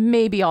dead,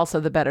 maybe also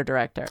the better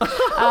director.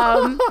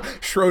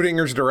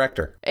 Schrodinger's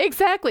director.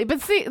 Exactly.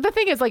 But see, the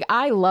thing is, like,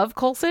 I love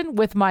Coulson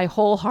with my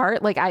whole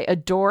heart. Like, I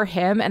adore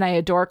him and I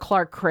adore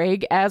Clark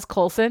Craig as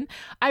Coulson.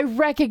 I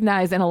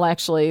recognize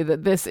intellectually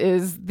that this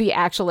is the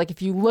actual, like,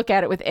 if you look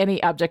at it with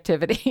any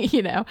objectivity,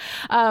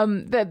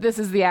 that this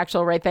is the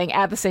actual right thing.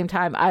 At the same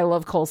time, I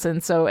love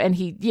Coulson. So, and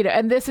he,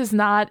 and this is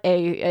not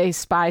a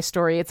spy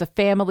story. It's a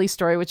family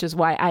story, which is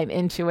why I'm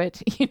into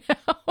it,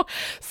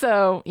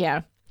 So,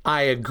 yeah.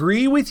 I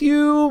agree with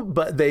you,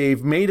 but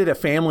they've made it a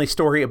family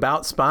story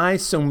about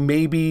spies, so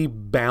maybe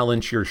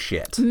balance your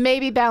shit.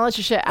 Maybe balance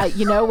your shit.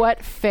 You know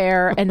what?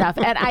 Fair enough.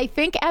 And I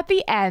think at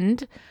the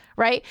end,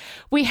 right,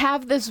 we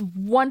have this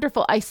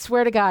wonderful, I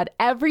swear to God,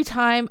 every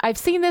time I've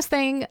seen this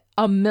thing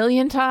a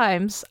million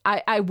times,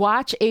 I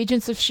watch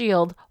Agents of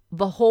S.H.I.E.L.D.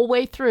 the whole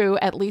way through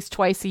at least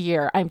twice a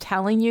year. I'm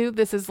telling you,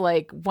 this is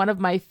like one of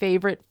my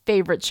favorite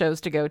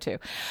shows to go to.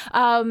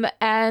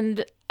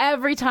 And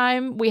every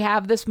time we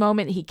have this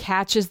moment, he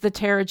catches the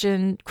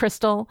Terrigen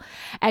crystal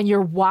and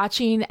you're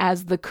watching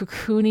as the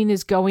cocooning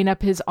is going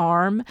up his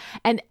arm.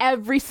 And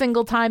every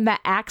single time that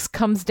axe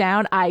comes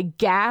down, I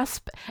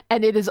gasp,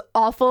 and it is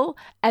awful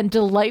and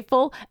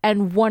delightful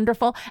and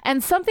wonderful.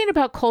 And something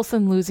about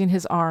Coulson losing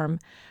his arm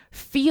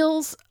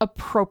feels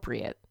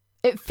appropriate.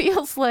 It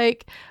feels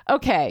like,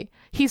 okay,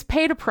 he's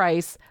paid a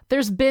price.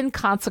 There's been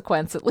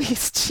consequence, at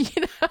least,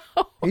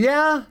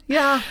 Yeah.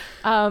 Yeah.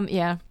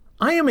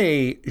 I am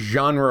a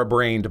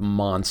genre-brained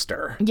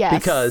monster. Yes.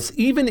 Because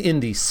even in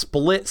the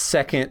split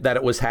second that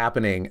it was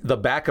happening, the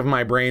back of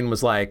my brain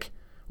was like,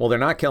 well, they're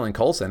not killing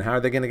Coulson. How are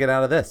they going to get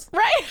out of this?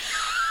 Right.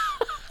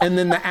 And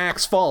then the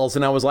axe falls,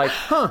 and I was like,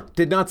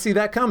 did not see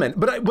that coming.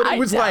 But it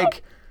was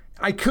like,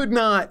 I could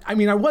not, I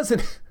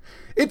wasn't...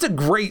 It's a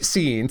great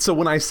scene. So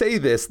when I say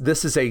this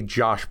is a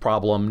Josh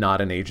problem,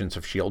 not an Agents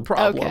of S.H.I.E.L.D.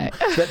 problem.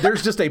 Okay. That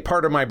there's just a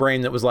part of my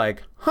brain that was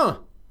like,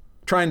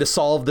 trying to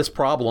solve this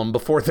problem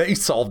before they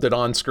solved it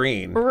on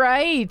screen.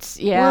 Right.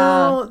 Yeah.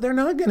 Well, they're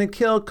not going to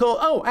kill Cole.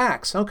 Oh,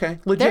 axe. Okay.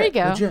 Legit. There you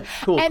go. Legit.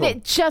 Cool. And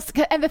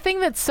cool. and the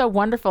thing that's so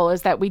wonderful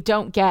is that you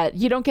don't get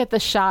the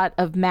shot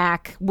of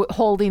Mac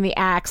holding the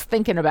axe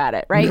thinking about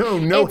it, right?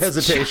 No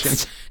hesitation.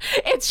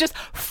 It's just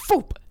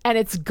foop, and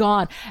it's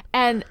gone.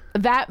 And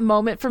that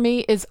moment for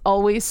me is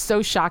always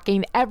so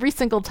shocking. Every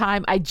single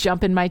time I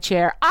jump in my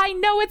chair, I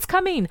know it's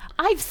coming.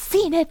 I've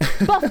seen it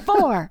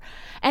before.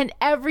 And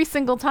every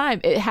single time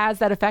it has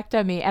that effect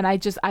on me. And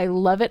I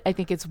love it. I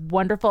think it's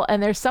wonderful.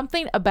 And there's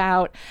something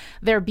about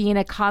there being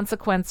a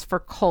consequence for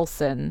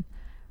Coulson,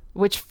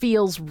 which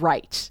feels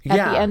right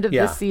at the end of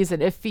this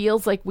season. It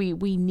feels like we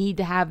need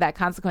to have that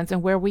consequence.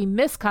 And where we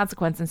miss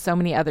consequence in so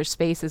many other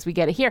spaces, we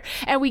get it here.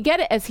 And we get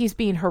it as he's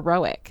being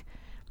heroic.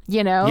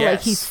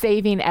 Like he's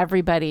saving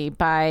everybody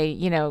by,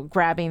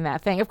 grabbing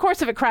that thing. Of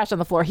course, if it crashed on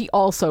the floor, he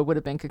also would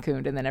have been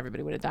cocooned and then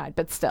everybody would have died.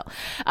 But still.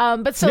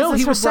 No,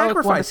 he was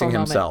sacrificing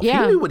himself.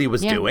 Yeah. He knew what he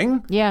was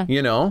doing. Yeah.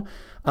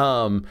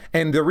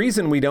 And the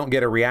reason we don't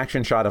get a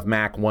reaction shot of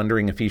Mac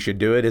wondering if he should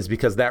do it is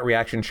because that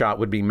reaction shot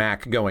would be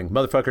Mac going,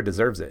 motherfucker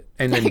deserves it,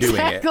 and then doing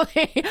it.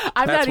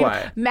 That's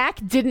why. Mac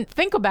didn't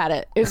think about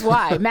it, is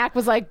why. Mac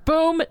was like,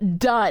 boom,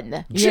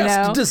 done.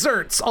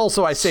 Desserts.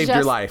 Also, I saved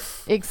your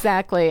life.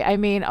 Exactly.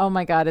 Oh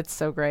my God, it's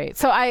so great.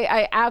 So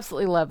I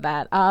absolutely love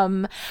that.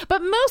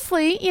 But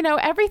mostly,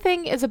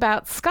 everything is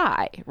about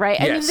Skye, right?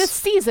 Yes. This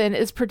season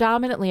is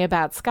predominantly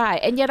about Skye.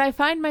 And yet I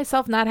find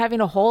myself not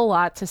having a whole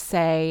lot to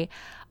say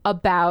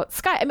about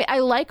Skye. I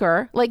like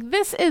her. Like,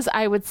 this is,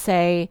 I would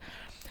say,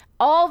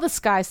 all the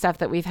Skye stuff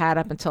that we've had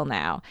up until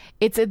now.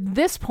 It's at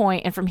this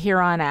point and from here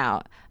on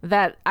out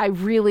that I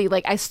really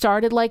I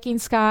started liking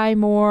Skye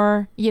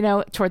more,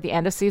 toward the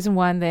end of season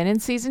 1. Then in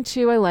season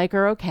 2, I like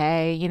her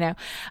okay,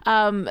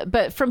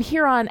 but from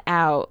here on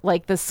out,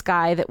 the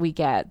Skye that we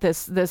get,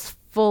 this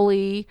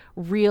fully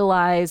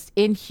realized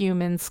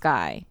inhuman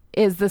Skye,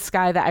 is the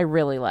Skye that I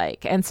really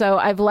like. And so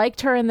I've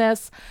liked her in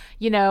this.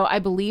 I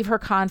believe her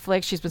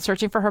conflict. She's been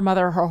searching for her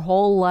mother her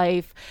whole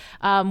life.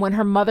 When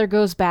her mother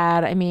goes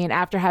bad,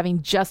 after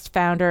having just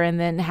found her and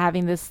then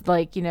having this,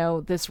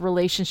 this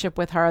relationship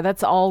with her,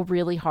 that's all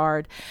really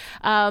hard.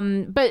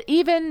 But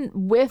even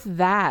with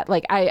that,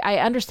 I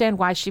understand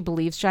why she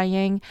believes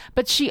Jiaying,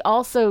 but she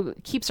also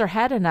keeps her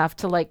head enough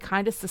to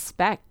kind of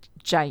suspect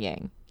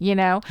Jiaying.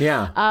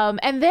 Yeah.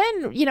 And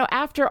then,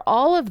 after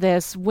all of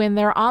this, when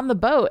they're on the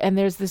boat and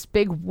there's this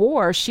big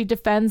war, she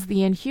defends the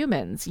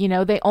Inhumans.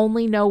 They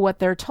only know what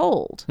they're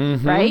told,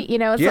 right?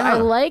 So I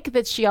like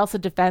that she also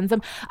defends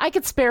them. I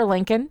could spare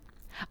Lincoln.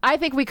 I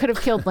think we could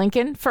have killed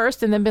Lincoln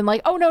first and then been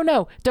like, oh,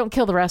 no, don't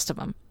kill the rest of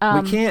them.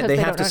 We can't. They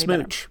have to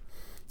smooch.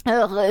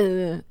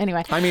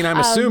 Anyway. I'm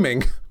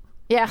assuming.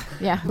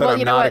 Yeah. But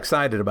I'm not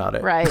excited about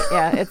it. Right.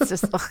 Yeah. It's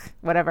just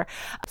whatever.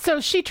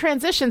 So she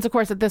transitions, of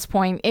course, at this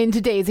point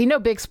into Daisy. No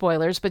big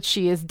spoilers, but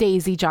she is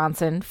Daisy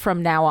Johnson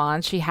from now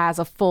on. She has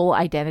a full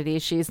identity.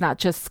 She's not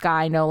just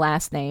Skye, no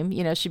last name.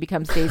 She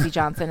becomes Daisy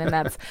Johnson, and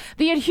that's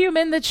the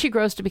Inhuman that she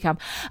grows to become.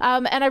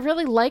 And I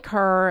really like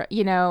her,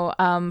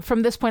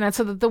 from this point on.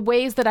 So the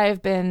ways that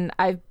I've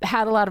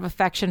had a lot of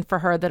affection for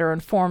her that are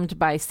informed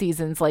by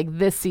seasons like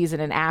this season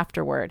and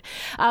afterward.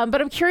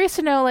 But I'm curious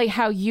to know, like,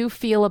 how you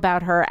feel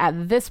about her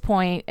at this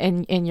point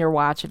in your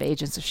watch of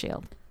Agents of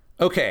S.H.I.E.L.D.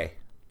 Okay.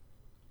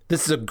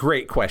 This is a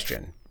great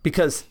question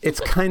because it's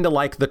kind of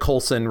like the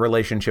Coulson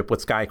relationship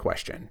with Skye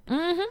question.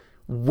 Mm-hmm.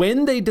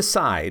 When they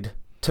decide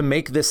to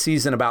make this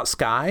season about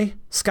Skye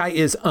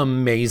is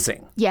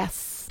amazing.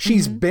 Yes.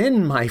 She's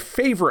been my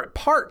favorite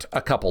part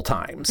a couple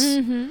times.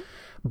 Mm-hmm.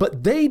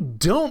 But they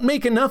don't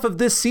make enough of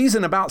this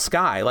season about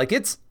Skye. Like,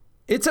 it's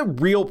a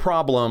real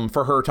problem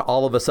for her to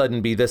all of a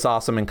sudden be this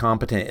awesome and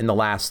competent in the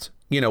last,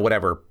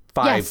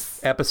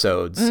 5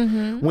 episodes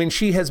when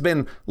she has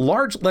been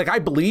large. Like, I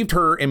believed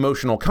her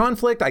emotional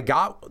conflict. I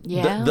got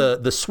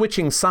the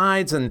switching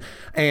sides, and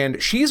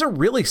she's a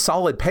really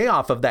solid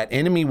payoff of that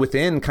enemy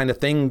within kind of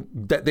thing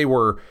that they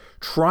were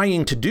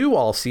trying to do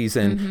all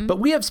season. But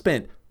we have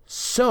spent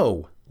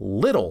so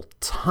little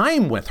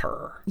time with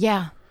her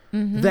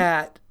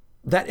that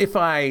if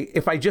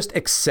I just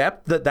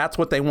accept that that's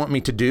what they want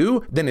me to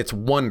do, then it's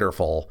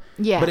wonderful.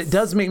 Yes. But it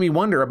does make me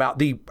wonder about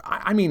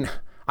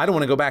I don't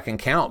want to go back and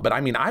count, but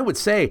I would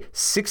say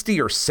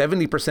 60 or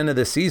 70% of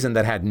this season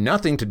that had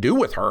nothing to do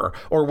with her,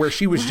 or where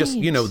she was just,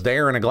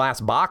 there in a glass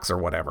box or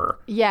whatever.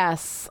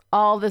 Yes.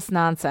 All this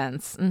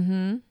nonsense.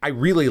 Mm-hmm. I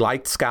really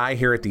liked Skye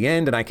here at the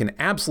end, and I can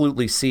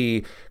absolutely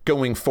see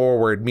going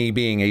forward me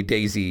being a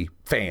Daisy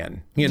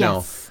fan,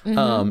 know.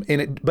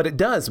 Mm-hmm. But it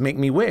does make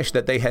me wish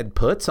that they had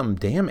put some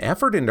damn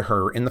effort into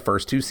her in the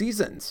first 2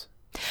 seasons.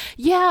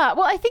 Yeah,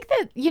 well, I think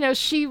that,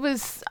 she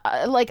was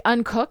like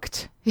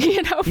uncooked, for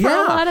a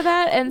lot of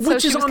that. And so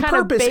which she is was on kind of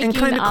purpose baking and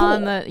kind of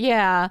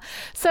cool.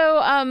 So,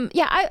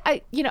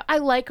 I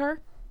like her.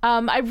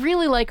 I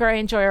really like her. I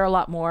enjoy her a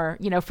lot more,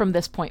 from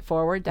this point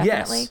forward,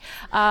 definitely.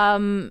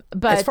 Yes.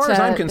 But as far as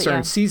I'm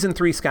concerned, season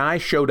 3 Skye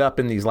showed up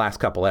in these last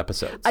couple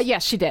episodes.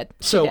 Yes, she did.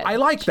 I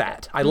like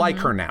that. I like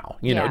her now.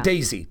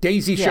 Daisy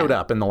showed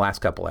up in the last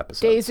couple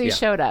episodes. Daisy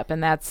showed up,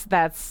 and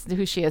that's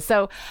who she is.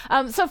 So,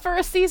 so for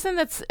a season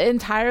that's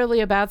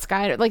entirely about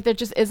Skye, like, there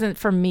just isn't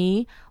for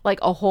me like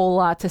a whole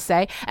lot to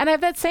say. And I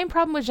have that same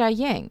problem with Jia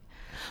Ying.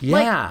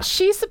 Yeah. Like,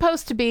 she's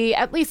supposed to be,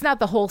 at least not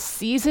the whole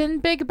season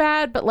big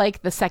bad, but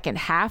like the second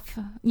half,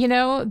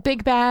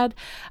 big bad.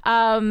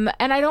 And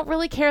I don't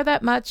really care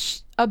that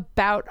much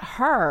about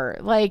her.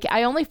 Like,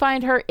 I only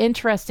find her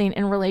interesting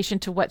in relation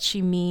to what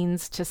she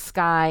means to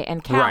Skye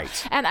and Cal.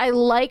 Right. And I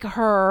like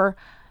her,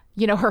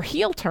 her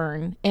heel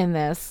turn in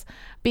this,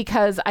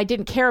 because I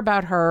didn't care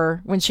about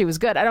her when she was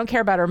good. I don't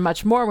care about her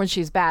much more when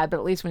she's bad, but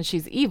at least when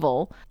she's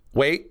evil.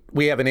 Wait,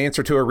 we have an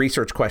answer to a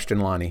research question,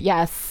 Lonnie.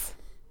 Yes.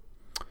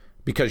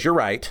 Because you're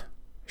right.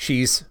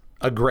 She's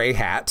a gray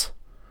hat.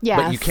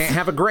 Yes. But you can't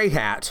have a gray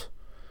hat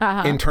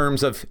in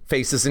terms of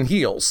faces and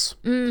heels.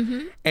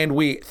 Mm-hmm. And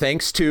we,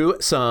 thanks to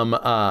some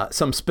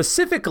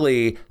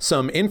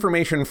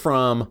information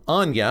from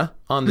Anya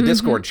on the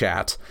Discord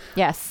chat.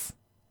 Yes.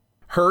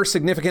 Her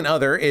significant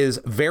other is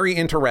very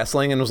into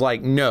wrestling and was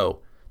like, no,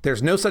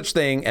 there's no such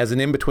thing as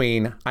an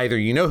in-between. Either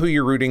you know who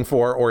you're rooting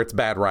for or it's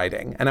bad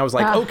writing. And I was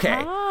like,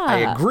 okay,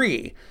 I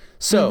agree.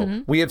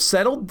 So we have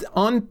settled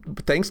on,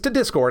 thanks to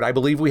Discord, I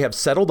believe we have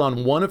settled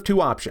on one of 2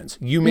 options.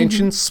 You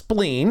mentioned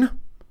spleen.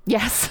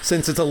 Yes.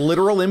 Since it's a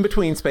literal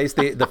in-between space,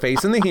 the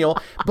face and the heel.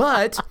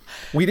 But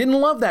we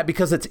didn't love that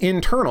because it's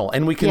internal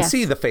and we can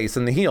see the face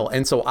and the heel.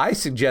 And so I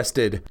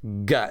suggested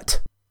gut.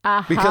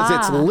 Because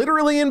it's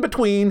literally in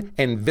between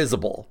and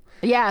visible.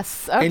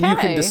 Yes. Okay. And you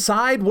can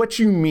decide what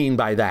you mean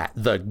by that.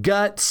 The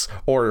guts,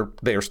 or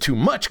there's too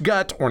much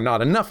gut, or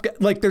not enough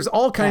gut. Like, there's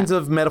all kinds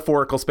of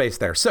metaphorical space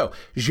there. So,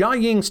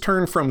 Jia Ying's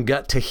turn from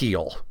gut to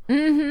heel.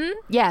 Mm-hmm.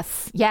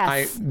 Yes.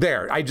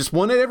 I just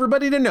wanted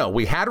everybody to know.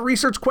 We had a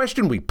research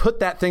question. We put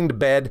that thing to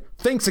bed.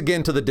 Thanks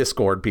again to the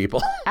Discord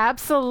people.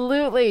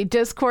 Absolutely.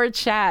 Discord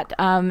chat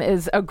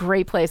is a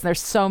great place. And there's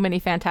so many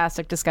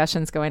fantastic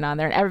discussions going on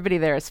there. And everybody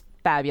there is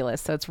fabulous.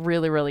 So it's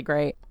really, really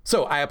great.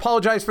 So I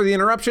apologize for the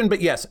interruption, but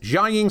yes,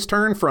 Jia Ying's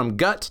turn from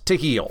gut to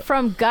heel.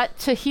 From gut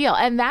to heel.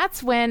 And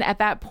that's when, at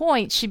that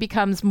point, she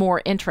becomes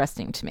more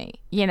interesting to me,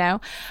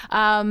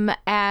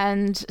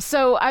 And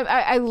so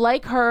I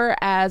like her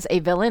as a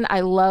villain. I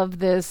love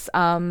this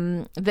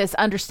this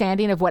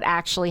understanding of what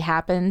actually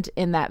happened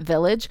in that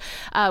village.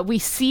 We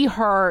see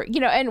her,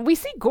 and we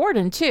see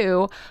Gordon,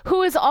 too,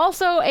 who is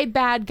also a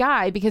bad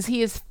guy because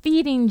he is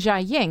feeding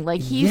Jia Ying.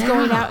 Like, he's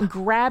going out and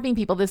grabbing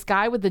people. This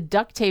guy with the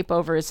duct tape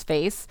over his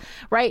face,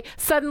 right? right?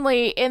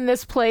 Suddenly in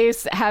this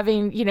place,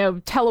 having,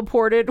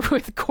 teleported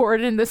with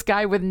Gordon, this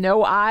guy with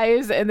no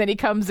eyes, and then he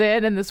comes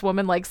in and this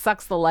woman like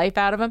sucks the life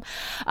out of him.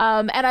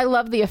 And I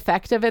love the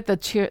effect of it,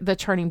 the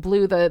turning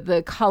blue,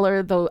 the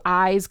color, the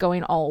eyes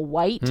going all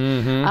white.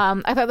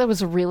 I thought that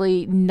was a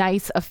really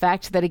nice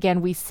effect that,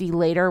 again, we see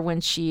later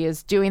when she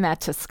is doing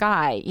that to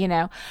Sky,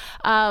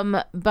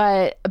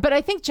 But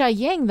I think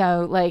Jiaying,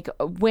 though, like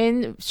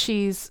when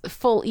she's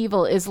full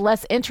evil is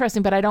less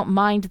interesting, but I don't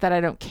mind that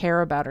I don't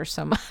care about her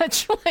so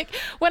much. Like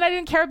when I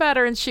didn't care about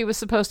her and she was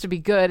supposed to be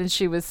good and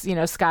she was,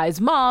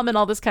 Sky's mom and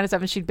all this kind of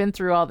stuff and she'd been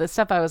through all this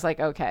stuff, I was like,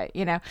 okay,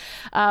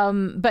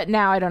 but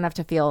now I don't have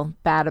to feel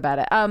bad about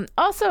it.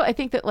 Also, I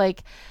think that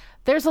like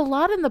there's a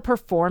lot in the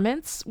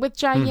performance with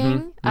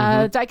Jiaying.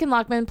 Daikon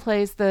Lockman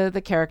plays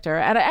the character,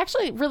 and I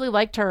actually really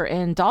liked her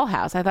in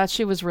Dollhouse. I thought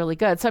she was really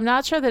good. So I'm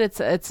not sure that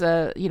it's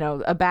a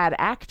a bad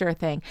actor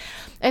thing.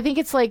 I think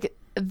it's like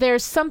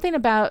there's something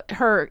about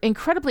her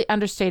incredibly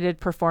understated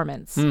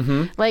performance.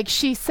 Like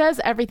she says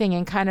everything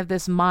in kind of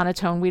this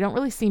monotone. We don't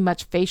really see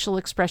much facial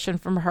expression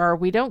from her.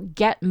 We don't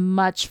get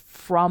much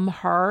from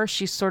her.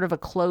 She's sort of a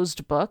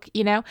closed book,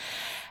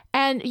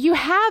 And you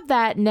have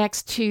that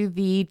next to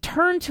the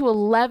turn to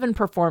 11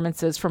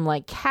 performances from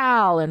like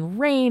Cal and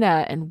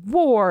Raina and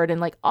Ward and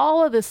like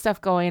all of this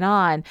stuff going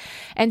on.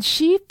 And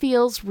she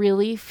feels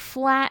really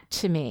flat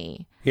to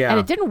me. Yeah.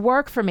 And it didn't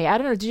work for me. I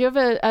don't know. Do you have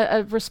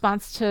a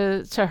response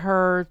to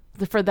her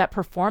for that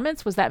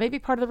performance? Was that maybe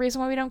part of the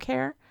reason why we don't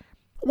care?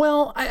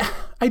 Well,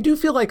 I do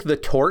feel like the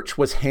torch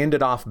was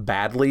handed off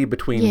badly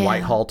between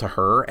Whitehall to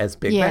her as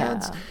big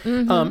bads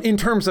in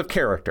terms of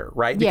character,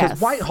 right? Because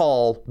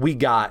Whitehall, we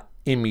got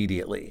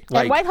immediately.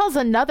 Like, and Whitehall's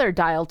another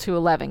dial to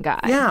 11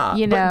 guy.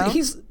 Yeah, but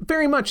he's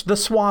very much the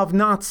suave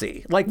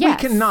Nazi. Like, we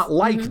cannot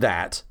like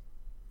that.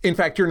 In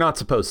fact, you're not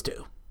supposed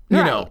to,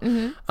 you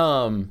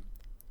know.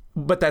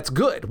 But that's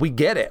good. We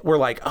get it. We're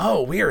like,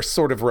 oh, we are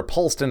sort of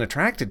repulsed and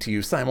attracted to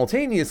you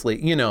simultaneously,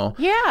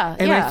 Yeah.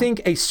 And I think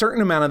a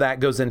certain amount of that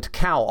goes into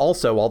Cal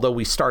also, although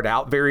we start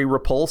out very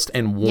repulsed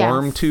and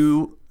warm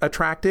to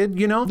attracted,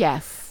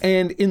 Yes.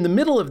 And in the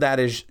middle of that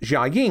is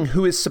Jiaying,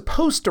 who is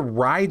supposed to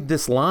ride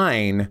this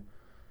line.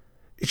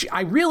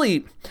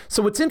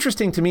 So what's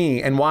interesting to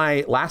me and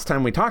why last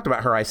time we talked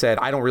about her, I said,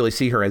 I don't really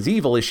see her as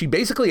evil, is she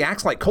basically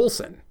acts like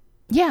Coulson.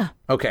 Yeah.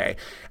 Okay.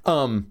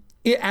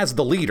 As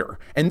the leader.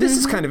 And this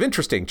is kind of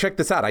interesting. Check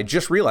this out. I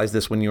just realized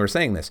this when you were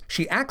saying this.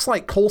 She acts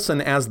like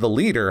Coulson as the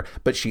leader,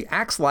 but she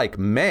acts like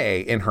May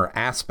in her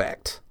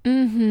aspect.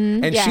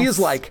 And she is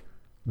like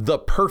the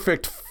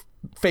perfect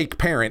fake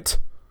parent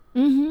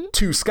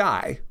to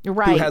Sky,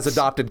 who has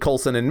adopted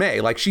Coulson and May.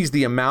 Like she's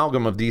the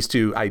amalgam of these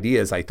two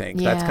ideas, I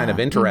think. That's kind of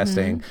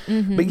interesting.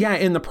 But yeah,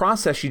 in the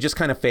process, she just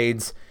kind of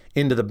fades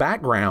into the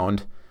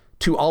background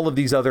to all of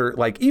these other,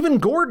 like even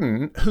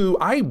Gordon, who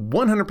I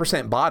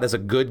 100% bought as a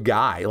good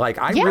guy. Like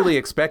I really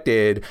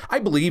expected, I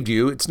believed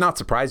you. It's not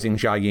surprising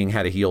Jiaying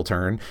had a heel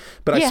turn,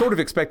 but I sort of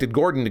expected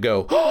Gordon to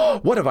go,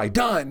 oh, what have I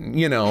done?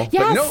 Yes.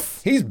 But no,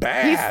 he's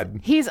bad.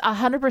 He's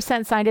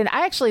 100% signed in.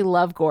 I actually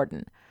love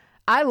Gordon.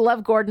 I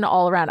love Gordon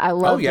all around. I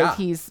love that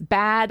he's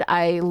bad.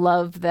 I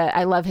love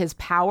his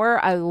power.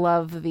 I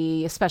love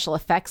the special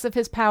effects of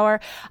his power.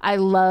 I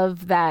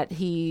love that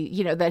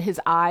he, that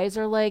his eyes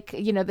are like,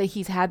 that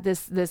he's had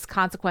this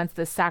consequence,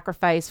 this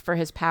sacrifice for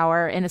his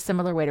power in a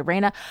similar way to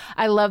Raina.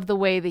 I love the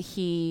way that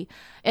he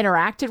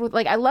interacted with,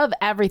 I love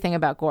everything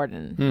about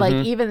Gordon. Like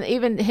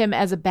even him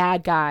as a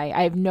bad guy,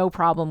 I have no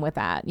problem with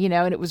that,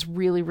 and it was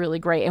really, really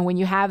great. And when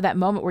you have that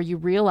moment where you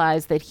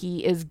realize that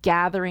he is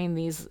gathering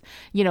these,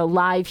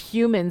 live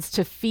humans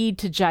to feed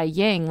to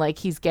Jiaying, like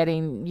he's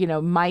getting,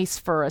 mice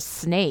for a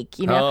snake,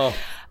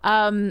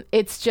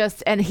 it's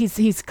just, and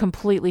he's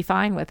completely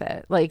fine with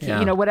it.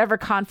 Whatever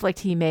conflict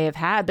he may have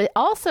had, but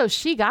also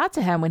she got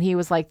to him when he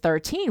was like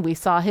 13. We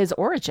saw his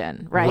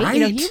origin, right?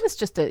 He was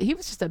just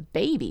a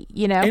baby,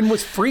 and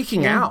was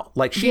freaking out.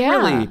 Like she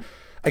really,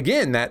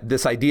 again,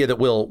 this idea that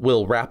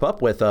we'll wrap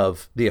up with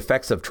of the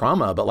effects of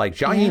trauma, but like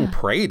Jiaying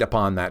preyed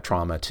upon that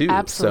trauma too.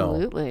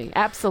 Absolutely,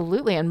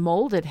 and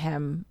molded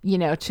him,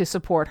 to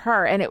support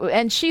her.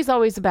 And she's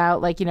always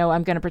about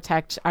I'm going to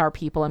protect our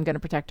people. I'm going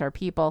to protect our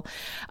people.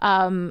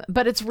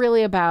 But it's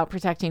really about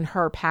protecting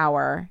her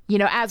power.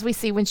 As we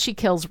see when she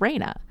kills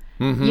Raina.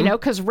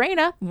 Because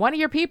Raina, one of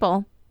your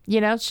people.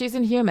 She's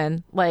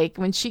inhuman. Like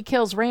when she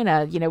kills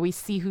Raina, we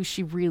see who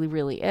she really,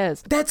 really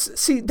is.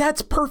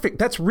 That's perfect.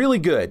 That's really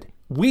good.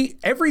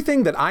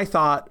 Everything that I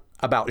thought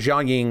about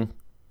Jiaying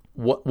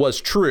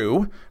was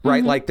true,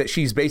 right? Like that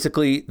she's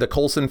basically the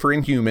Coulson for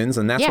Inhumans,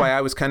 and that's why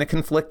I was kind of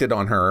conflicted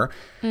on her.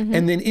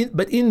 And then,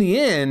 but in the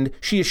end,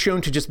 she is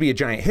shown to just be a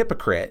giant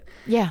hypocrite.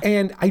 Yeah.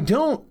 And I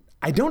don't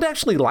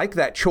actually like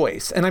that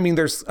choice. And I mean,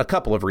 there's a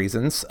couple of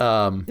reasons.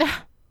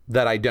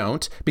 That I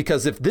don't,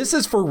 because if this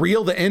is for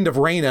real the end of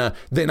Raina,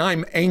 then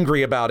I'm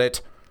angry about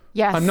it.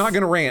 Yes. I'm not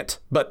going to rant,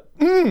 but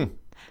No,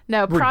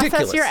 No, ridiculous.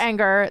 Process your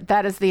anger.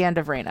 That is the end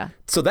of Reyna.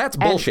 So that's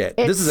bullshit.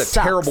 This is a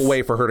terrible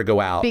way for her to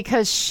go out.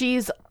 Because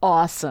she's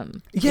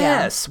awesome.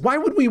 Yes. Yeah. Why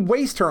would we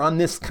waste her on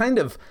this kind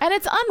of... And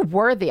it's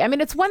unworthy. I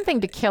mean, it's one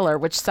thing to kill her,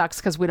 which sucks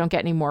because we don't get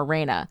any more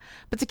Reyna.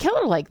 But to kill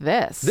her like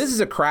this... This is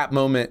a crap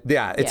moment.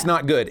 Yeah, it's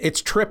not good.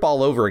 It's Trip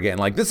all over again.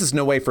 Like, this is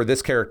no way for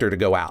this character to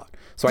go out.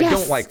 So I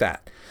don't like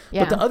that.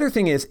 Yeah. But the other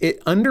thing is,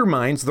 it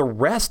undermines the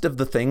rest of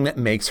the thing that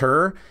makes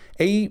her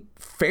a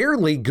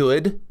fairly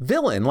good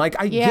villain. Like,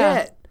 I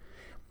get...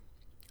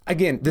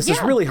 Again, this is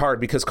really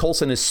hard because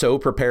Coulson is so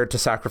prepared to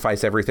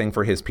sacrifice everything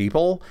for his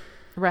people.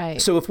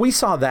 Right. So if we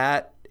saw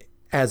that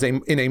as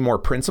in a more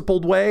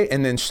principled way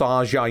and then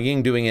saw Jia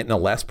Ying doing it in a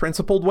less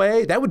principled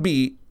way, that would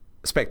be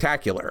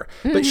spectacular.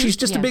 Mm-hmm. But she's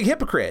just a big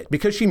hypocrite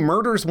because she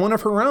murders one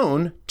of her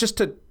own just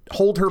to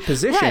hold her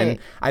position. Right.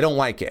 I don't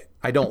like it.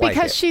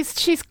 Because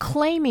she's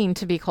claiming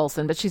to be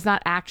Coulson, but see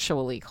not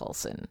actually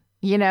Coulson.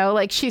 You know,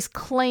 like she's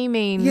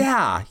claiming.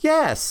 Yeah.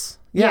 Yes.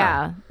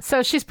 Yeah.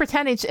 So she's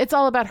pretending it's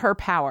all about her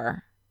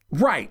power.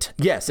 Right.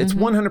 Yes, it's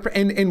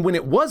 100%. And when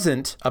it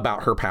wasn't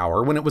about her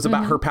power, when it was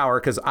about her power,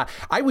 because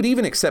I would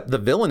even accept the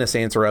villainous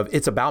answer of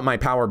it's about my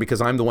power because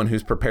I'm the one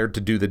who's prepared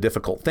to do the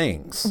difficult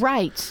things.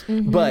 Right.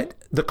 Mm-hmm. But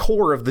the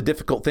core of the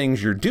difficult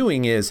things you're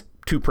doing is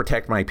to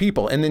protect my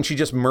people. And then she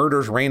just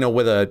murders Reyna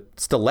with a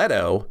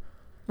stiletto.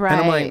 Right.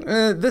 And I'm like,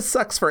 this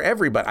sucks for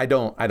everybody. I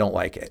don't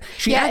like it.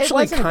 She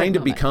actually kind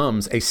of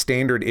becomes a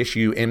standard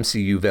issue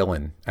MCU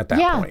villain at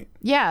that point.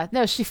 Yeah.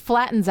 No, she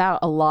flattens out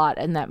a lot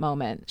in that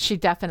moment. She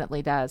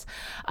definitely does.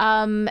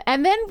 And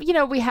then,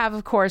 we have,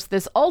 of course,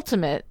 this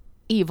ultimate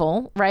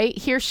evil, right?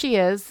 Here she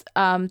is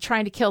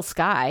trying to kill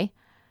Skye,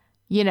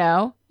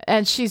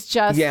 and she's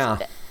just,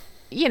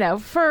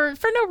 for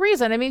no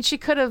reason. I mean, she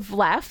could have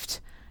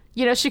left,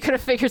 she could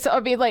have figured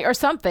or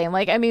something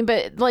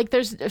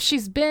but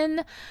she's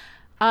been...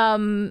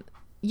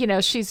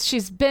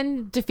 she's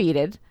been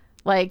defeated.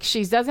 Like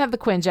she doesn't have the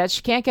Quinjet.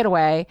 She can't get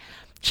away.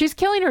 She's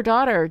killing her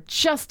daughter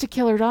just to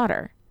kill her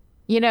daughter,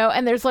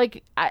 and there's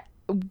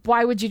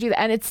why would you do that?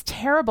 And it's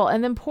terrible.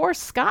 And then poor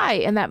Skye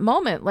in that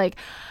moment,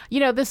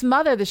 this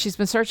mother that she's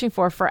been searching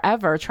for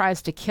forever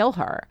tries to kill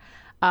her.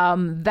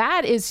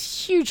 That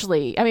is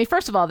hugely,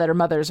 first of all, that her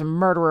mother is a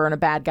murderer and a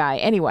bad guy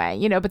anyway,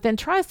 but then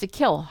tries to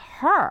kill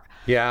her.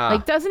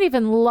 Yeah. Doesn't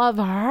even love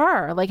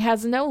her,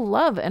 has no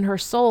love in her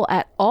soul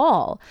at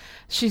all.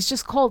 She's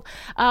just cold.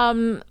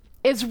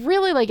 It's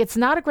really it's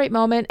not a great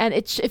moment. And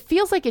it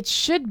feels like it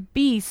should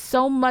be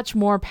so much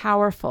more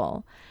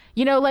powerful.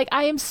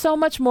 I am so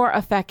much more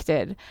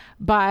affected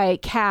by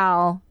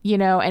Cal,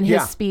 and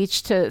his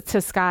speech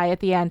to Skye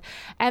at the end.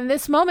 And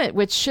this moment,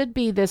 which should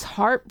be this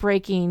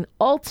heartbreaking,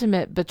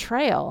 ultimate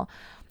betrayal,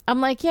 I'm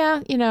like,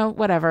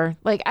 whatever.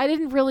 I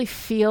didn't really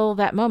feel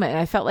that moment. And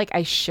I felt like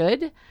I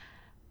should,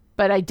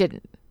 but I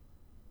didn't.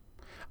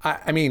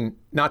 I mean,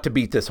 not to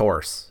beat this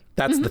horse.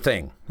 That's the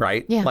thing,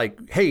 right? Yeah.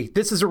 Hey,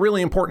 this is a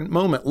really important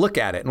moment. Look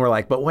at it. And we're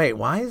like, but wait,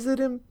 why is it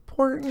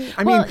important?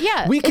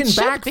 We can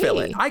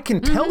backfill it. I can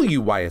tell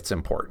you why it's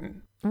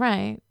important.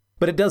 Right.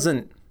 But it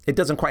doesn't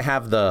quite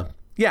have that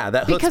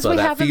chutzpah, because we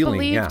haven't feeling.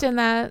 Believed in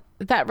that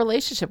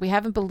relationship. We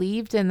haven't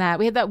believed in that.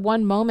 We had that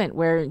one moment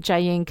where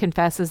Jia Ying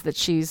confesses that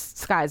she's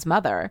Skye's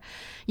mother,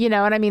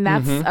 and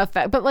that's a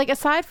fact. But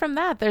aside from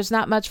that, there's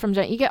not much from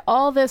Jia. You get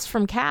all this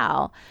from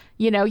Cal.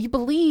 You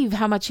believe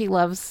how much he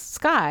loves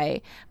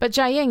Skye, but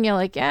Jia Ying, you're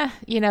like,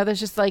 there's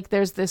just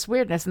there's this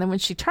weirdness. And then when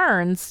she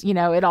turns,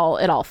 it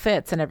all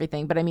fits and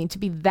everything. But to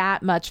be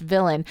that much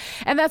villain,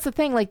 and that's the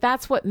thing,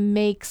 that's what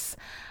makes,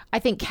 I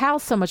think, Cal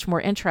so much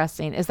more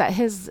interesting, is that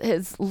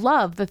his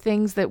love, the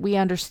things that we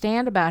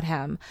understand about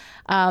him,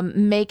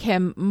 make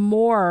him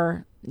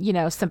more,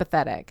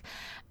 sympathetic.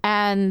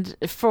 And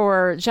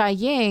for Jia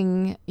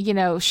Ying,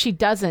 she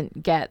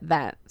doesn't get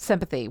that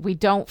sympathy. We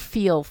don't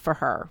feel for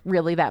her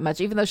really that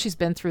much, even though she's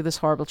been through this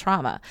horrible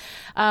trauma.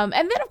 And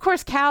then, of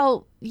course,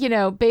 Cal,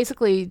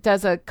 basically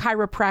does a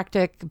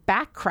chiropractic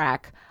back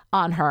crack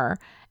on her.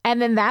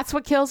 And then that's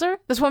what kills her.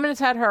 This woman has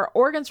had her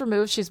organs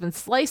removed. She's been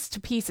sliced to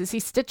pieces. He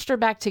stitched her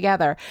back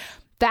together.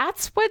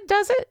 That's what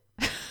does it?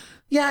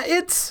 Yeah,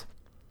 it's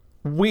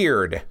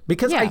weird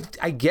because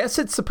I guess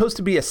it's supposed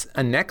to be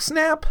a neck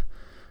snap.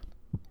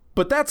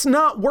 But that's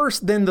not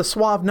worse than the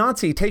suave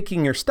Nazi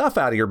taking your stuff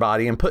out of your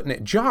body and putting it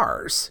in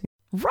jars.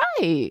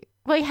 Right.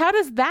 How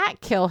does that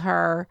kill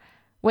her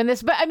when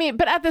this, but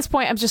at this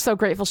point, I'm just so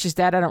grateful she's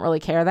dead. I don't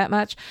really care that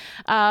much.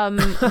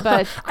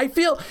 But I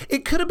feel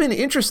it could have been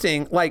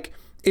interesting.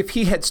 If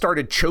he had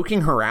started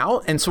choking her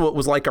out. And so it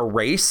was like a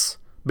race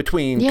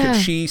between could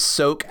she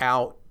soak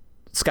out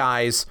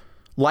Skye's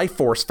life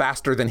force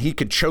faster than he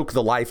could choke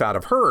the life out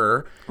of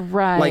her.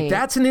 Right.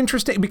 That's an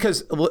interesting,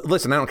 because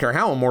listen, I don't care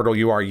how immortal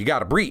you are, you got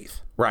to breathe.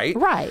 Right.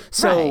 Right.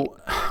 So,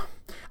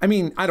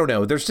 right. I don't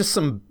know. There's just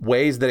some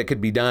ways that it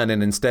could be done.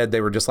 And instead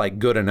they were just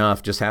good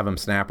enough, just have him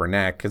snap her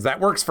neck because that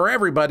works for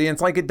everybody. And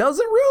it's it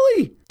doesn't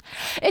really.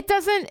 It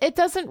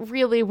doesn't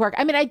really work.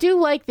 I mean, I do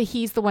like that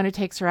he's the one who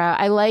takes her out.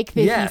 I like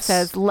that he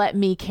says, let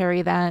me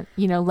carry that,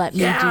 let me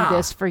do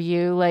this for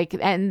you. Like,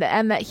 and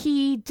that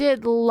he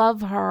did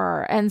love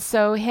her. And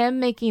so him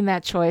making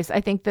that choice,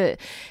 I think that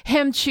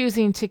him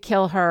choosing to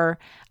kill her,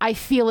 I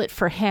feel it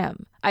for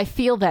him. I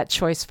feel that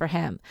choice for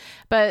him.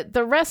 But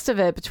the rest of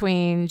it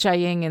between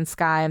Jiaying and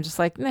Sky, I'm just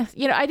like,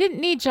 I didn't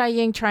need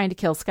Jiaying trying to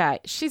kill Sky.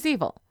 She's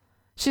evil.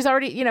 She's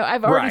already,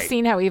 I've already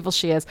seen how evil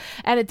she is.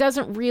 And it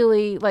doesn't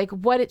really, like,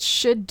 what it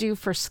should do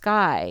for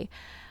Sky,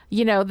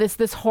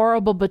 this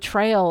horrible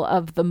betrayal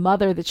of the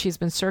mother that she's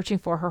been searching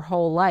for her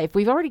whole life.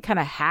 We've already kind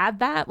of had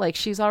that. Like,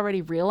 she's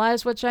already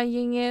realized what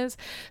Jiaying is.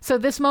 So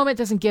this moment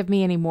doesn't give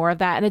me any more of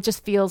that. And it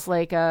just feels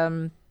like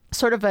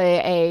sort of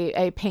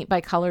a paint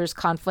by colors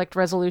conflict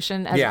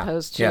resolution as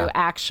opposed to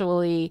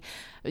actually,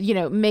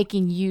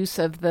 making use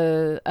of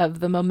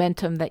the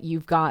momentum that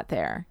you've got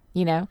there.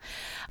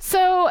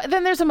 So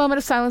then there's a moment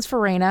of silence for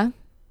Reina,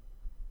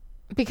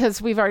 because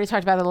we've already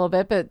talked about it a little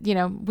bit, but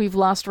we've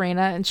lost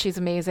Reina, and she's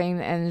amazing,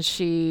 and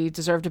she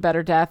deserved a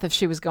better death if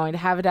she was going to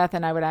have a death,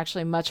 and I would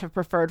actually much have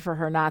preferred for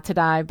her not to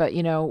die, but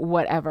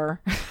whatever.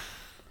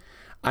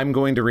 I'm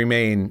going to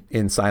remain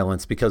in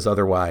silence because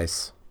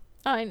otherwise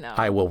I know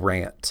I will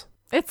rant.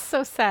 It's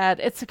so sad.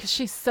 It's because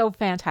she's so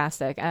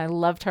fantastic, and I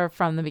loved her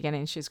from the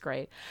beginning. She's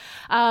great.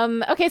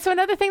 Okay, so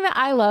another thing that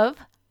I love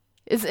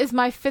is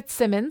my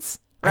Fitzsimmons.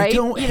 Right? I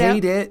don't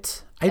hate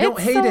it. I don't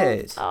hate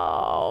it.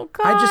 Oh,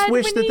 God. I just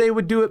wish that they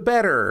would do it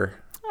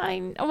better.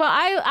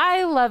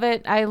 I love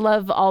it. I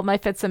love all my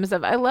Fitzsimmons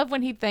stuff. I love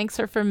when he thanks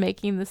her for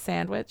making the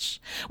sandwich,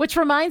 which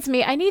reminds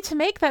me, I need to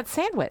make that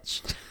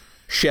sandwich.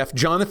 Chef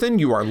Jonathan,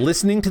 you are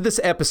listening to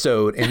this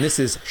episode, and this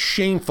is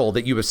shameful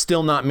that you have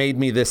still not made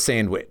me this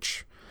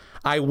sandwich.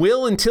 I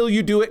will, until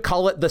you do it,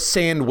 call it the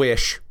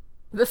sandwich.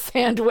 The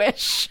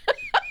sandwich.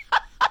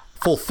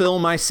 Fulfill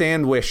my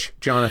sandwich,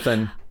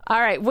 Jonathan. All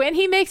right. When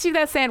he makes you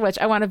that sandwich,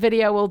 I want a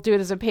video. We'll do it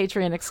as a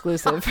Patreon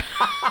exclusive.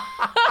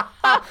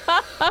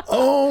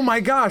 Oh, my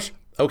gosh.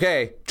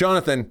 Okay,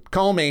 Jonathan,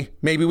 call me.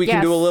 Maybe we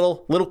can do a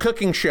little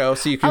cooking show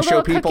so you can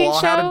show people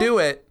all how to do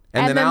it.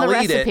 And then I'll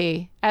eat it.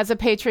 Recipe as a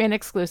Patreon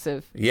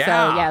exclusive. Yeah.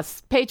 So,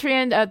 yes,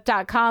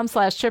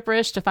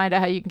 patreon.com/chipperish to find out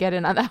how you can get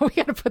in on that. We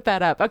got to put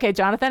that up. Okay,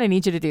 Jonathan, I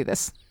need you to do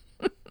this.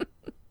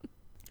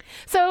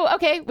 So,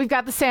 okay, we've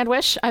got the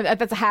sandwich.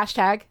 That's a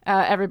hashtag.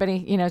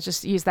 Everybody,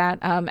 just use that.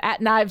 At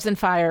Knives and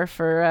Fire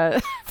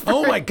for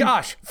oh my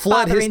gosh,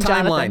 flood his timeline.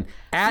 Jonathan.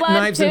 At flood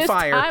Knives and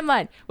Fire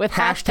timeline with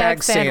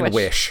hashtag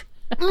sandwich.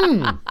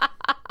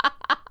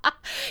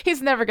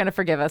 He's never going to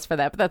forgive us for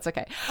that, but that's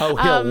okay. Oh,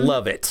 he'll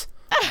love it.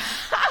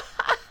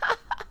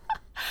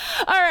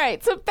 All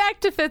right, so back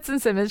to Fitz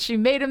and Simmons. She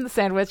made him the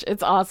sandwich.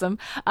 It's awesome.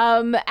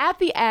 At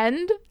the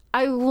end,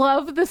 I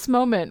love this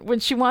moment when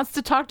she wants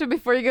to talk to him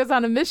before he goes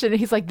on a mission. And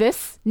he's like,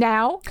 this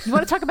now? You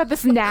want to talk about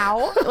this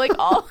now? Like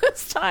all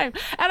this time.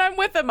 And I'm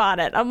with him on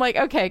it. I'm like,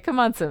 okay, come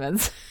on,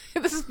 Simmons.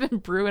 This has been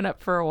brewing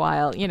up for a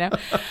while,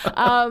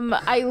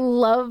 I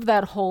love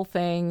that whole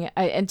thing.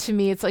 And to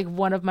me, it's like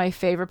one of my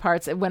favorite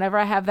parts. Whenever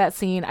I have that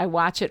scene, I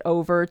watch it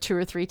over 2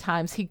 or 3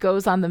 times. He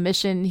goes on the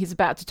mission. He's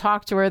about to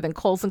talk to her. Then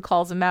Coulson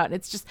calls him out.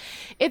 And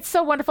it's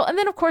so wonderful. And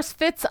then, of course,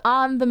 Fitz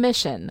on the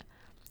mission,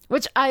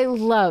 which I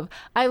love.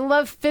 I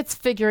love Fitz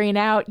figuring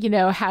out,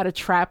 how to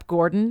trap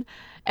Gordon.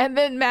 And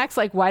then Mac's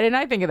like, why didn't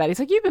I think of that? He's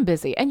like, you've been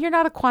busy and you're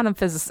not a quantum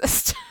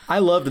physicist. I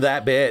loved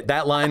that bit.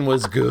 That line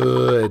was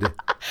good.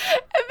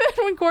 And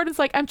then when Gordon's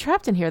like, I'm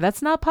trapped in here.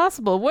 That's not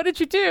possible. What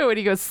did you do? And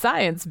he goes,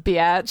 science,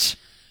 biatch.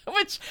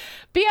 Which,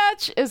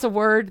 biatch is a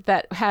word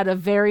that had a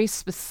very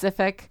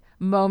specific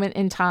moment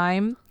in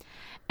time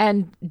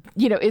and,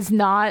 is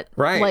not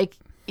like,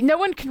 no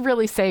one can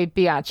really say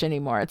biatch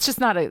anymore. It's just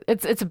not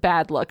it's a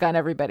bad look on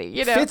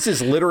everybody, Fitz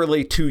is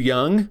literally too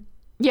young.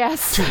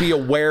 Yes. To be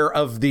aware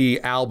of the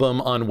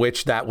album on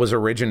which that was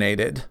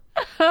originated.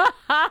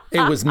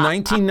 It was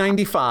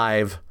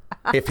 1995.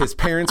 If his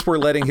parents were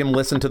letting him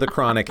listen to the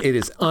Chronic, it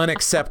is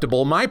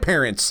unacceptable. My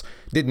parents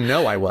didn't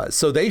know I was,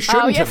 so they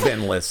shouldn't have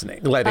been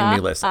letting me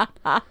listen.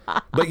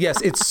 But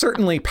yes, it's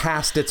certainly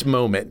past its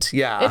moment.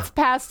 Yeah. It's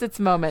past its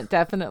moment,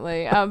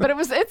 definitely. But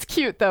it's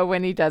cute though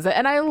when he does it.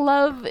 And I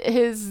love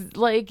his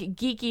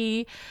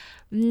geeky,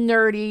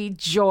 nerdy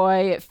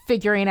joy at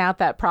figuring out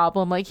that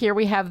problem. Like here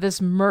we have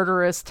this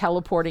murderous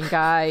teleporting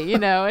guy,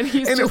 and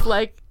he's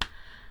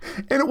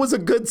and it was a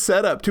good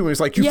setup too. It was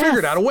like, you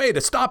figured out a way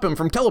to stop him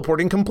from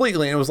teleporting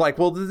completely. And it was like,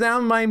 well, now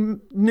my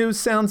news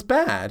sounds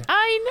bad.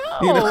 I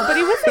know, but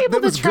he was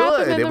able to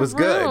trap him in the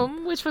room,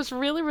 good. Which was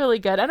really, really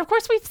good. And of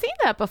course, we've seen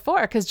that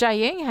before because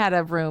Jiaying had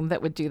a room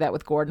that would do that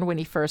with Gordon when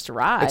he first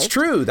arrived. It's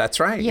true.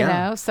 That's right. You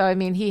know, so I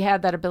mean, he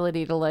had that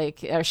ability to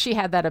she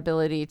had that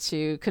ability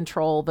to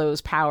control those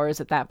powers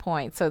at that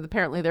point. So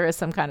apparently there is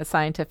some kind of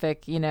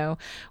scientific,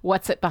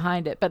 what's it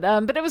behind it. But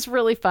it was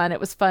really fun. It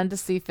was fun to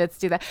see Fitz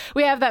do that.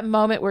 We have that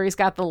moment where he's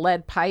got the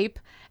lead pipe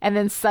and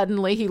then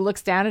suddenly he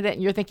looks down at it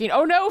and you're thinking,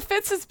 oh no,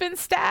 Fitz has been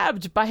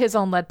stabbed by his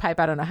own lead pipe.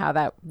 I don't know how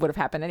that would have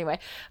happened anyway.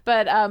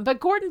 But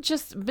Gordon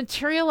just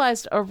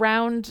materialized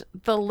around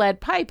the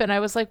lead pipe. And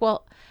I was like,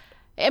 well,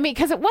 I mean,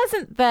 because it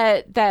wasn't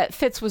that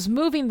Fitz was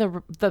moving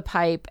the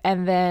pipe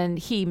and then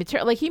he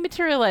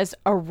materialized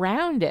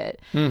around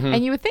it.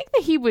 And you would think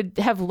that he would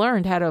have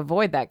learned how to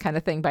avoid that kind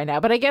of thing by now.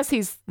 But I guess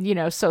he's,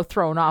 so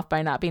thrown off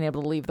by not being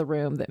able to leave the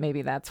room that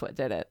maybe that's what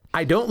did it.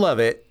 I don't love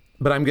it,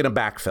 but I'm going to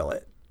backfill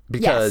it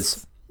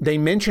because they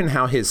mention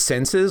how his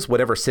senses,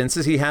 whatever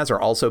senses he has, are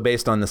also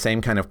based on the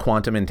same kind of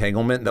quantum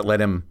entanglement that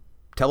let him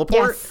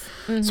teleport.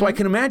 Yes. So I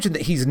can imagine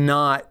that he's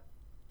not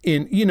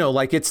in,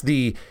 like it's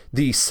the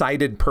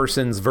sighted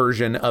person's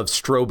version of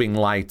strobing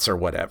lights or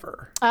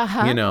whatever.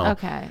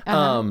 Okay.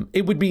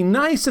 It would be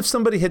nice if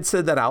somebody had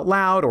said that out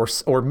loud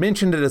or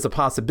mentioned it as a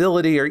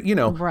possibility, or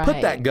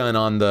put that gun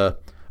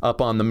up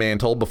on the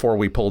mantle before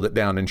we pulled it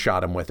down and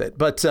shot him with it.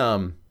 But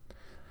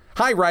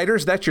hi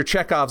writers, that's your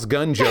Chekhov's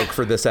gun joke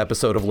for this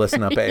episode of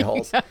Listen Up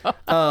A-Holes.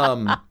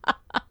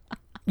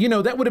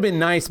 That would have been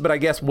nice, but I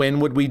guess when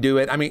would we do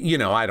it? I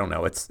mean, I don't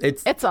know.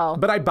 It's all.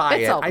 But I buy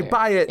it. I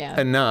buy it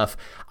enough.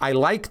 I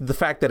like the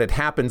fact that it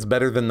happens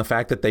better than the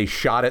fact that they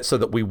shot it so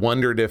that we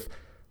wondered if.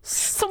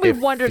 So we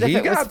wondered if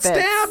it was Fitz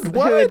stabbed. Who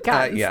had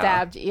gotten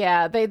stabbed.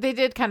 Yeah, they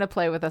did kind of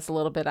play with us a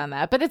little bit on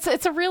that, but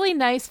it's a really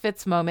nice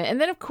Fitz moment.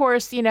 And then of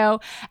course,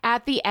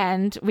 at the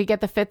end we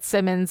get the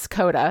Fitzsimmons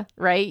coda,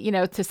 right?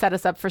 To set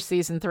us up for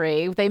season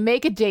 3. They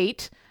make a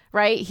date,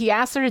 right? He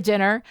asks her to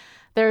dinner.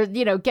 They're,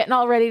 getting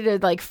all ready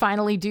to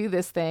finally do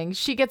this thing.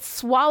 She gets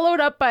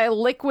swallowed up by a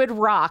liquid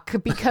rock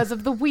because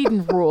of the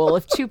Whedon rule.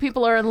 If two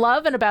people are in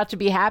love and about to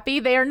be happy,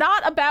 they are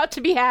not about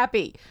to be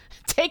happy.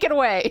 Take it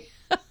away.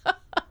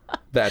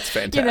 That's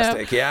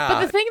fantastic. Yeah.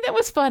 But the thing that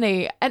was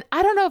funny, and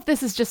I don't know if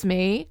this is just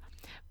me,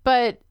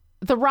 but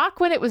The Rock,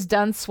 when it was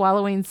done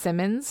swallowing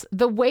Simmons,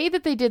 the way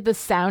that they did the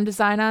sound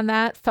design on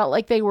that felt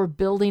like they were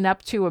building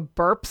up to a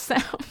burp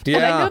sound. Yeah.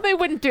 And I know they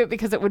wouldn't do it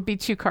because it would be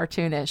too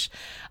cartoonish.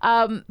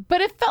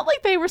 But it felt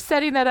like they were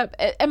setting that up.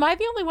 Am I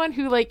the only one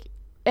who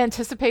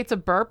anticipates a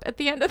burp at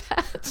the end of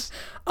that?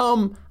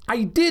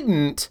 I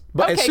didn't,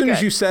 but as soon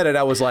as you said it,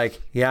 I was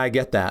like, yeah, I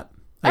get that.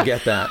 I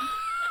get that.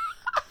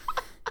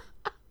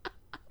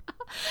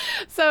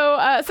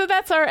 So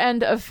that's our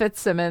end of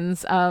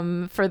Fitzsimmons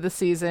for the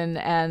season,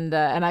 and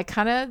I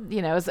kind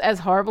of, as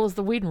horrible as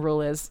the Whedon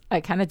rule is,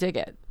 I kind of dig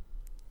it.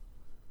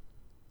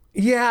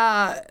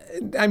 Yeah,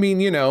 I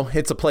mean,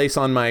 it's a place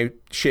on my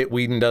shit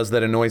Whedon does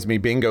that annoys me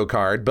bingo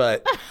card,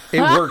 but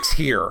it works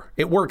here.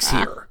 It works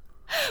here.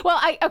 Well,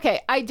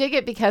 I dig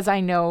it because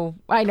I know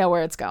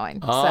where it's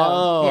going.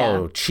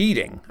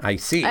 Cheating. I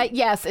see.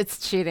 Yes,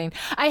 it's cheating.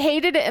 I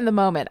hated it in the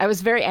moment. I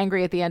was very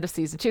angry at the end of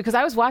season 2 because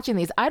I was watching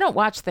these. I don't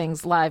watch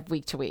things live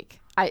week to week.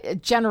 I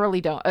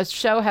generally don't. A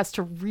show has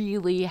to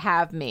really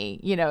have me,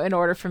 in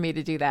order for me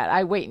to do that.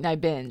 I wait and I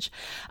binge.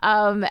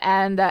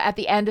 And at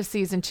the end of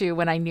season 2,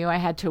 when I knew I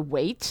had to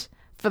wait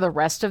for the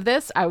rest of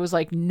this, I was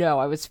like, no,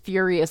 I was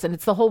furious. And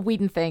it's the whole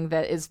Whedon thing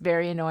that is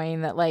very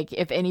annoying, that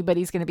if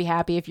anybody's going to be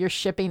happy, if you're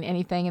shipping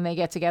anything and they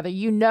get together,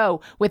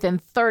 within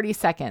 30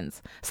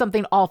 seconds,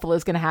 something awful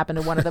is going to happen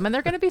to one of them and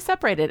they're going to be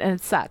separated, and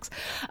it sucks.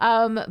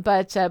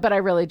 But I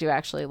really do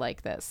actually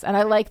like this. And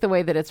I like the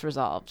way that it's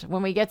resolved.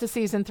 When we get to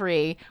season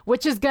 3,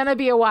 which is going to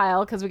be a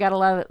while because we got a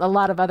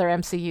lot of other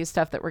MCU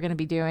stuff that we're going to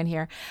be doing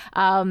here.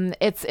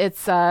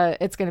 It's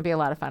going to be a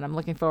lot of fun. I'm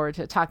looking forward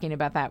to talking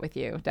about that with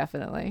you.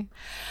 Definitely.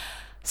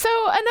 So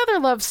another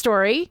love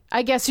story,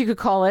 I guess you could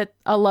call it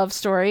a love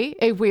story,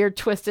 a weird,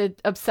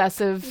 twisted,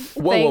 obsessive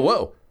thing.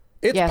 Whoa.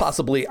 It's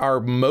possibly our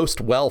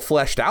most well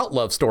fleshed out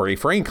love story,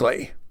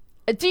 frankly.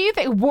 Do you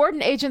think Ward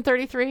and Agent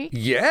 33?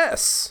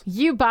 Yes.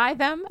 You buy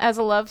them as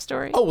a love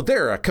story? Oh,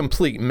 they're a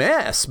complete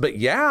mess, but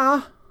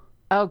yeah.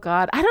 Oh,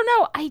 God. I don't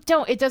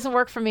know. It doesn't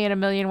work for me in a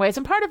million ways.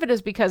 And part of it is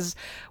because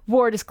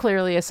Ward is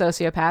clearly a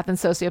sociopath and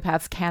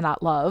sociopaths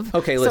cannot love.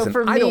 Okay, listen,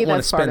 I don't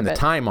want to spend the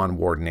time on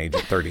Ward and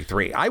Agent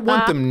 33. I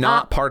want them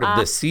not part of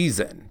this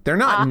season. They're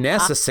not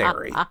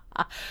necessary.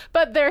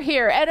 But they're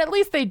here. And at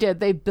least they did.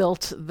 They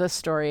built the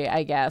story,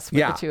 I guess,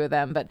 with the two of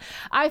them. But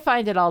I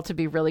find it all to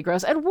be really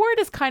gross. And Ward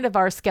is kind of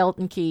our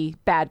skeleton key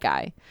bad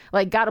guy.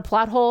 Got a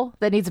plot hole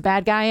that needs a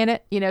bad guy in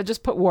it?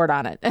 Just put Ward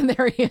on it. And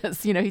there he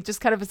is. He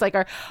just kind of is like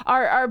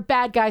our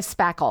bad guy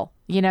spackle,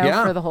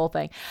 for the whole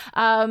thing.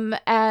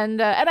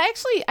 And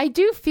I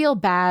do feel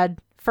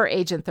bad for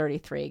Agent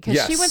 33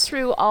 because she went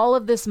through all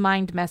of this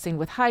mind messing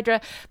with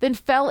Hydra, then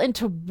fell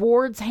into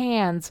Ward's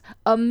hands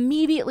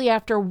immediately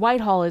after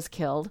Whitehall is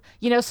killed.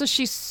 So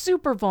she's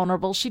super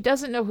vulnerable. She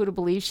doesn't know who to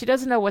believe. She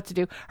doesn't know what to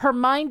do. Her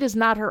mind is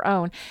not her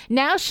own.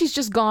 Now she's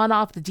just gone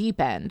off the deep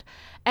end.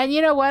 And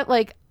you know what?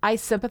 I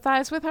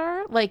sympathize with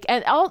her.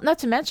 And not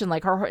to mention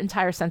her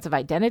entire sense of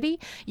identity,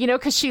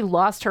 because she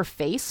lost her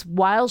face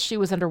while she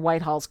was under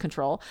Whitehall's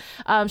control.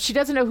 She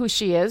doesn't know who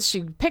she is.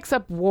 She picks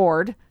up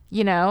Ward,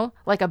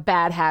 like a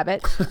bad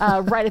habit,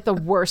 right at the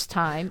worst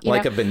time.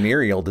 A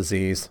venereal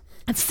disease.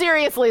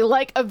 Seriously,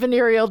 like a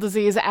venereal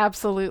disease,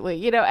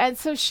 absolutely. And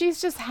so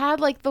she's just had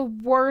the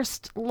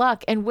worst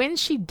luck. And when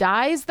she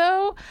dies,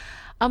 though,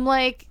 I'm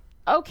like,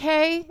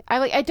 okay,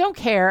 I don't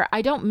care.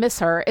 I don't miss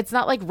her. It's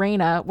not like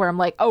Raina where I'm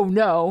like, oh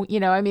no,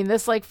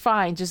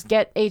 fine, just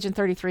get Agent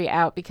 33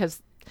 out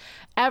because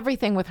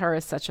everything with her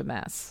is such a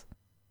mess.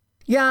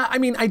 Yeah, I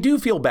mean, I do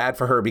feel bad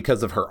for her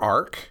because of her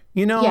arc,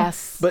 you know?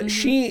 Yes. But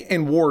she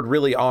and Ward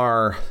really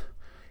are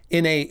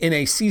in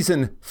a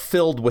season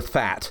filled with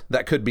fat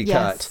that could be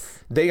cut.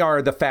 They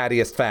are the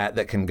fattiest fat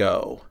that can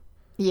go.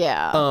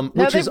 Yeah.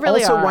 Which is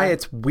really also why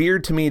it's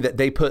weird to me that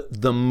they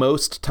put the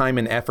most time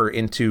and effort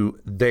into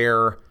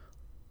their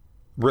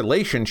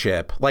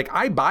relationship. Like,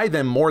 I buy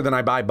them more than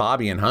I buy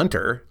Bobby and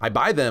Hunter. I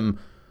buy them.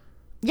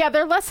 Yeah,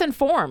 they're less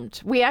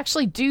informed. We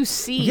actually do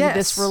see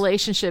this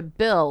relationship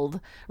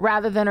build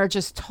rather than are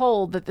just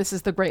told that this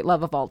is the great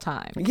love of all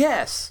time.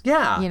 Yes.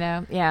 Yeah. You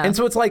know? Yeah. And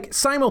so it's like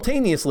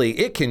simultaneously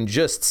it can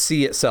just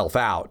see itself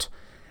out.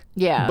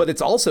 Yeah. But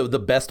it's also the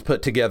best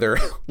put together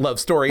love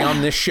story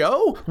on this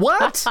show.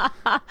 What?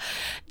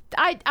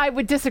 I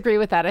would disagree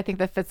with that. I think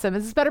that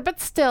Fitzsimmons is better, but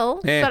still.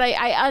 But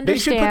I understand. They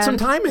should put some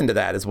time into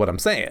that is what I'm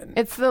saying.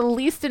 It's the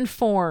least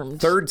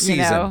informed. Third season.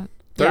 You know?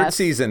 Third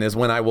season is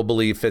when I will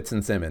believe Fitz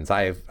and Simmons.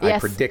 I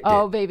predict it.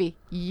 Oh, baby,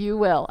 you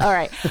will. All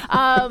right.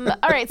 All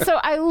right. So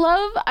I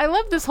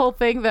love this whole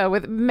thing though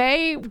with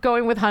May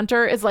going with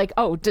Hunter is like,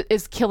 oh,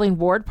 is killing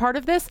Ward part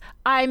of this?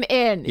 I'm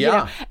in. Yeah. You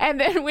know? And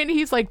then when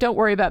he's like, don't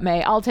worry about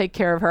May, I'll take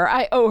care of her.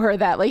 I owe her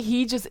that. Like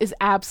he just is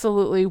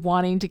absolutely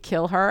wanting to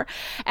kill her.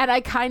 And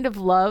I kind of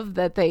love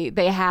that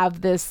they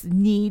have this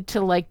need to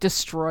like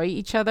destroy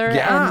each other.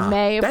 Yeah. And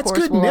May, of course,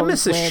 good will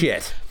nemesis win.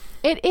 shit.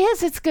 It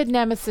is. It's good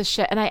nemesis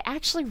shit, and I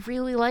actually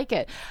really like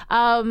it.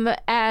 But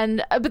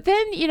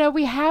then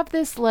we have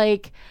this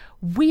like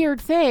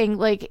weird thing.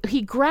 Like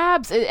he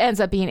grabs. It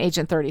ends up being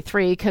Agent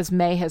 33 because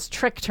May has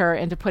tricked her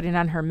into putting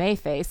on her May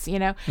face. You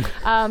know,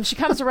 she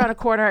comes around a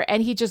corner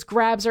and he just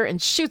grabs her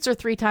and shoots her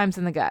 3 times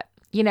in the gut.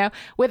 You know,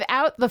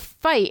 without the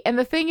fight. And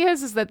the thing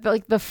is that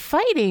like the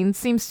fighting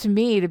seems to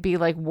me to be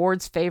like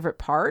Ward's favorite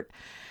part.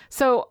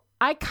 So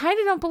I kind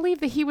of don't believe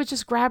that he would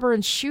just grab her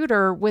and shoot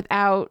her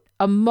without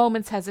a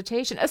moment's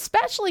hesitation,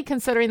 especially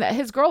considering that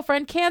his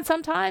girlfriend can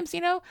sometimes,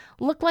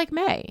 look like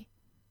May.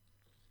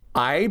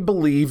 I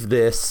believe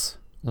this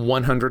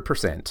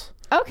 100%.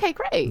 Okay,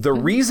 great. The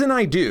reason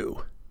I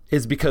do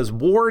is because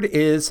Ward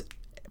is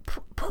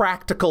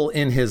practical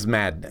in his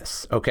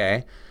madness,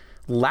 okay?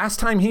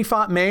 Last time he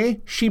fought May,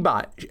 she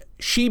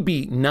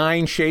beat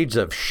 9 shades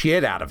of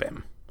shit out of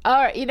him.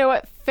 All right, you know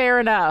what?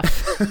 Fair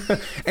enough.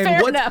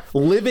 And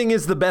living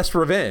is the best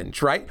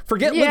revenge, right?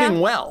 Forget living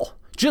well,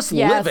 just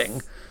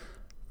living.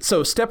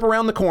 So step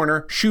around the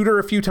corner, shoot her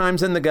a few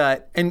times in the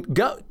gut, and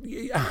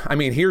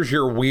here's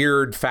your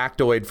weird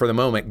factoid for the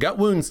moment. Gut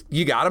wounds,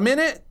 you got a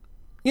minute?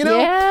 You know?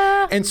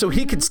 Yeah. And so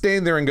he could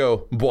stand there and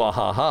go, blah,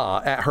 ha,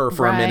 ha, at her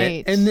for a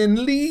minute and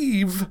then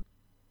leave.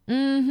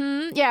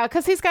 Mm-hmm. Yeah,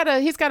 because he's got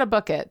to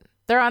book it.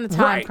 They're on a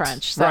time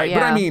crunch. So, right. Yeah.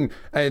 But I mean,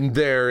 and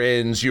there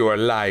ends your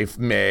life,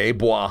 May,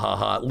 blah, ha,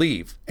 ha,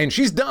 leave. And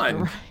she's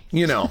done,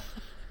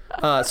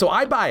 So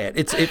I buy it.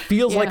 It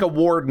feels like a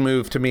Ward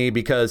move to me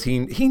because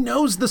he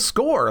knows the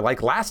score.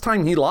 Like last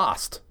time he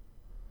lost.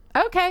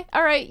 Okay.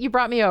 All right. You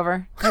brought me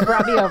over.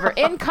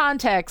 In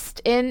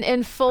context,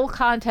 in full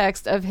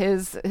context of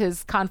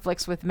his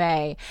conflicts with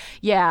May.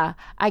 Yeah,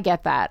 I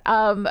get that.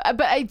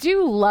 But I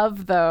do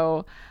love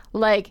though,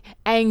 like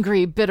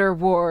angry, bitter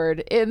Ward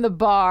in the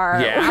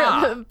bar.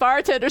 Yeah. Where the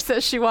bartender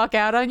says she walk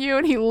out on you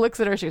and he looks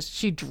at her. She goes,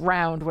 she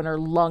drowned when her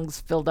lungs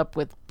filled up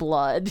with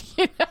blood.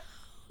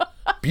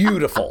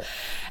 Beautiful.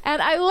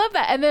 And I love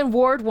that. And then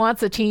Ward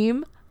wants a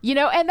team. And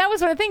that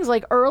was one of the things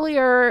like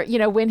earlier,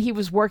 when he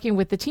was working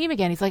with the team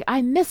again, he's like,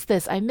 I miss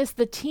this. I miss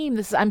the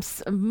team. I'm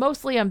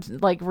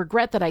like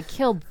regret that I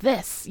killed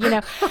this,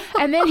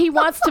 and then he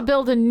wants to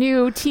build a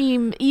new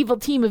team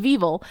of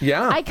evil.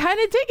 Yeah. I kind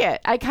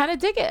of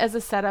dig it as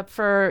a setup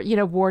for,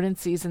 Ward in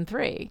season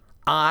 3.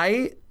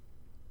 I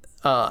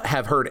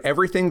have heard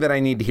everything that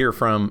I need to hear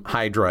from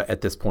Hydra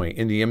at this point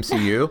in the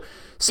MCU.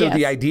 So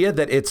the idea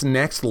that its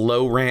next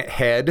low rant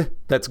head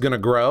that's going to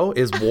grow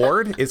is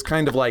Ward is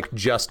kind of like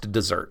just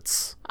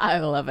desserts. I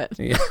love it.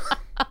 Yeah.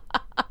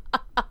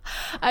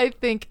 I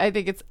think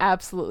it's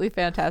absolutely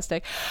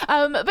fantastic.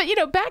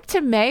 But back to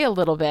May a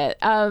little bit.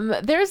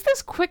 There's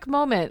this quick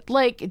moment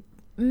like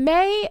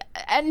May,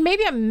 and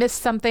maybe I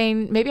missed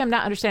something, maybe I'm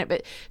not understanding,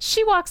 but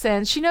she walks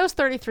in, she knows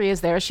 33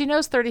 is there, she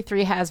knows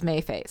 33 has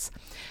May face.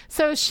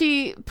 So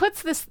she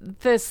puts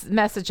this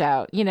message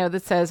out,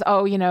 that says,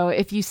 oh,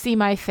 if you see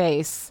my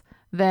face,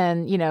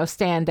 then,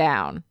 stand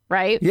down,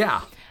 right?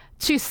 Yeah.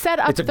 To set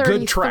up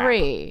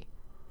 33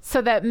 so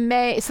that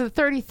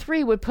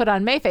 33 would put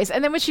on Mayface.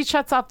 And then when she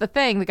shuts off the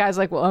thing, the guy's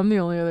like, well, I'm the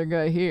only other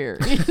guy here.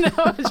 Well, she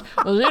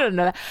didn't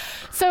know that.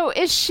 So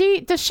does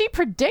she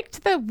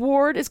predict that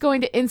Ward is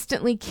going to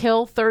instantly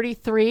kill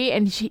 33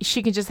 and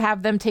she can just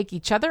have them take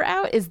each other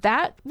out? Is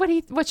that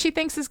what she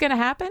thinks is going to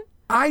happen?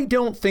 I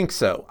don't think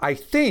so. I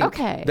think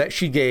that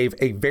she gave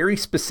a very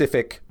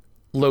specific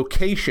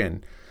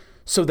location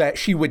so that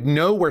she would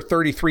know where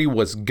 33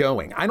 was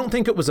going. I don't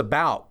think it was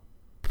about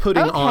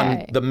putting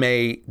on the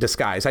May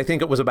disguise. I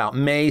think it was about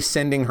May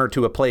sending her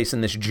to a place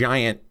in this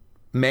giant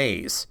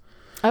maze.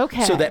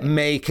 Okay. So that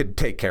May could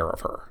take care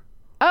of her.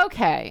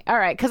 Okay. All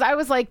right. Because I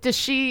was like, does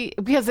she,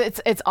 because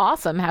it's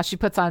awesome how she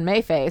puts on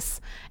Mayface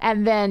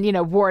and then,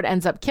 Ward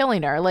ends up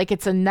killing her. Like,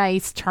 it's a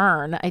nice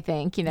turn, I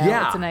think, it's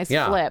a nice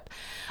flip.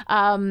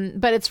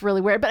 But it's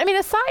really weird. But I mean,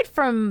 aside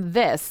from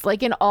this,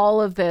 like in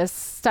all of this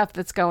stuff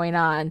that's going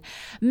on,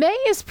 May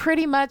is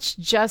pretty much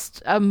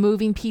just a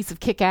moving piece of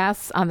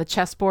Kick-Ass on the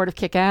chessboard of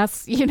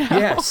Kick-Ass,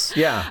 Yes.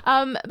 Yeah.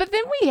 But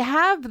then we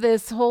have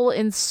this whole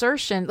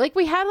insertion, like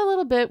we had a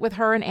little bit with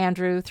her and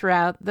Andrew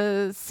throughout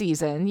the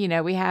season.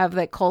 We have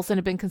that Coulson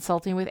had been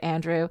consulting with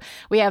Andrew.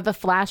 We have the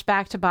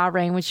flashback to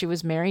Bahrain when she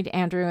was married to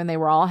Andrew and they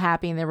were all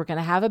happy and they were going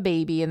to have a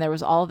baby and there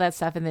was all of that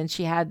stuff. And then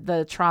she had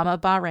the trauma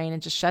of Bahrain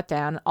and just shut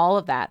down, all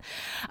of that.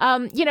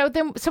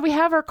 Then so we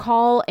have her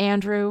call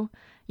Andrew,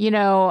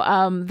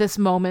 this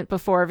moment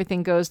before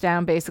everything goes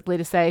down, basically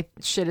to say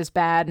shit is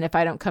bad. And if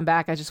I don't come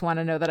back, I just want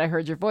to know that I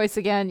heard your voice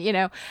again,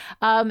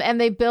 and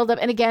they build up.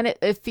 And again,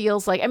 it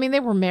feels like, I mean, they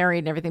were married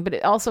and everything, but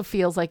it also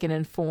feels like an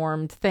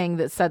informed thing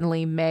that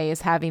suddenly May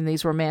is having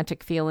these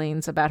romantic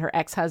feelings about her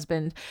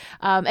ex-husband.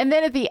 And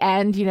then at the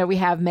end, we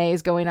have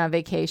May's going on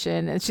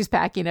vacation and she's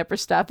packing up her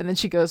stuff and then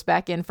she goes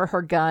back in for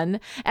her gun.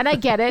 And I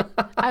get it.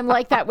 I'm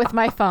like that with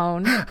my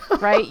phone,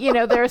 right?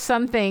 There are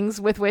some things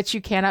with which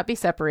you cannot be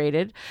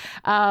separated.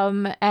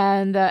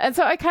 And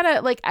so I kind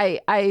of like,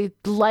 I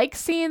like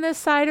seeing this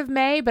side of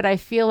May, but I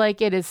feel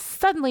like it is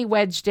suddenly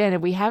wedged in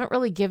and we haven't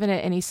really given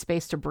it any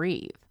space to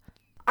breathe.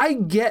 I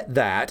get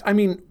that. I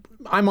mean,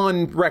 I'm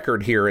on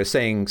record here as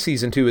saying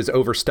season 2 is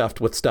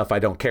overstuffed with stuff I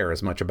don't care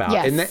as much about.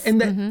 Yes.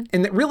 And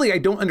that really, I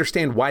don't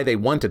understand why they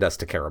wanted us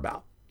to care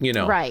about,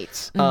 Right.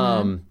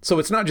 So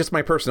it's not just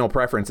my personal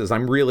preferences.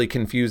 I'm really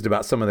confused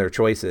about some of their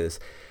choices.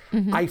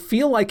 I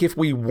feel like if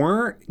we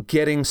weren't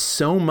getting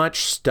so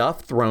much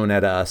stuff thrown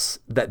at us,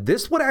 that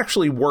this would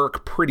actually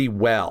work pretty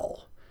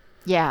well.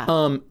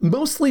 Yeah.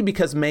 Mostly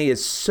because May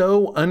is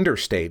so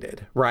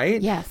understated,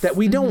 right? Yes. That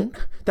we don't,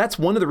 that's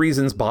one of the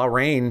reasons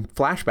Bahrain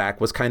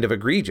flashback was kind of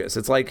egregious.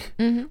 It's like,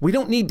 we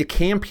don't need to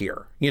camp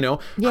here.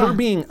 Her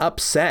being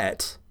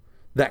upset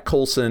that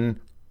Coulson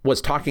was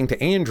talking to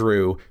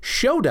Andrew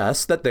showed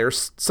us that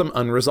there's some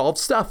unresolved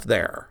stuff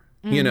there.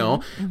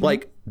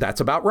 Like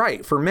that's about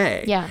right for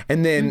May. Yeah.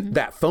 And then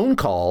that phone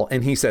call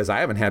and he says,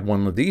 I haven't had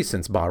one of these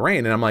since Bahrain.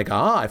 And I'm like,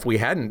 if we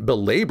hadn't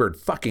belabored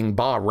fucking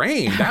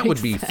Bahrain, that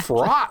would be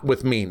fraught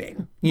with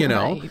meaning,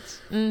 Right.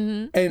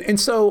 And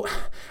so,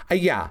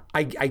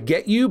 I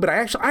get you, but I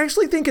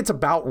actually think it's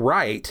about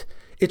right.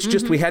 It's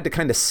just we had to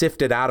kind of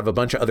sift it out of a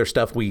bunch of other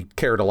stuff we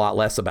cared a lot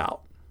less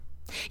about.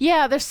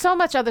 Yeah, there's so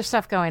much other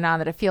stuff going on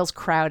that it feels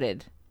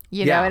crowded.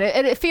 And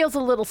it feels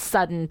a little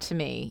sudden to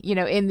me,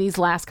 in these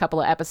last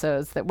couple of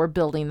episodes that we're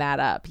building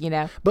that up,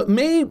 But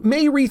May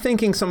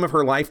rethinking some of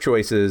her life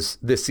choices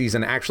this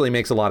season actually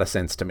makes a lot of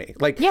sense to me.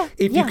 Like,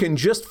 if you can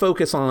just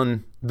focus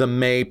on the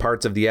May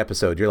parts of the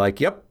episode, you're like,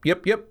 yep,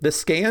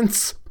 this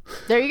scans.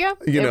 There you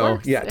go.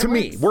 To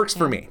me, works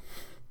for me.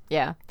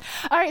 Yeah.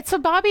 All right. So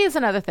Bobby is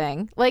another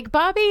thing. Like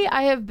Bobby,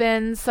 I have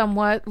been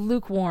somewhat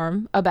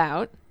lukewarm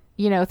about,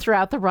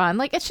 throughout the run.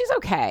 Like, and she's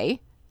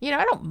okay.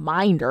 I don't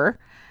mind her.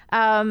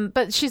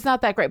 But she's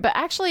not that great. But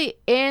actually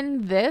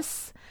in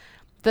this,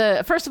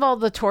 first of all,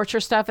 the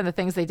torture stuff and the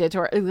things they did to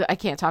her, I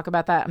can't talk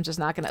about that. I'm just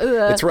not going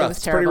to. It's rough.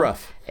 It's pretty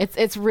rough.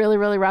 It's really,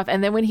 really rough.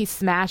 And then when he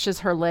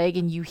smashes her leg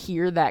and you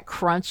hear that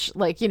crunch,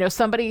 like,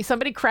 somebody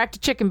cracked a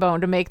chicken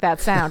bone to make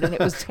that sound and it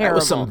was terrible.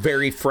 That was some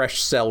very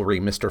fresh celery,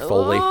 Mr.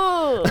 Foley.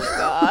 Oh,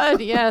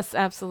 God. Yes,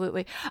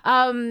 absolutely.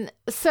 But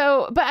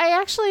I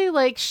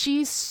actually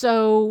she's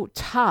so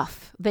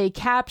tough. They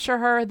capture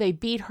her, they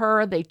beat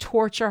her, they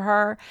torture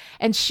her,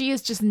 and she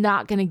is just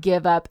not going to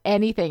give up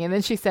anything. And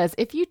then she says,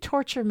 if you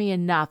torture me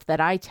enough that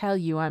I tell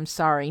you I'm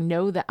sorry,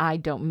 know that I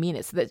don't mean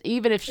it. So that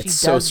even if she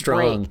does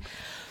break,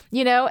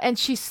 and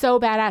she's so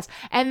badass.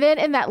 And then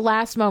in that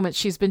last moment,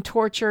 she's been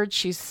tortured.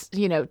 She's,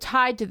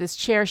 tied to this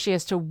chair. She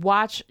has to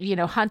watch,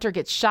 Hunter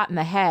get shot in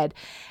the head,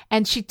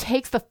 and she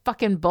takes the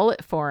fucking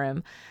bullet for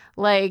him.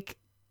 Like,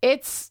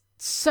 it's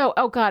so,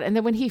 oh God. And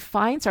then when he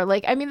finds her,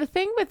 the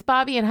thing with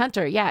Bobby and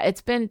Hunter,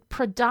 it's been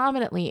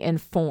predominantly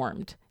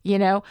informed.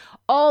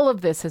 All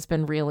of this has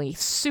been really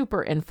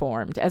super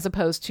informed as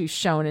opposed to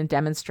shown and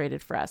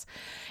demonstrated for us.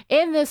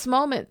 In this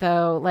moment,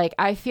 though,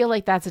 I feel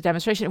like that's a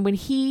demonstration. When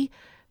he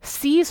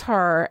sees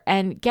her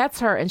and gets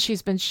her and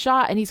she's been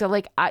shot and he's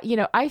like,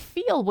 I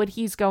feel what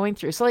he's going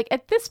through. So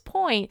at this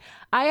point,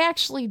 I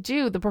actually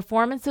do. The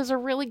performances are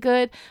really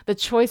good. The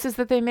choices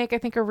that they make, I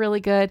think, are really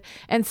good.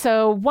 And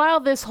so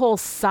while this whole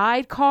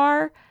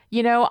sidecar,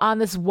 on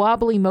this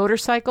wobbly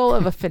motorcycle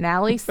of a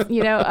finale,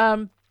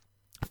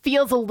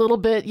 feels a little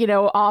bit,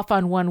 off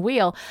on one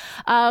wheel,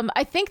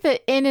 I think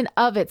that in and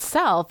of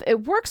itself,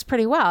 it works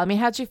pretty well. I mean,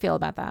 how'd you feel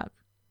about that?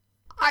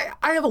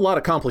 I have a lot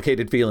of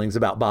complicated feelings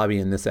about Bobby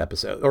in this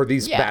episode, or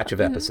these batch of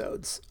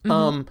episodes.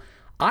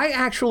 I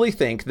actually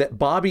think that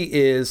Bobby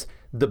is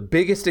the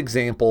biggest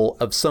example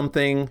of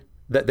something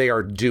that they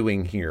are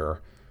doing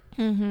here,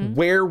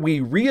 where we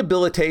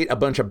rehabilitate a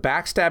bunch of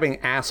backstabbing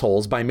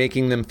assholes by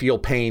making them feel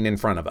pain in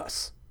front of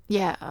us.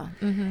 Yeah.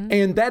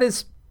 And that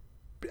is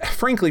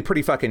frankly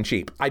pretty fucking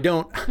cheap. I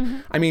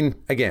mean,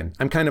 again,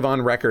 I'm kind of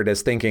on record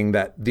as thinking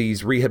that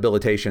these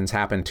rehabilitations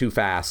happen too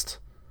fast.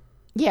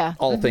 Yeah.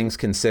 All things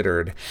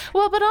considered.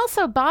 Well, but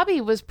also Bobby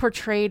was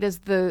portrayed as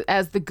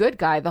the good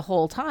guy the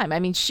whole time.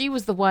 I mean, she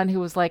was the one who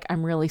was like,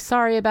 I'm really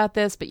sorry about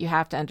this, but you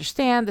have to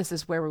understand this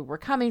is where we were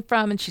coming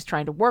from. And she's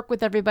trying to work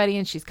with everybody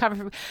and she's coming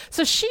from.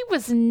 So she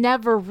was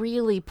never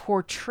really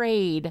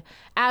portrayed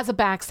as a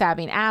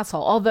backstabbing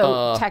asshole.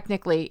 Although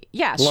technically,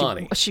 yeah,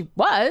 she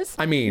was.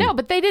 I mean, no,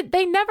 but they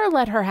never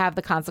let her have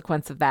the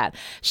consequence of that.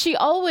 She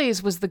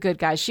always was the good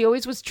guy. She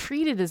always was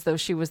treated as though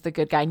she was the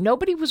good guy.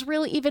 Nobody was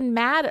really even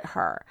mad at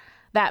her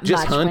that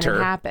just much Hunter. when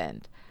it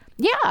happened.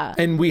 Yeah.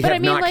 And we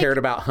have not cared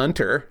about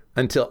Hunter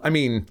until, I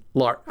know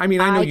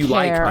you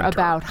like Hunter.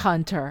 About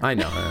Hunter. I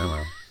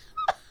know.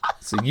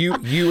 So you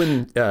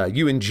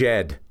and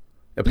Jed,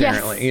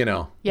 apparently,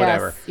 yes.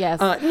 whatever.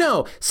 Yes.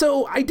 No.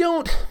 So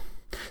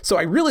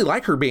I really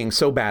like her being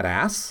so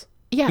badass.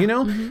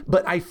 Yeah.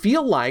 But I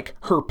feel like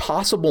her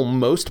possible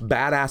most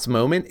badass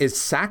moment is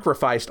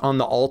sacrificed on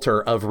the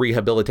altar of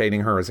rehabilitating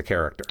her as a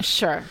character.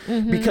 Sure.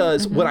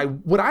 Because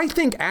what I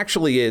think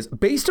actually is,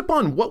 based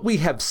upon what we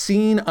have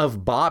seen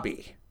of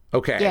Bobby,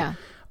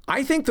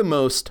 I think the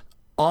most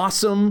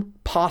awesome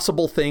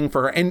possible thing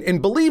for her,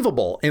 and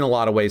believable in a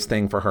lot of ways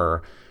thing for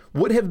her,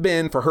 would have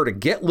been for her to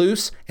get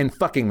loose and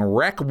fucking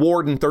wreck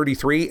Warden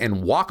 33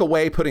 and walk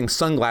away putting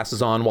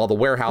sunglasses on while the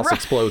warehouse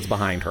explodes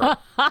behind her.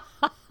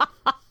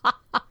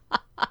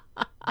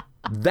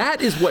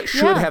 That is what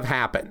should have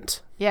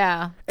happened.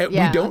 Yeah.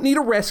 We don't need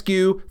a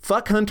rescue.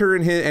 Fuck Hunter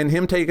and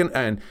him taking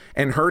and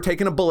her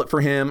taking a bullet for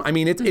him. I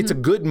mean, it's a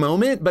good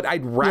moment, but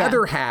I'd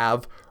rather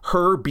have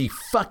her be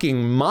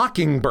fucking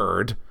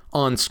Mockingbird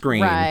on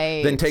screen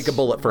than take a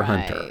bullet for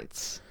Hunter.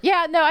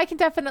 Yeah, no, I can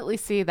definitely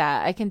see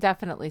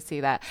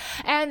that.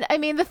 And I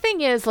mean, the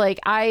thing is, like,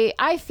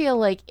 I feel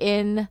like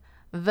in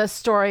the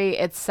story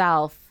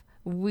itself,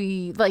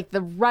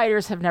 the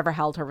writers have never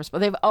held her responsible.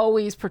 They've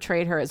always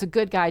portrayed her as a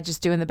good guy,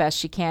 just doing the best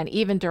she can,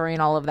 even during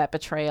all of that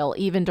betrayal,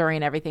 even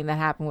during everything that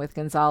happened with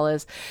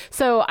Gonzalez.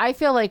 So I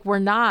feel like they're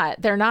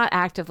not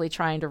actively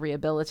trying to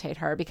rehabilitate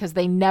her because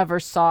they never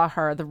saw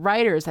her. The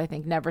writers, I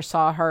think, never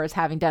saw her as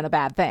having done a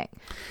bad thing.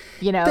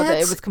 That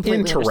it was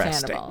completely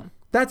understandable.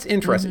 That's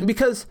interesting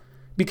because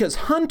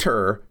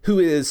Hunter, who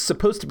is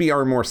supposed to be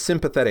our more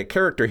sympathetic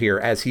character here,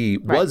 as he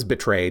was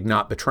betrayed,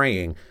 not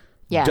betraying,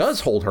 does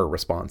hold her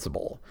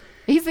responsible.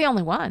 He's the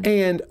only one.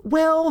 And,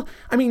 well,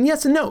 I mean,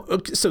 yes and no.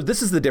 So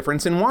this is the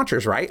difference in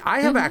Watchers, right?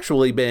 I have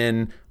actually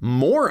been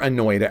more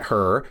annoyed at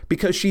her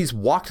because she's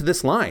walked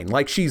this line.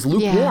 Like, she's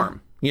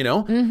lukewarm,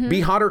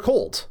 Be hot or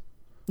cold.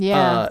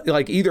 Yeah.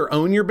 Like, either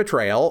own your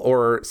betrayal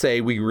or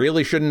say, we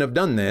really shouldn't have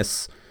done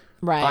this.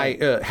 Right.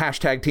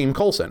 Hashtag Team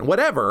Coulson,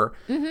 whatever.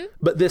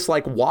 But this,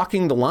 like,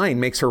 walking the line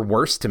makes her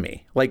worse to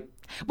me. Like,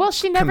 well,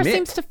 she never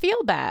seems to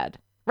feel bad.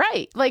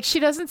 Right. Like, she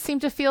doesn't seem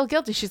to feel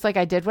guilty. She's like,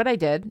 I did what I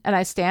did and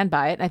I stand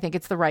by it. And I think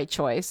it's the right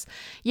choice,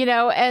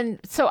 and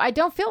so I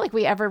don't feel like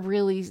we ever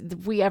really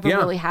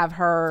have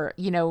her,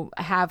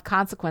 have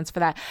consequence for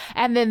that.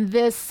 And then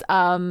this,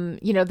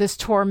 this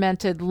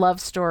tormented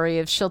love story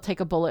of she'll take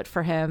a bullet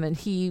for him and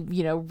he,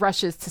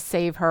 rushes to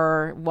save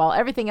her while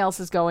everything else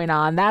is going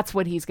on. That's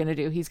what he's going to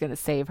do. He's going to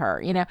save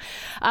her,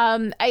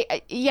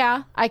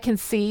 I can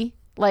see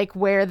like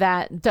where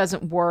that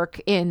doesn't work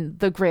in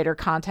the greater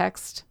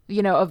context,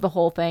 of the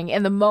whole thing.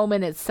 In the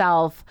moment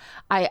itself,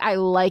 I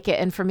like it.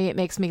 And for me, it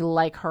makes me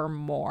like her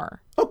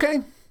more. Okay.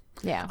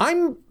 Yeah.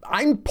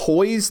 I'm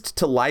poised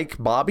to like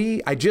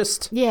Bobby. I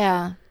just,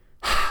 I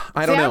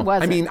don't know.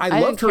 I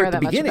loved her at the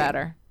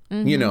beginning.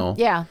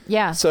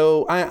 Yeah.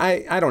 So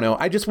I don't know.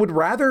 I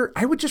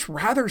would just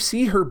rather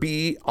see her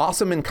be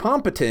awesome and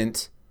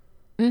competent.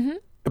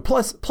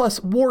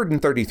 Plus, Warden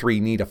 33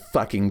 need a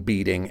fucking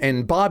beating,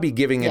 and Bobby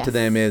giving it to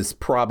them is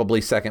probably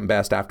second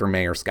best after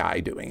Mayor Sky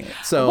doing it.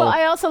 So, well,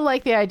 I also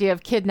like the idea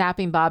of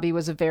kidnapping Bobby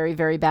was a very,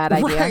 very bad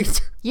idea.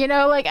 Right.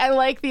 I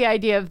like the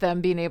idea of them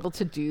being able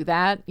to do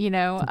that.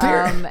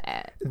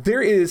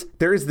 There is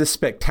this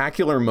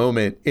spectacular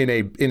moment in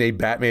a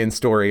Batman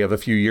story of a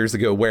few years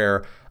ago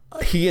where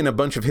he and a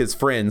bunch of his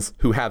friends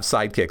who have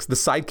sidekicks, the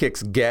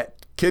sidekicks get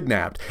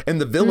kidnapped,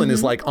 and the villain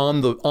is like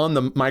on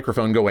the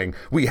microphone going,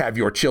 "We have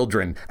your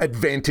children,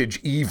 advantage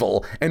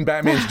evil," and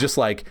Batman's just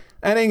like,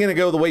 "That ain't gonna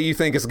go the way you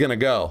think it's gonna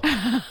go."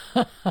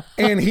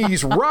 And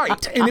he's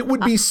right, and it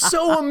would be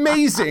so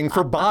amazing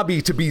for Bobby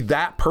to be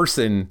that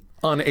person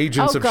on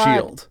Agents of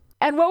S.H.I.E.L.D.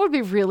 And what would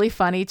be really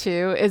funny,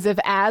 too, is if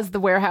as the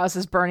warehouse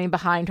is burning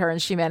behind her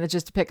and she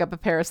manages to pick up a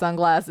pair of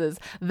sunglasses,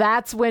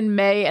 that's when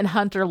May and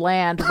Hunter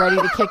land ready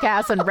to kick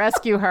ass and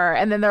rescue her.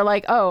 And then they're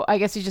like, oh, I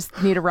guess you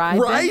just need a ride.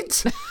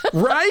 Right?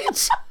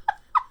 Right?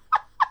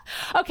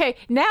 Okay,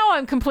 now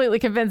I'm completely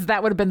convinced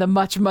that would have been the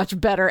much,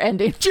 much better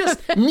ending.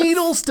 Just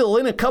needles still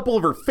in a couple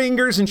of her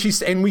fingers.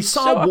 And we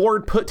saw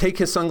Ward take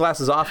his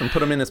sunglasses off and put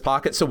them in his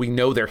pocket, so we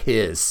know they're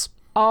his.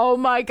 Oh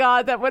my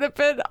God, that would have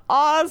been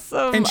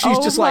awesome. And she's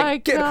just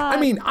like, I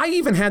mean, I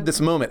even had this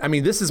moment. I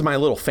mean, this is my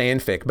little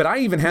fanfic, but I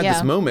even had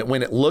this moment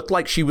when it looked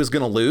like she was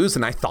going to lose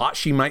and I thought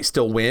she might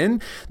still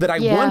win, that I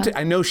wanted.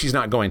 I know she's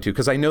not going to,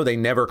 because I know they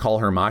never call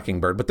her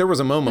Mockingbird, but there was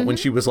a moment when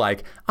she was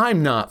like,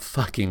 I'm not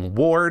fucking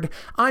Ward.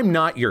 I'm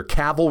not your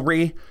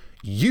cavalry.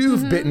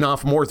 You've bitten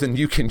off more than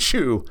you can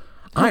chew.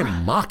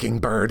 I'm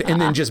Mockingbird, and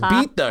then just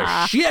beat the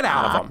shit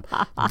out of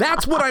them.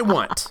 That's what I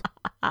want.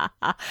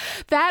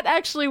 That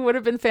actually would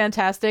have been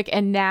fantastic.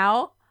 And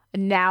now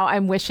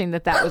I'm wishing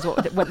that was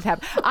what had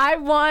happened. I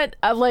want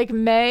like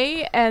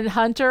May and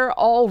Hunter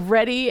all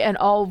ready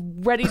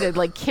to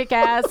like kick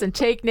ass and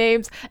take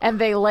names, and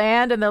they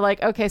land and they're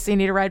like, okay, so you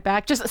need a ride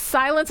back. Just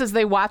silence as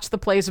they watch the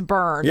place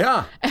burn.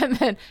 Yeah. And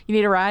then, you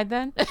need a ride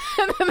then? And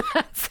then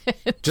that's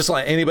it. Just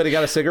like, anybody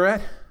got a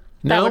cigarette?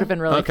 No? That would have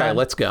been really fun. Okay,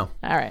 let's go.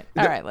 All right,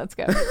 let's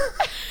go.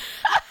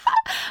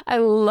 I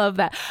love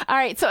that. All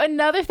right, so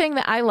another thing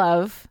that I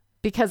love,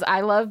 because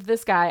I love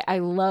this guy, I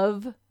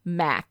love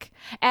Mac.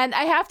 And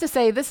I have to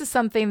say, this is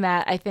something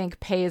that I think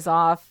pays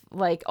off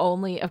like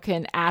only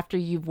after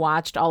you've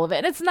watched all of it.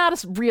 And it's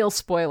not a real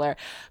spoiler,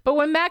 but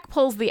when Mac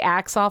pulls the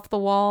axe off the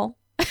wall.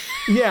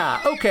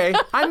 Yeah, okay.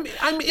 I'm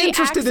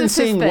interested in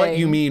seeing what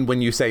you mean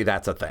when you say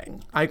that's a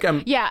thing.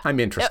 I'm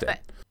interested.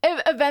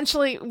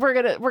 Eventually we're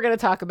gonna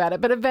talk about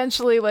it, but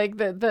eventually, like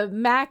the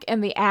Mac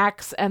and the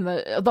axe and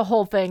the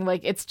whole thing,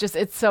 like it's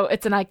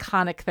an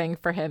iconic thing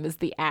for him, is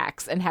the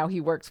axe and how he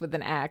works with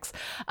an axe.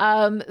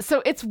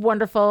 So it's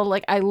wonderful.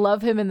 Like, I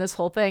love him in this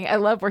whole thing. I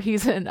love where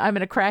he's I'm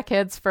in a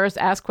crackhead's first,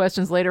 ask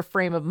questions later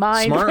frame of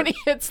mind. Smart. When he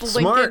hits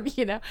Lincoln,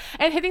 you know,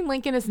 and hitting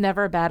Lincoln is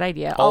never a bad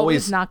idea.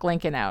 Always knock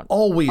Lincoln out.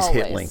 Always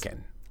hit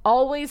Lincoln.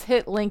 Always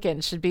hit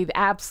Lincoln should be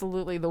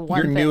absolutely the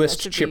one thing. Your newest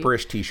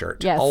chipperish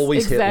t-shirt. Yes,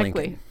 always hit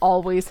Lincoln.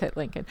 Always hit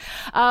Lincoln.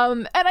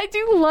 And I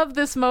do love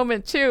this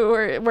moment too,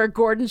 where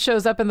Gordon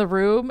shows up in the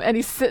room and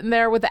he's sitting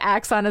there with the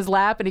axe on his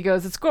lap and he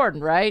goes, "It's Gordon,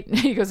 right?" And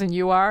he goes, "And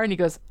you are?" And he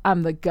goes,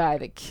 "I'm the guy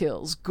that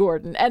kills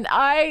Gordon." And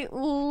I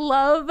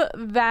love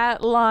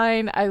that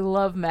line. I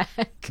love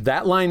Mac.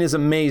 That line is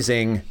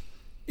amazing.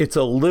 It's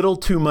a little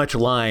too much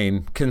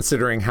line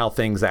considering how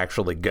things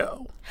actually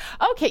go.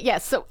 Okay,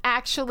 yes. So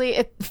actually,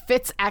 it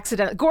Fitz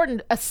accidentally.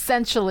 Gordon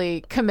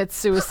essentially commits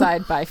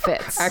suicide by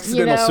Fitz.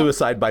 Accidental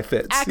suicide by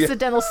Fitz.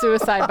 Accidental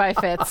suicide by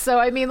Fitz. So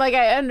I mean, like,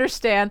 I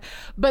understand,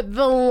 but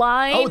the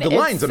line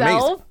line's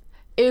amazing.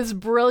 Is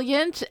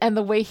brilliant, and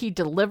the way he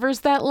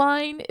delivers that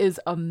line is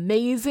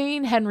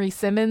amazing. Henry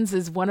Simmons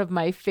is one of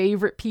my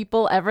favorite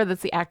people ever.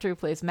 That's the actor who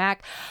plays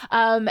Mac.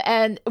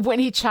 And when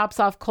he chops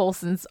off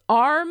Coulson's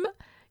arm,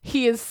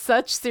 he is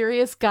such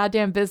serious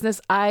goddamn business.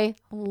 I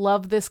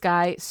love this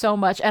guy so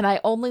much, and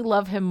I only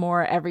love him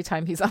more every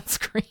time he's on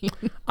screen.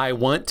 I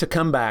want to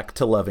come back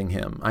to loving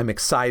him. I'm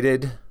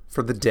excited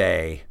for the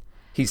day.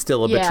 He's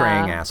still a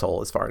betraying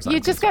asshole as far as I'm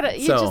concerned.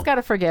 You just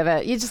gotta forgive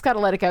it. You just gotta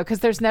let it go, because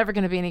there's never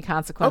going to be any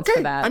consequence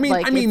for that. I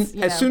mean,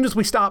 as soon as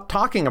we stop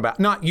talking about,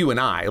 not you and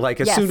I,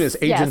 like as soon as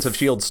Agents of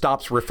S.H.I.E.L.D.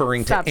 stops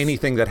referring to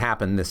anything that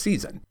happened this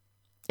season.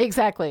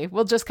 Exactly.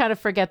 We'll just kind of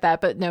forget that.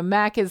 But no,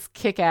 Mac is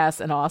kick-ass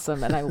and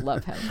awesome, and I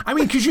love him. I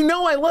mean, because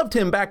I loved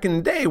him back in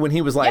the day when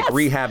he was like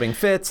rehabbing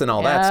Fitz and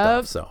all that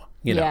stuff. So,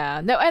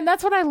 Yeah. No, and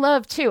that's what I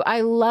love, too.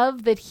 I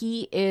love that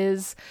he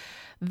is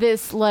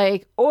this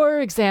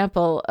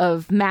example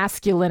of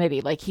masculinity.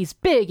 Like, he's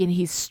big and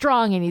he's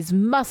strong and he's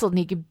muscled and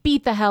he can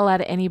beat the hell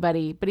out of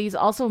anybody, but he's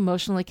also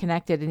emotionally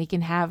connected and he can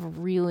have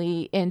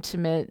really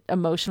intimate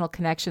emotional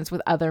connections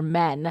with other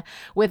men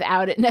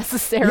without it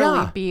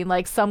necessarily being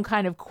like some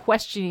kind of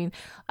questioning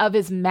of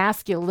his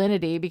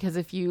masculinity. Because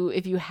if you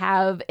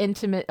have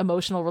intimate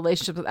emotional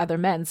relationships with other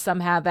men,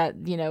 somehow that,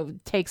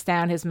 takes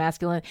down his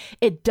masculinity.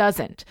 It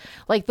doesn't.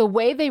 Like, the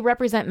way they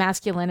represent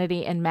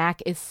masculinity in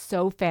Mac is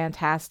so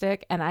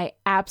fantastic. And I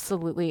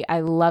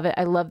love it.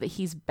 I love that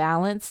he's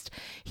balanced.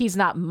 He's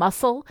not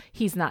muscle.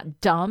 He's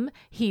not dumb.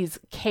 He's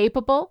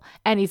capable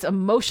and he's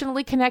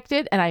emotionally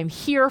connected. And I'm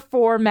here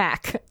for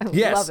Mac. I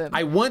love him.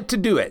 I want to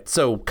do it.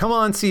 So come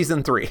on,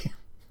 season 3.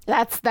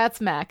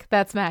 That's Mac.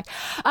 That's Mac.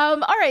 All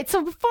right.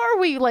 So before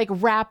we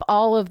wrap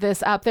all of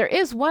this up, there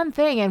is one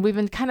thing, and we've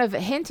been kind of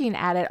hinting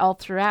at it all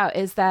throughout,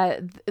 is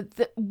that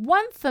the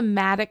one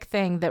thematic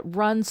thing that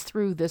runs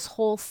through this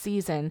whole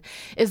season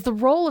is the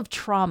role of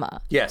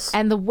trauma. Yes.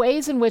 And the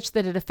ways in which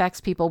that it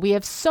affects people. We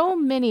have so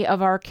many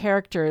of our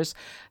characters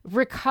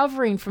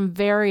recovering from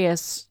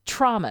various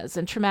traumas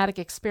and traumatic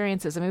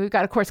experiences. I mean, we've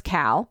got, of course,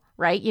 Cal.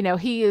 Right?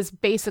 He is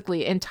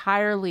basically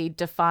entirely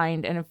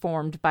defined and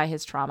informed by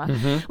his trauma.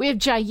 Mm-hmm. We have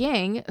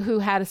Jiaying, who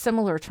had a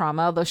similar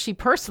trauma, although she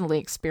personally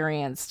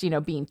experienced,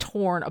 being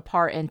torn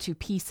apart into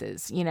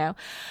pieces,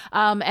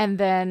 and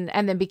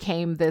then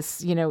became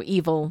this,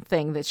 evil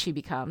thing that she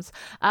becomes.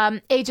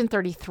 Agent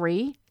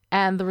 33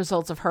 and the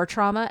results of her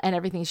trauma and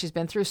everything she's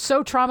been through,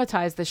 so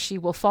traumatized that she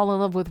will fall in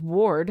love with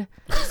Ward.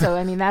 So,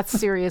 I mean, that's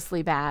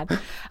seriously bad.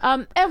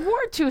 And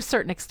Ward to a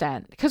certain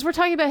extent, because we're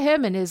talking about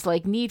him and his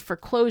like need for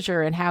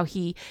closure and how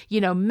he,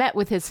 met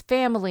with his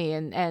family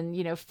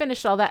and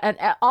finished all that and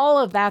all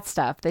of that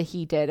stuff that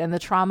he did and the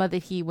trauma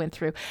that he went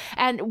through.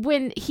 And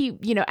when he,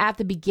 at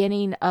the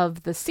beginning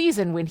of the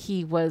season, when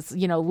he was,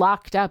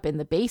 locked up in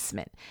the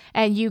basement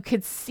and you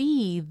could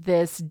see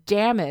this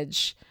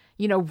damage,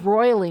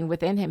 roiling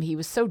within him. He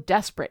was so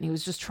desperate and he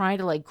was just trying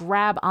to like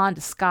grab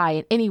onto Skye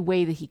in any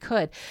way that he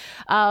could.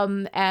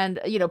 And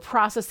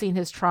processing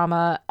his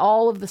trauma,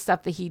 all of the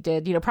stuff that he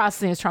did,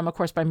 processing his trauma, of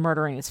course, by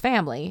murdering his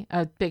family,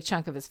 a big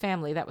chunk of his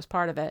family, that was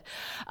part of it.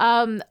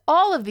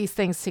 All of these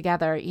things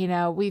together,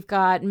 we've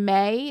got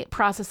May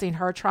processing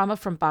her trauma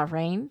from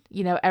Bahrain,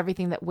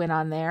 everything that went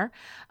on there,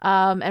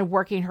 and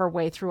working her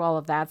way through all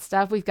of that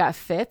stuff. We've got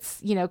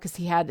Fitz, because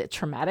he had a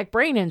traumatic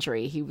brain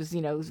injury. He was,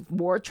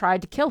 Ward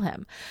tried to kill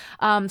him.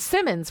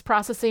 Simmons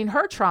processing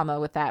her trauma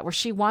with that, where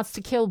she wants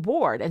to kill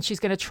Ward and she's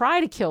going to try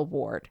to kill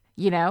Ward,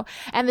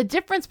 and the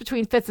difference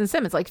between Fitz and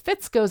Simmons, like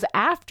Fitz goes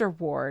after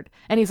Ward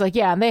and he's like,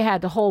 yeah, and they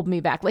had to hold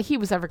me back. Like he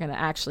was ever going to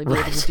actually be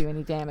able to do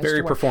any damage. Very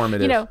to Ward.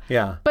 Performative.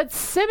 Yeah. But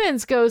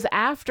Simmons goes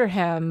after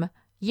him,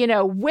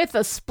 with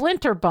a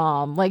splinter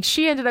bomb. Like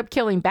she ended up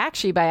killing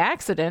Bakshi by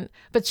accident,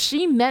 but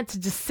she meant to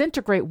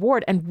disintegrate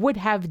Ward and would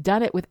have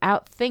done it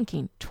without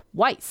thinking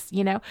twice,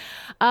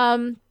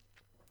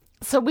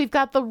 So we've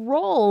got the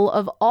role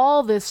of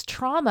all this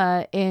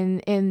trauma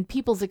in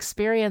people's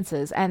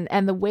experiences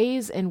and the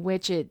ways in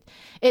which it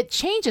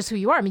changes who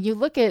you are. I mean, you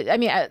look at,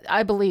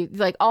 I believe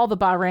like all the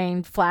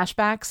Bahrain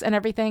flashbacks and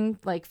everything,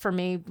 like for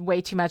me,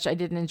 way too much. I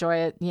didn't enjoy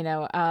it,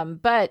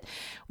 but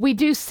we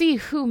do see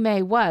who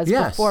May was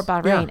before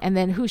Bahrain and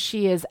then who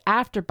she is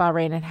after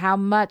Bahrain and how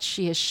much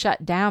she is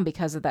shut down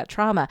because of that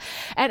trauma.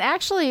 And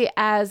actually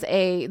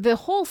the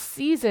whole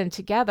season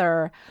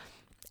together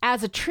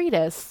as a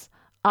treatise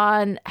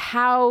on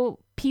how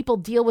people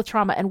deal with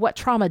trauma and what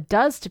trauma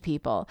does to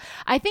people,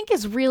 I think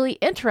is really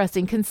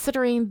interesting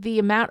considering the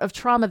amount of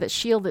trauma that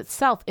S.H.I.E.L.D.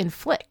 itself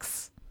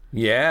inflicts.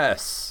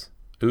 Yes.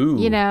 Ooh.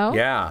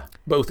 Yeah.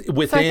 Both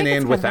within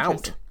and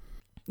without.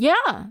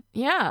 Yeah.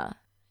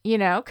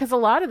 Because a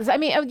lot of this,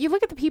 you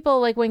look at the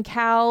people like when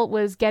Cal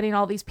was getting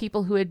all these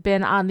people who had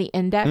been on the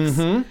index,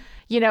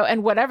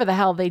 and whatever the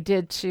hell they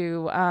did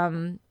to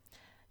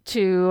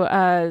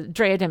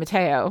Drea de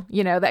Matteo,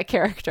 that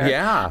character.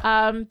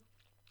 Yeah.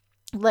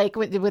 Like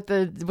with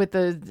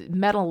the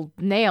metal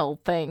nail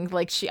thing,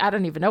 like I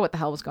don't even know what the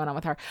hell was going on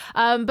with her.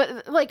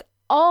 But like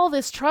all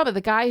this trauma, the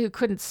guy who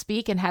couldn't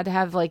speak and had to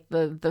have like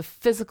the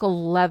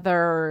physical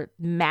leather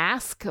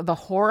mask, the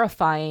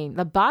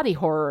body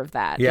horror of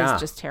that is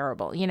just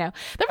terrible. There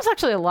was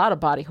actually a lot of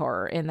body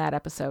horror in that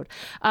episode.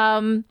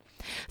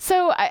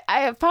 So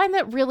I find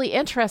that really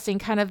interesting,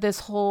 kind of this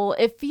whole,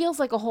 it feels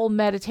like a whole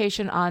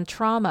meditation on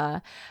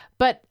trauma,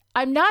 but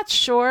I'm not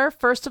sure,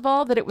 first of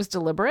all, that it was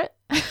deliberate.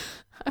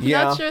 I'm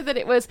not sure that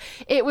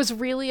it was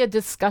really a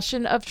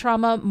discussion of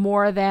trauma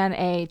more than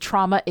a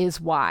trauma is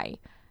why,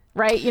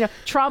 right?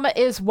 Trauma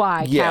is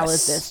why Cal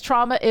is this.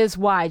 Trauma is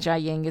why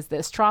Jiaying is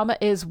this. Trauma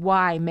is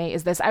why May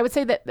is this. I would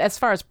say that as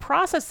far as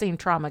processing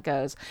trauma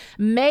goes,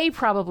 May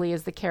probably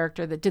is the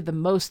character that did the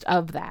most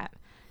of that.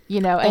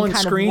 And on kind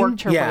screen? of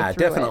worked her way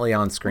through definitely it.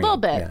 on screen. A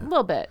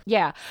little bit.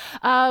 Yeah.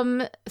 So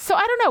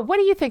I don't know. What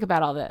do you think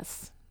about all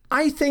this?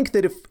 I think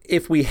that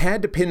if we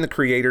had to pin the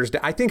creators,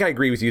 I think I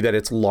agree with you that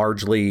it's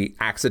largely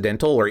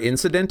accidental or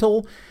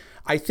incidental.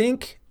 I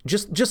think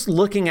just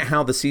looking at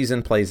how the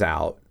season plays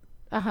out,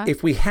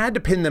 if we had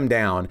to pin them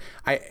down,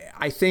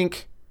 I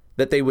think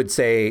that they would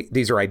say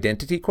these are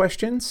identity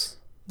questions.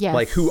 Yes.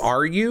 Like, who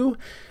are you?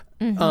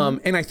 Mm-hmm.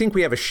 And I think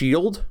we have a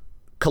S.H.I.E.L.D.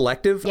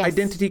 collective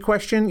identity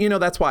question.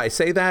 That's why I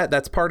say that.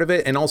 That's part of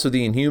it. And also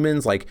the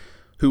Inhumans, like,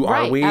 who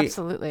are we?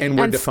 Absolutely. And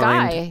we're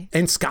defined. Skye.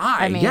 And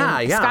Skye.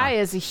 Yeah. Skye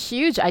is a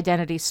huge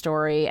identity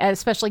story,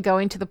 especially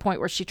going to the point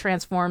where she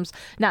transforms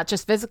not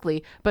just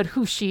physically, but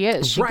who she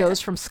is. She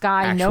goes from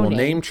Skye Actual no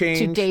name change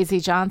to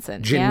Daisy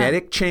Johnson.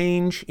 Genetic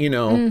change,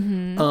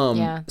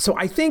 So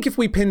I think if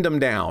we pinned them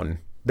down,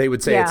 they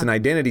would say it's an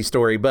identity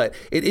story, but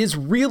it is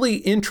really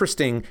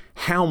interesting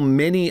how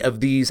many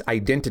of these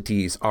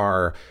identities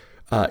are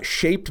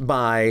shaped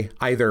by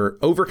either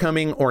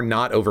overcoming or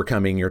not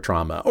overcoming your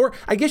trauma. Or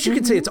I guess you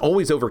could say it's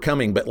always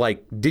overcoming, but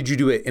like, did you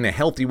do it in a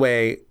healthy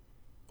way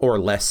or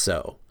less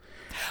so?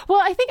 Well,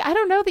 I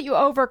don't know that you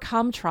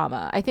overcome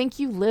trauma. I think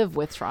you live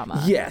with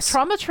trauma. Yes.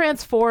 Trauma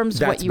transforms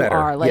what you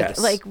are.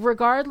 Like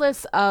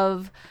regardless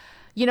of,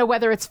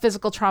 whether it's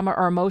physical trauma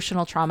or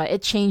emotional trauma,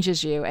 it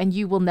changes you and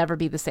you will never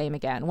be the same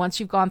again. Once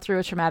you've gone through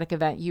a traumatic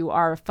event, you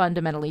are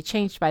fundamentally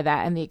changed by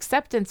that. And the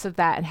acceptance of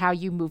that and how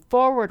you move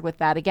forward with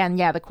that. Again,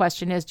 the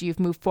question is, do you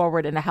move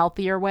forward in a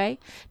healthier way?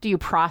 Do you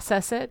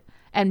process it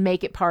and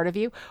make it part of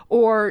you?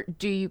 Or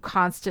do you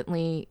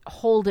constantly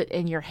hold it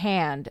in your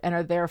hand and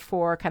are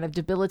therefore kind of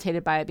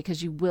debilitated by it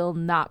because you will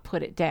not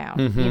put it down,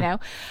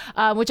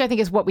 which I think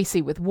is what we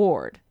see with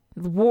Ward.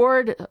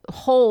 Ward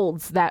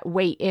holds that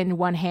weight in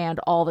one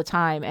hand all the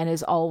time and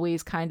is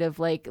always kind of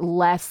like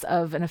less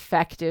of an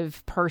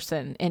effective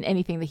person in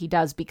anything that he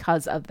does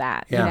because of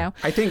that. Yeah. You know,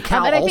 I think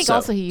Cal and I also, think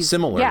also he's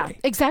similarly. Yeah,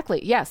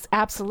 exactly. Yes,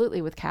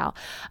 absolutely with Cal.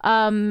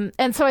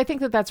 And so I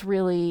think that's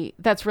really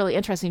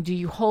interesting. Do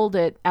you hold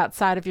it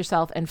outside of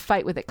yourself and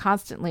fight with it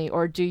constantly,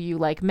 or do you,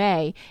 like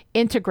May,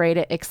 integrate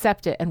it,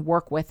 accept it, and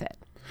work with it?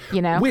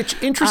 You know, which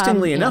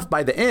interestingly enough,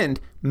 by the end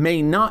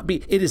may not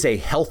be, it is a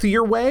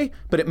healthier way,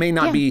 but it may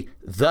not be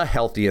the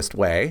healthiest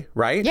way,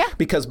 right? Yeah.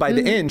 Because by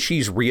the end,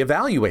 she's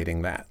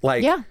reevaluating that.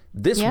 Like,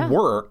 this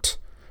worked,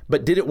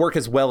 but did it work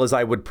as well as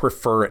I would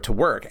prefer it to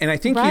work? And I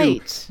think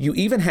you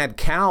even had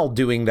Cal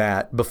doing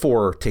that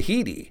before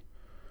Tahiti,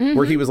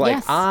 where he was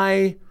like,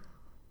 I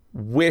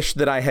wish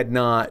that I had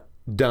not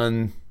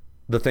done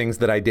the things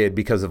that I did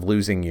because of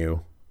losing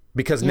you.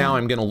 Because now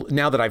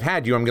that I've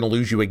had you, I'm going to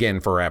lose you again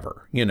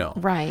forever, you know?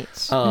 Right.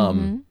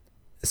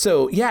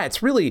 So yeah,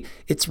 it's really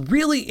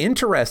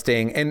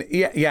interesting. And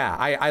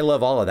I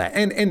love all of that.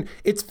 And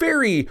it's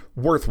very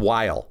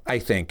worthwhile, I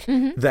think,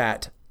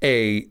 that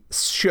a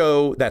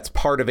show that's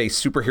part of a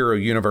superhero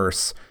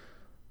universe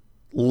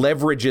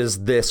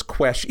leverages this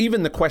question,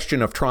 even the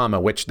question of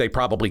trauma, which they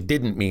probably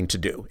didn't mean to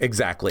do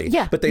exactly.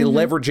 Yeah. But they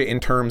leverage it in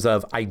terms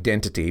of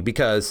identity,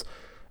 because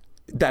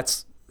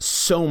that's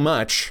so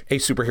much a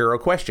superhero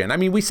question. I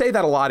mean, we say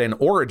that a lot in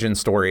origin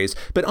stories,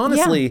 but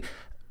honestly,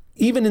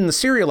 even in the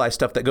serialized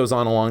stuff that goes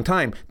on a long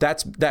time,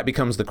 that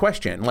becomes the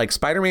question. Like,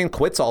 Spider-Man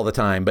quits all the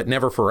time, but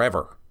never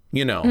forever.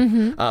 You know,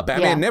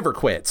 Batman never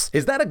quits.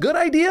 Is that a good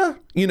idea?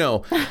 You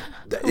know,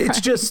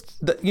 it's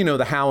just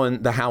the how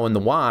and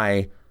the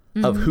why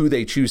of who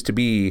they choose to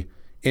be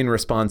in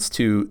response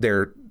to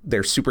their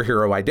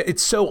superhero identity.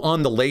 It's so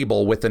on the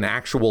label with an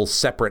actual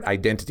separate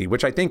identity,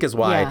 which I think is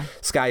why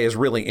Skye is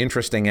really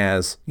interesting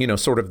as, you know,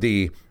 sort of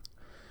the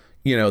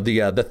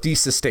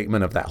thesis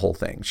statement of that whole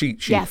thing. She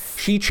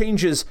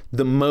changes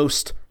the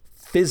most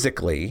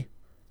physically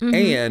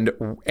and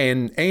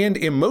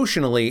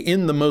emotionally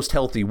in the most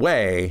healthy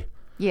way.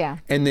 Yeah.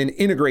 And then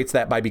integrates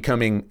that by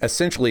becoming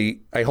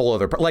essentially a whole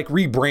other, like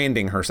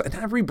rebranding herself,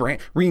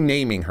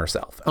 renaming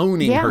herself,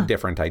 owning her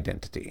different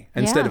identity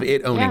instead of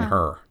it owning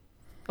her.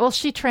 Well,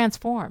 she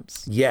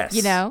transforms. Yes.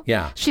 You know?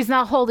 Yeah. She's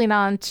not holding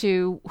on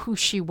to who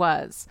she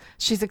was.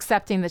 She's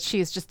accepting that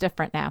she is just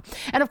different now.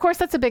 And of course,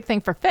 that's a big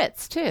thing for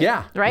Fitz, too.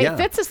 Yeah. Right? Yeah.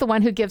 Fitz is the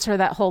one who gives her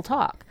that whole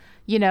talk.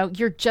 You know,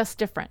 you're just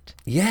different.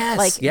 Yes.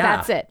 Like,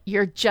 that's it.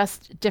 You're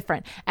just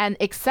different. And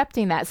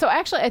accepting that. So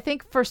actually, I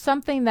think for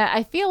something that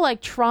I feel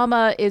like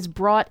trauma is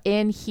brought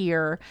in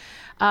here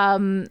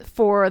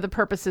for the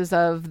purposes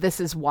of this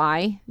is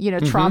why, you know,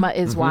 trauma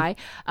is why,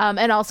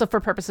 and also for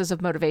purposes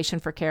of motivation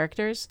for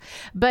characters.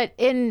 But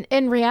in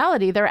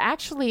reality, there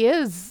actually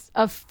is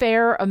a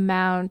fair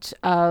amount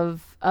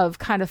of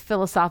kind of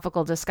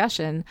philosophical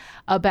discussion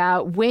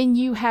about when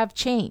you have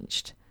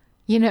changed.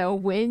 You know,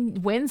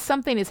 when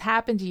something has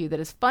happened to you that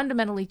has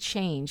fundamentally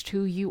changed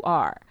who you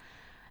are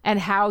and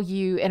how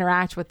you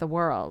interact with the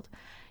world,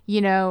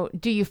 you know,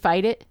 do you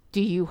fight it?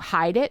 Do you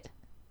hide it?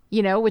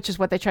 You know, which is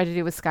what they tried to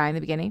do with Skye in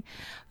the beginning.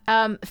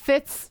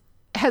 Fitz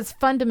has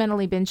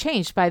fundamentally been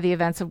changed by the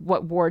events of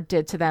what Ward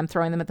did to them,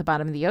 throwing them at the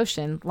bottom of the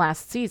ocean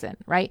last season,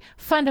 right?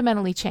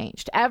 Fundamentally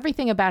changed.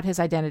 Everything about his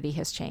identity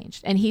has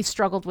changed, and he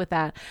struggled with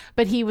that,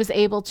 but he was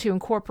able to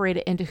incorporate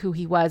it into who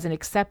he was and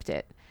accept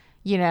it.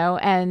 You know,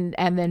 and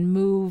then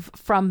move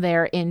from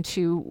there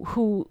into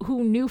who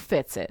new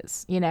Fitz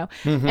is, you know,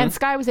 and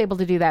Skye was able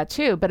to do that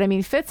too. But I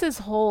mean, Fitz's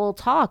whole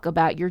talk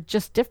about you're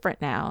just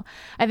different now,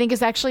 I think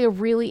is actually a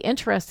really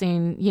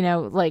interesting, you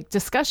know, like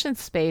discussion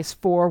space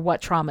for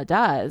what trauma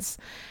does.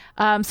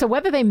 So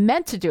whether they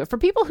meant to do it, for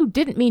people who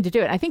didn't mean to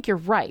do it, I think you're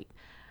right.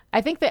 I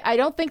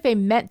don't think they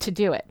meant to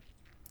do it.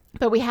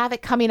 But we have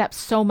it coming up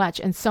so much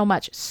in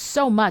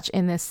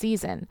this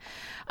season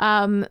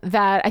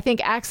that I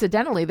think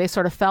accidentally they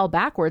sort of fell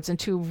backwards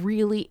into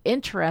really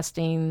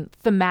interesting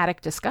thematic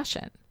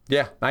discussion.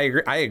 Yeah, I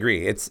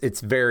agree.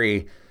 It's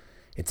very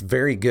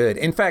good.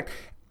 In fact,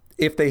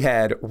 if they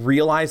had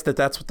realized that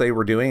that's what they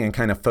were doing and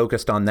kind of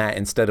focused on that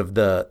instead of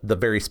the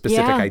very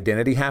specific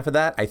identity half of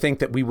that, I think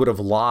that we would have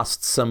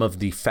lost some of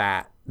the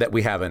fat that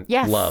we haven't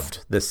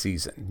loved this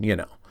season, you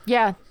know.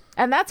 Yeah.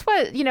 And that's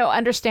what, you know,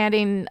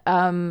 understanding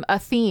a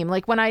theme.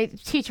 Like when I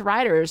teach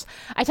writers,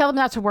 I tell them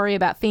not to worry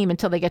about theme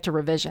until they get to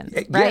revision,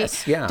 right?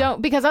 Yes, yeah.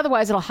 Because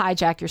otherwise it'll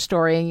hijack your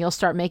story and you'll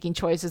start making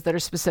choices that are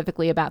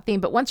specifically about theme.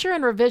 But once you're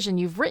in revision,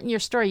 you've written your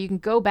story, you can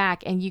go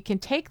back and you can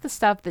take the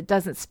stuff that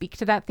doesn't speak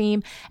to that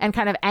theme and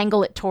kind of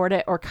angle it toward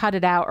it or cut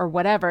it out or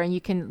whatever, and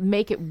you can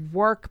make it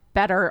work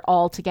better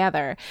all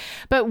together.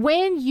 But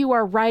when you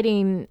are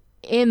writing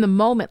in the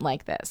moment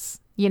like this,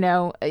 You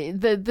know,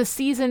 the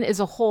season is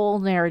a whole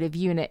narrative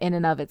unit in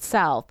and of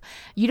itself.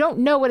 You don't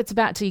know what it's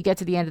about till you get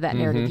to the end of that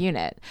narrative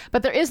unit.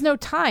 But there is no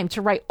time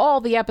to write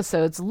all the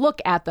episodes, look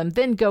at them,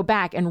 then go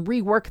back and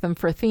rework them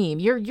for theme.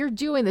 You're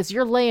doing this.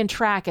 You're laying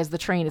track as the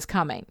train is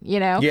coming, you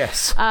know?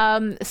 Yes.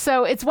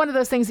 So it's one of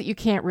those things that you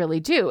can't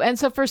really do. And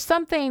so for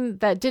something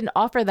that didn't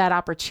offer that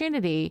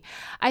opportunity,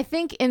 I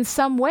think in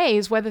some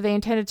ways, whether they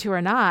intended to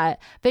or not,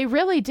 they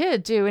really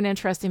did do an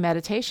interesting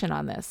meditation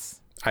on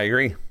this. I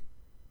agree.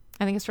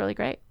 I think it's really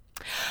great.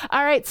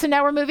 All right, so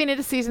now we're moving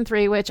into season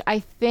 3, which I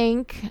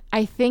think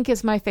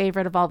is my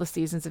favorite of all the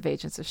seasons of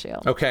Agents of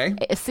S.H.I.E.L.D. Okay.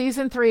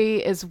 Season 3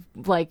 is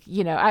like,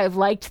 you know, I've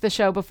liked the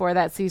show before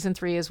that. Season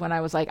 3 is when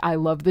I was like, I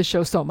love this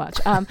show so much.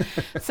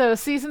 So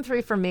season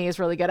 3 for me is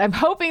really good. I'm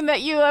hoping that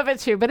you love it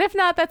too, but if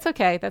not, that's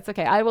okay. That's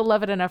okay. I will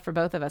love it enough for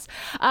both of us.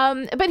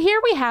 But here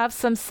we have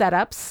some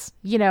setups,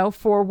 you know,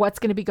 for what's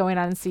going to be going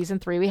on in season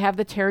 3. We have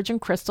the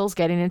Terrigen crystals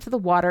getting into the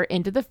water,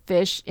 into the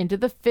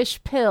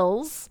fish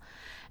pills.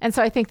 And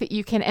so I think that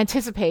you can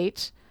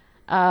anticipate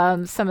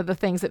some of the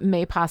things that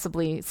may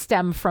possibly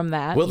stem from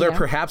that. Will there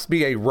perhaps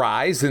be a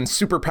rise in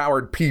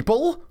superpowered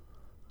people?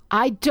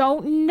 I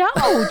don't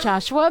know,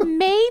 Joshua.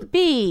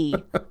 Maybe.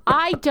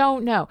 I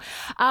don't know.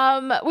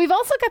 We've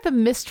also got the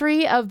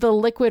mystery of the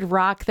liquid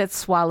rock that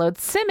swallowed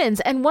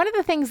Simmons. And one of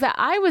the things that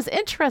I was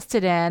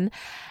interested in,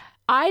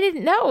 I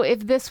didn't know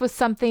if this was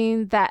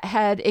something that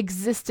had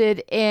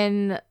existed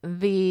in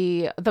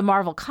the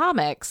Marvel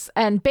comics.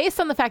 And based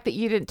on the fact that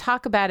you didn't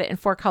talk about it in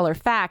 4-Color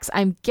Facts,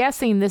 I'm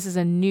guessing this is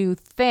a new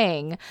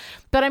thing.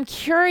 But I'm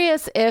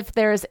curious if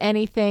there's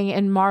anything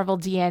in Marvel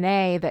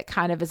DNA that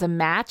kind of is a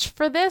match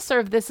for this, or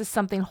if this is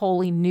something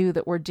wholly new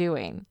that we're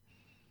doing.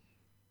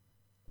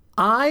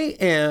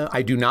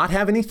 I do not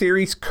have any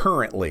theories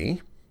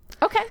currently.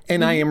 Okay.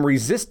 And I am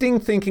resisting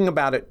thinking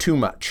about it too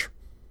much.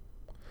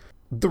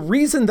 The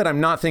reason that I'm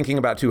not thinking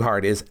about too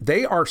hard is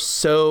they are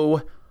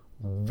so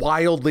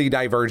wildly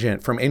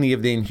divergent from any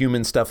of the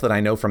Inhuman stuff that I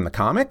know from the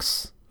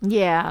comics.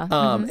 Yeah.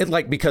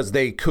 Because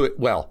they could,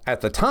 well, at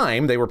the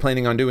time they were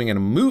planning on doing a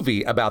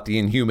movie about the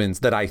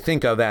Inhumans that I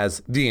think of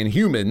as the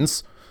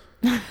Inhumans,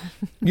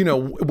 you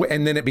know,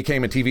 and then it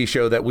became a TV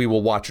show that we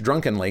will watch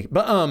drunkenly.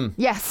 But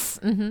yes,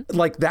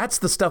 like that's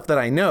the stuff that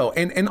I know.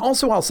 And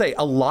also I'll say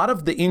a lot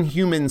of the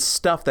Inhuman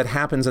stuff that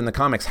happens in the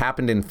comics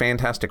happened in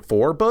Fantastic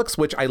Four books,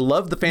 which I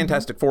love the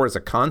Fantastic Four as a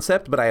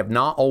concept, but I have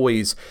not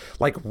always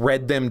like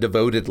read them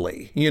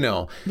devotedly, you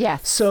know.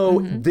 Yes.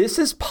 So this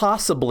is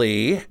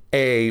possibly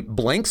a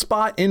blank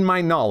spot in my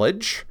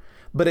knowledge,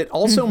 but it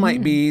also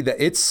might be that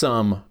it's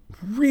some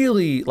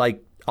really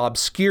like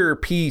obscure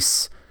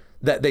piece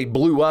that they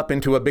blew up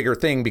into a bigger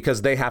thing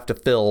because they have to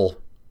fill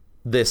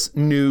this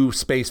new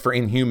space for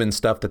Inhuman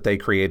stuff that they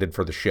created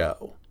for the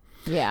show.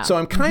 Yeah. So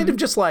I'm kind of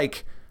just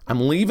like,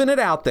 I'm leaving it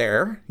out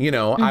there, you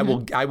know, I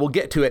will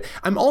get to it.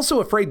 I'm also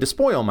afraid to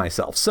spoil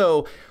myself.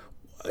 So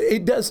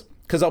it does,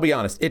 because I'll be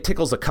honest, it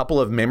tickles a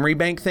couple of memory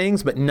bank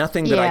things, but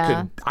nothing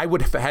that I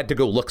would have had to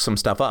go look some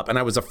stuff up, and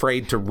I was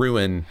afraid to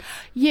ruin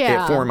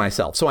it for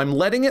myself. So I'm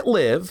letting it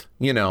live,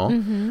 you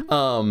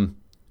know.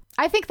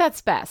 I think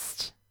that's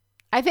best.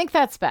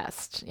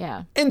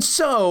 Yeah. And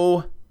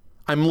so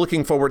I'm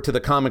looking forward to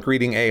the comic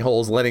reading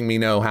a-holes letting me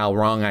know how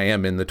wrong I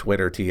am in the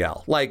Twitter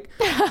TL. Like,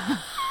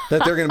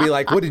 that they're going to be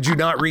like, what, did you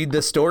not read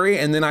this story?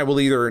 And then I will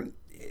either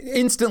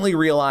instantly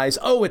realize,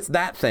 oh, it's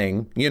that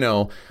thing, you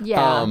know.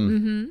 Yeah.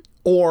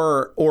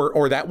 Or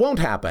that won't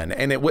happen.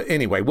 And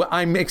anyway,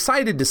 I'm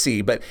excited to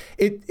see, but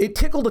it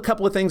tickled a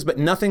couple of things, but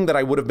nothing that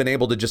I would have been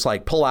able to just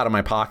like pull out of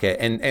my pocket.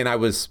 And I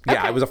was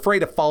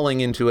afraid of falling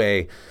into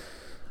a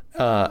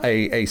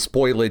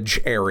spoilage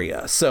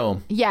area.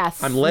 So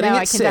yes, I'm letting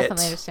it sit. I can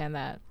definitely understand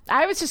that.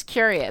 I was just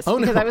curious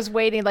because I was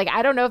waiting. Like,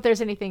 I don't know if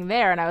there's anything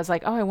there. And I was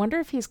like, oh, I wonder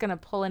if he's going to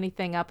pull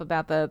anything up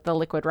about the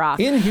liquid rock.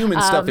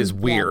 Inhuman stuff is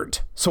weird.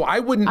 Yeah. So I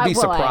wouldn't be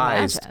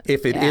surprised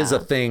if it is a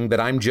thing that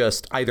I'm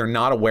just either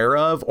not aware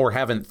of or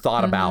haven't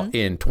thought about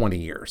in 20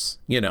 years,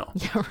 you know?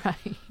 Yeah,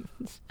 right.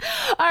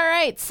 All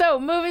right. So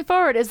moving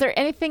forward, is there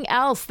anything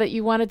else that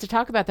you wanted to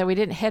talk about that we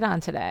didn't hit on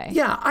today?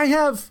 Yeah, I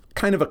have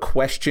kind of a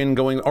question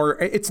going, or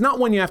it's not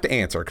one you have to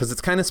answer because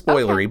it's kind of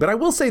spoilery, but I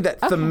will say that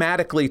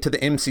thematically to the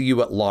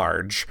MCU at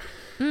large,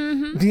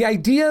 the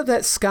idea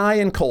that Skye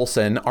and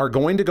Coulson are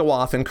going to go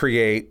off and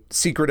create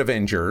Secret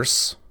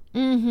Avengers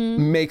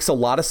makes a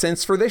lot of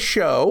sense for this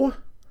show.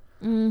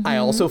 I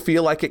also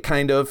feel like it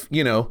kind of,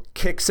 you know,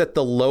 kicks at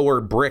the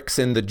lower bricks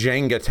in the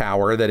Jenga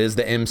tower that is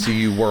the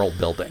MCU world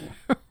building.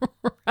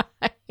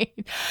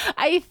 Right.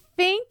 I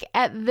think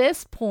at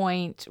this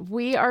point,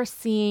 we are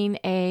seeing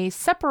a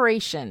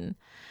separation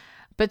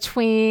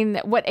between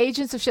what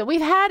Agents of S.H.I.E.L.D. We've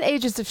had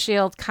Agents of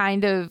S.H.I.E.L.D.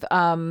 kind of,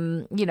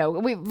 you know,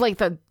 we like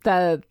the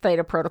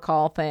Theta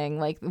Protocol thing,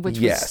 like, which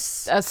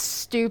was a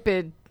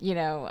stupid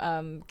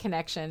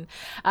connection.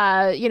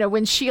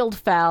 When S.H.I.E.L.D.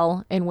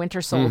 fell in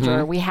Winter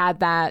Soldier, we had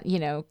that,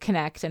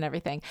 connect and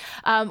everything.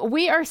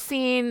 We are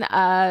seeing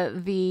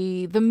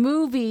the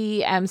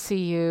movie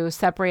MCU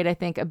separate, I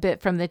think, a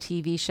bit from the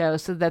TV show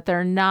so that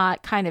they're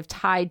not kind of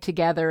tied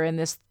together in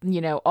this,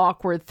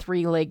 awkward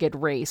three-legged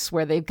race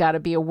where they've got to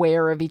be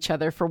aware of each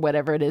other for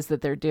whatever it is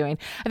that they're doing.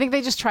 I think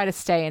they just try to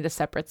stay into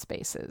separate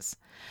spaces.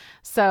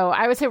 So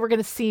I would say we're going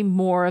to see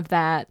more of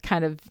that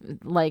kind of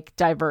like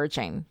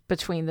diverging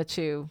between the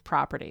two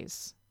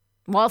properties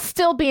while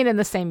still being in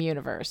the same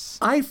universe.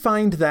 I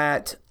find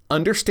that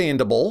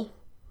understandable,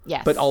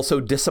 yes, but also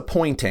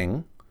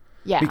disappointing.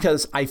 Yeah.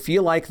 Because I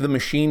feel like the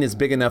machine is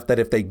big enough that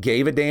if they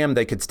gave a damn,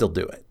 they could still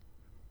do it.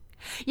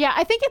 Yeah,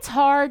 I think it's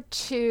hard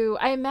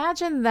I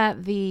imagine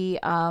that the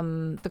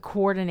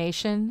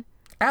coordination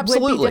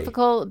absolutely would be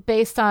difficult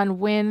based on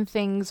when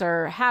things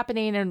are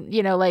happening and,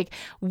 like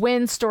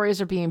when stories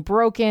are being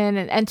broken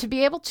and to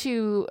be able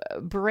to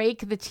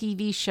break the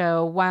TV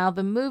show while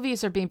the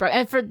movies are being broken.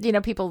 And for,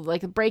 people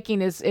like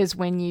breaking is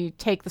when you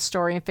take the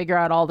story and figure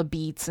out all the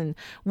beats and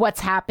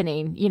what's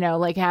happening,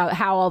 like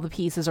how all the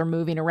pieces are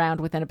moving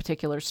around within a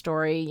particular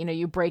story.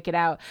 You break it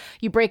out,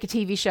 you break a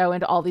TV show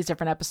into all these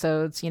different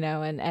episodes,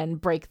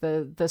 and break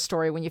the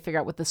story when you figure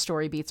out what the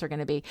story beats are going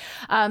to be.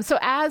 So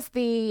as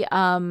the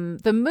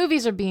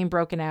movies are being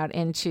broken out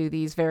into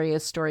these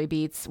various story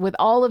beats with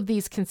all of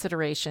these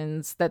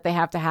considerations that they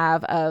have to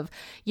have of,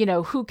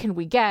 who can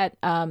we get,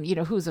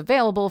 who's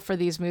available for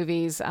these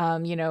movies,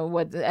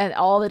 what, and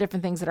all the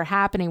different things that are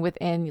happening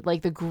within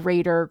like the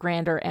grander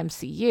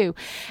MCU.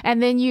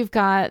 And then you've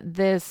got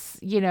this,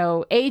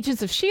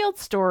 Agents of S.H.I.E.L.D.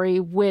 story,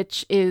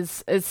 which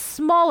is a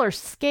smaller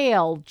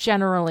scale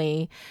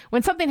generally.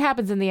 When something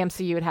happens in the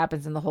MCU, it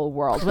happens in the whole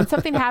world. When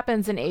something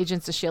happens in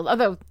Agents of S.H.I.E.L.D.,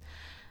 although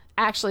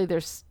actually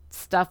there's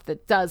stuff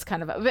that does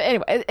kind of, but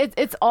anyway,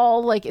 it's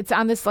all like it's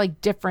on this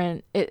like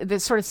different,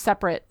 this sort of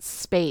separate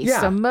space. Yeah,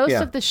 so most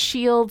yeah. of the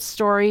S.H.I.E.L.D.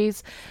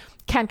 stories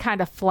can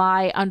kind of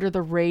fly under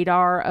the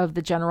radar of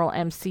the general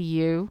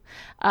MCU,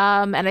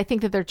 and I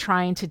think that they're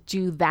trying to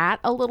do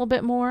that a little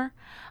bit more.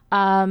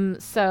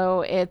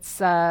 So it's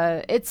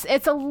a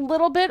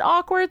little bit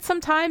awkward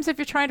sometimes if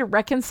you're trying to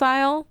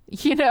reconcile,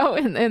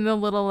 in the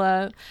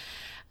little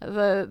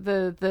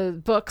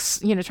the books,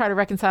 try to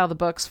reconcile the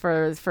books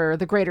for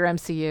the greater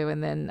MCU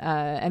and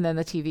then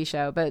the TV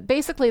show. But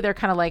basically they're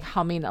kind of like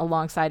humming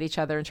alongside each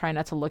other and trying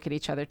not to look at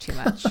each other too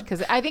much.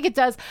 Because I think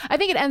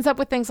it ends up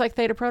with things like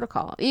Theta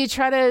Protocol. You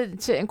try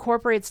to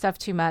incorporate stuff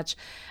too much,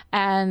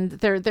 and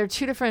they're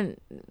two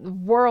different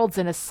worlds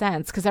in a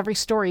sense, because every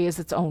story is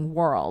its own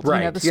world.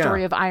 Right. The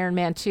story of Iron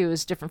Man 2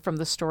 is different from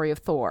the story of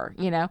Thor,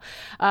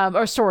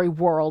 or story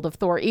world of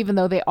Thor, even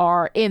though they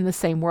are in the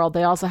same world.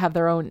 They also have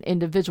their own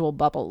individual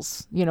bubbles,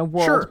 world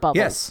sure. bubbles.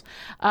 Yes.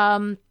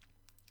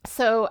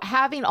 So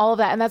having all of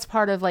that, and that's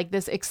part of like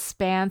this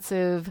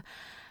expansive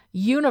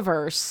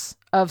universe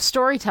of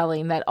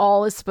storytelling that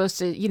all is supposed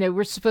to,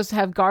 we're supposed to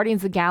have Guardians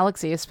of the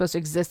Galaxy is supposed to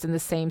exist in the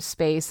same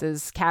space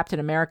as Captain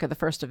America, the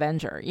First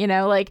Avenger,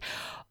 like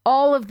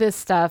all of this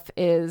stuff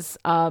is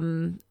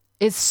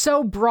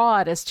so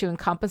broad as to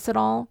encompass it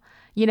all,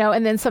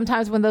 and then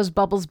sometimes when those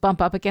bubbles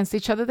bump up against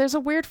each other, there's a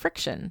weird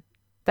friction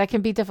that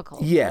can be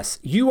difficult. Yes,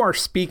 you are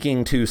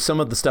speaking to some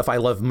of the stuff I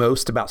love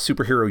most about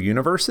superhero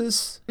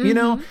universes,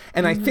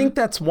 and I think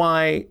that's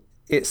why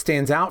it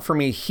stands out for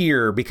me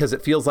here, because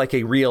it feels like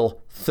a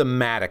real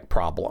thematic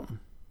problem,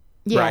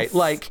 yes. right?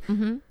 Like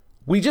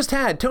we just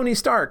had Tony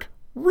Stark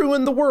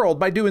ruin the world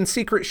by doing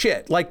secret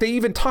shit. Like they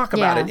even talk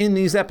about it in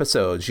these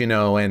episodes,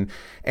 and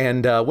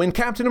when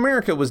Captain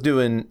America was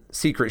doing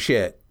secret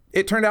shit,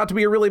 it turned out to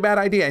be a really bad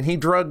idea, and he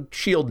drug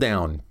S.H.I.E.L.D.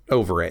 down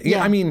over it.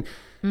 Yeah, I mean.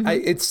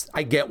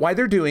 I get why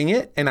they're doing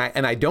it, and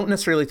I don't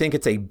necessarily think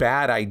it's a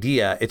bad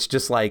idea. It's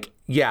just like,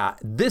 yeah,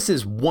 this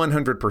is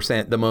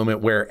 100% the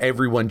moment where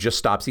everyone just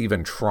stops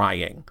even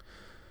trying.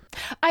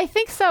 I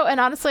think so, and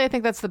honestly, I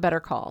think that's the better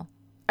call.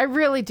 I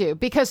really do,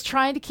 because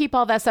trying to keep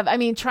all that stuff,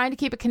 trying to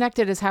keep it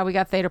connected is how we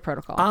got Theta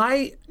Protocol.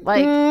 Okay,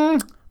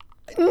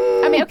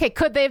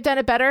 could they have done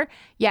it better?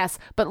 Yes,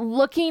 but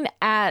looking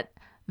at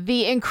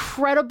the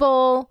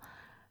incredible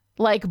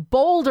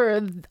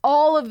boulder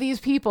all of these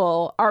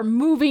people are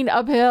moving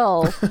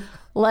uphill,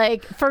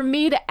 for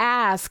me to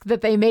ask that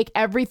they make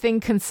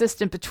everything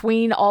consistent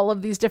between all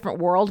of these different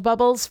world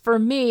bubbles, for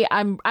me,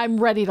 I'm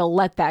ready to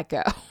let that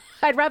go.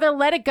 I'd rather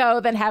let it go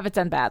than have it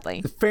done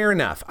badly. Fair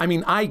enough.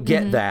 I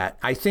get that.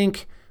 I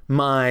think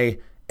my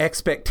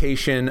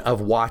expectation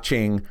of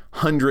watching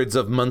hundreds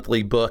of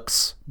monthly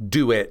books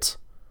do it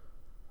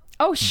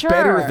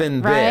better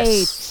than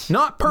this,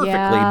 not perfectly,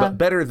 but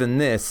better than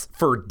this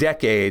for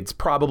decades,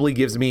 probably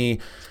gives me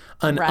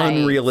an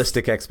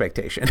unrealistic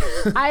expectation.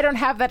 I don't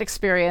have that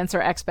experience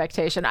or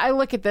expectation. I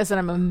look at this and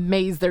I'm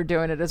amazed they're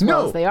doing it as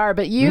well as they are.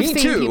 But you've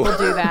seen people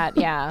do that,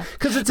 yeah.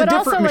 Because it's a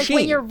different machine.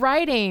 When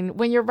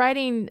you're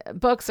writing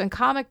books and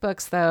comic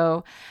books,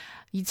 though,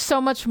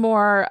 so much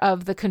more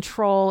of the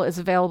control is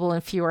available in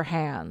fewer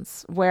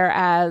hands,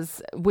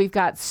 whereas we've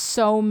got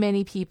so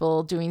many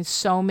people doing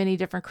so many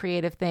different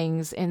creative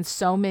things in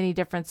so many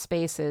different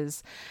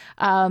spaces,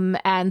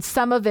 and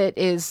some of it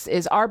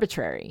is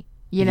arbitrary.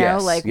 You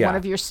know, one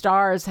of your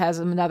stars has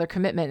another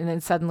commitment, and then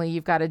suddenly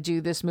you've got to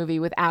do this movie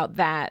without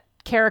that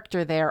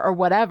character there or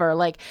whatever.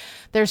 Like,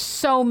 there's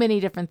so many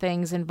different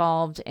things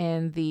involved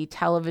in the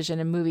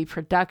television and movie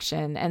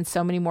production, and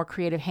so many more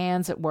creative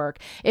hands at work.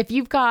 If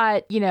you've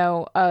got, you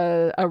know,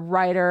 a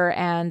writer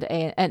and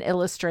an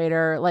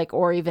illustrator, like,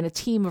 or even a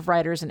team of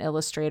writers and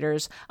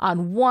illustrators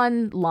on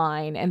one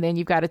line, and then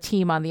you've got a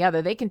team on the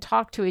other, they can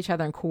talk to each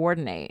other and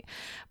coordinate.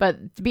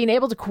 But being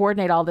able to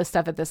coordinate all this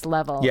stuff at this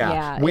level,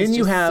 when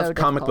you have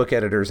comic book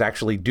editors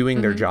actually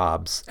doing their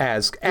jobs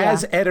as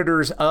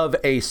editors of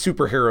a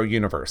superhero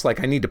universe.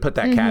 Like, I need to put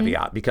that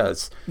caveat,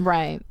 because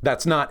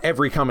that's not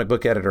every comic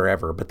book editor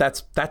ever, but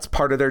that's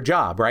part of their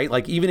job, right?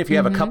 Like, even if you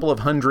have a couple of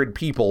hundred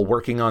people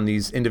working on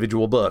these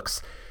individual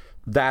books,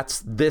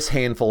 that's this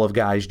handful of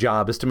guys'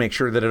 job, is to make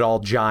sure that it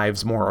all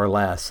jives more or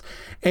less.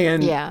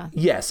 And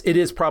yes, it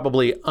is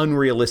probably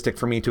unrealistic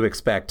for me to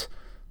expect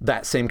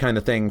that same kind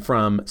of thing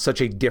from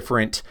such a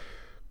different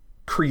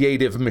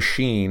creative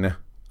machine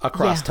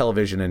across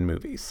television and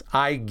movies.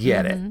 I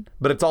get it.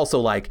 But it's also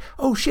like,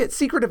 oh shit,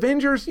 Secret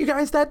Avengers, you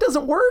guys, that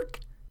doesn't work.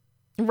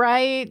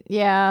 Right.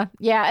 Yeah.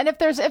 Yeah. And if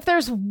there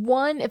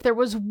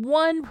was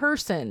one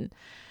person,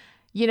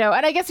 you know,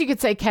 and I guess you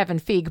could say Kevin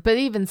Feige, but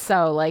even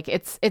so, like,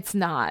 it's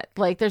not.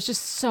 Like, there's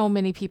just so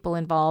many people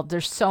involved.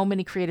 There's so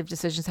many creative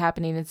decisions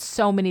happening at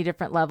so many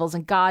different levels.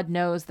 And God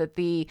knows that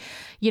the,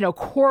 you know,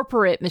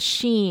 corporate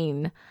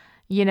machine,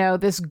 you know,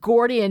 this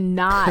Gordian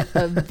knot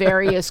of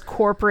various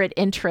corporate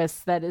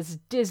interests that is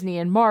Disney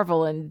and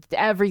Marvel and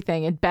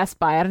everything, and Best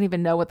Buy. I don't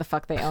even know what the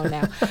fuck they own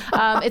now.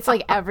 It's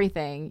like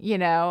everything, you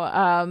know,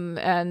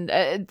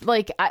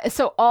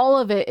 so all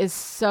of it is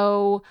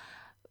so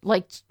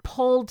like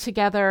pulled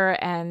together,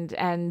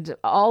 and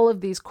all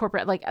of these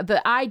corporate, like,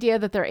 the idea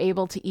that they're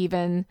able to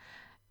even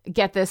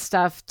get this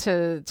stuff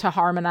to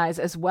harmonize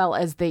as well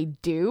as they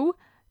do,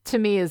 to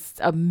me, is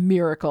a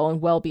miracle and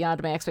well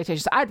beyond my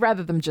expectations. I'd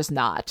rather them just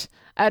not.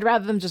 I'd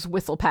rather them just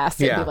whistle past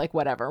it and be like,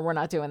 whatever, we're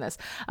not doing this.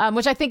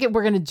 Which I think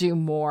we're going to do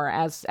more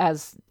as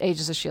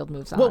Agents of S.H.I.E.L.D.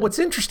 moves on. Well, what's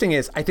interesting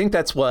is, I think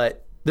that's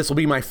what, this will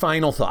be my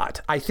final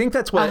thought, I think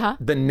that's what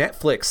the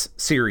Netflix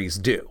series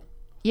do.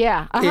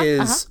 Yeah.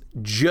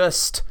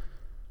 Just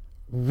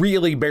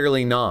really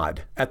barely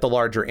nod at the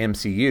larger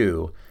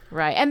MCU.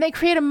 Right. And they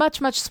create a much,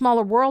 much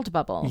smaller world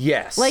bubble.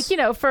 Yes. Like, you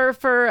know,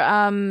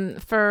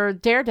 for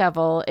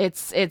Daredevil,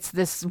 it's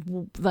this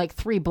like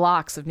 3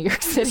 blocks of New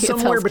York City.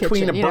 Somewhere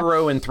between a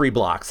borough and 3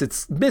 blocks.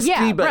 It's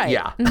misty, but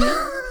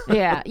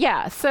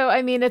yeah. So,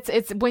 I mean,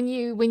 it's when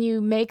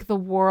you make the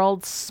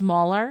world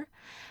smaller,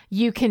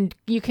 you can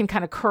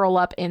kind of curl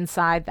up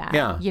inside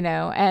that, you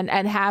know,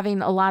 and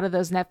having a lot of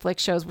those Netflix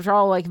shows, which are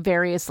all like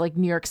various like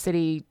New York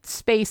City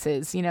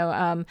spaces, you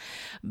know,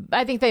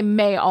 I think they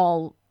may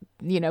all,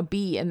 you know,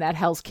 be in that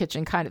Hell's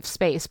Kitchen kind of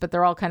space, but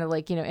they're all kind of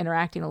like, you know,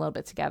 interacting a little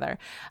bit together,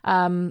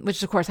 which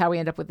is of course how we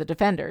end up with the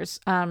Defenders.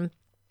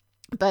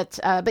 But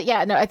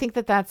yeah, no, I think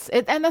that's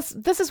it. And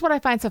this is what I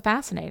find so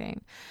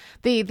fascinating.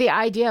 The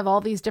idea of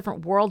all these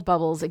different world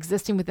bubbles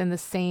existing within the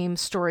same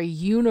story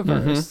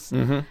universe,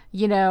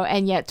 you know,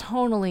 and yet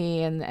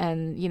tonally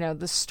and, you know,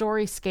 the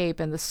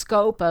storyscape and the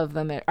scope of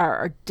them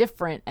are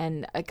different.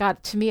 And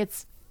God, to me,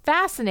 it's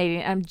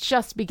fascinating. I'm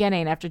just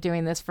beginning, after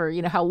doing this for,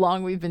 you know, how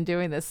long we've been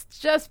doing this,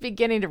 just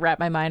beginning to wrap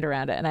my mind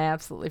around it. And I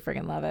absolutely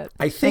freaking love it.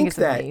 I think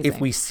that amazing. If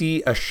we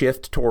see a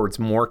shift towards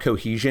more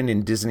cohesion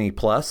in Disney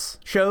Plus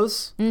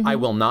shows, I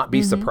will not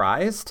be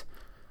surprised.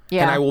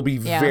 Yeah. And I will be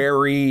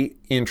very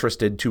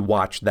interested to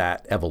watch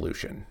that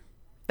evolution.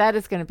 That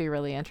is going to be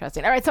really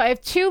interesting. All right, so I have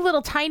 2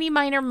 little tiny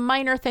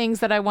minor things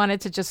that I wanted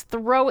to just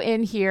throw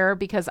in here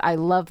because I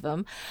love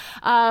them.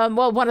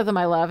 Well, one of them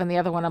I love, and the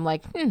other one I'm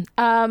like, But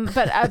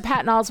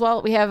Patton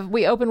Oswalt,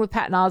 we open with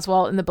Patton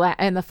Oswalt in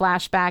the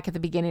flashback at the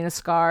beginning of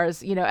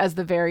Scars, you know, as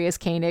the various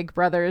Koenig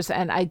brothers,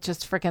 and I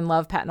just freaking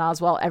love Patton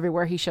Oswalt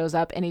everywhere he shows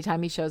up.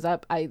 Anytime he shows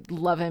up, I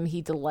love him.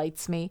 He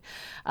delights me.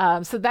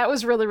 So that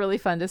was really, really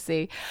fun to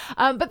see.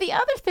 But the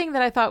other thing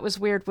that I thought was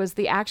weird was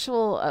the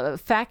actual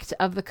effect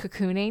of the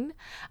cocooning.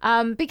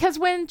 Because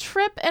when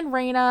Trip and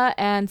Raina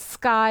and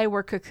Skye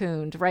were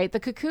cocooned, right,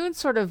 the cocoon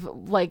sort of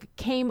like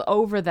came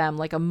over them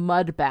like a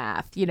mud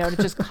bath, you know, and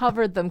it just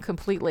covered them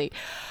completely.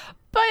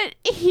 But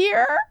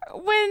here,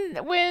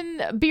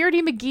 when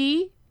Beardy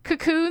McGee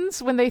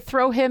cocoons, when they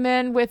throw him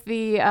in with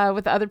the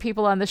other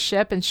people on the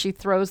ship, and she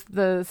throws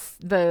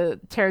the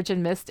Terrigen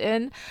Mist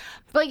in,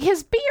 like,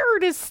 his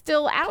beard is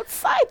still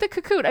outside the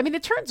cocoon. I mean,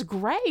 it turns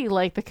gray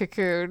like the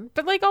cocoon,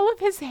 but like all of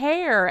his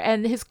hair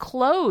and his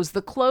clothes,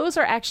 the clothes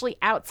are actually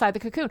outside the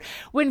cocoon.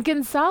 When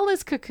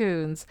Gonzalez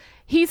cocoons,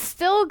 he's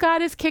still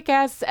got his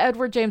kick-ass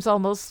Edward James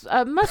Olmos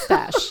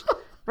mustache,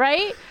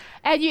 right?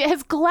 And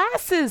his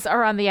glasses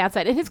are on the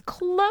outside, and his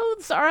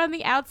clothes are on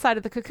the outside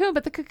of the cocoon.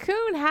 But the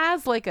cocoon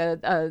has like a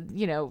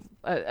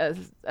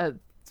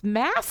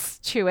mass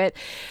to it.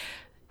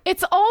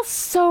 It's all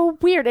so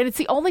weird, and it's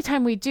the only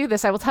time we do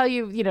this. I will tell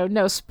you,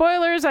 no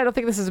spoilers. I don't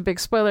think this is a big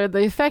spoiler.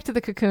 The effect of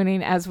the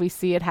cocooning, as we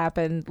see it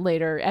happen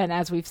later, and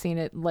as we've seen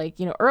it,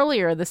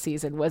 earlier in the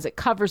season, was it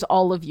covers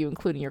all of you,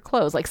 including your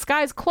clothes. Like,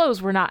 Skye's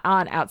clothes were not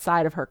on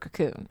outside of her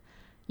cocoon,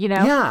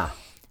 Yeah.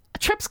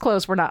 Trip's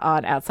clothes were not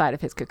on outside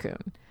of his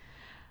cocoon.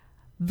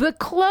 The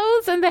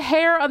clothes and the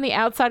hair on the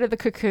outside of the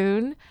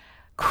cocoon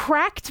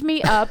cracked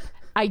me up.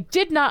 I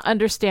did not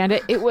understand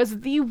it. It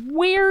was the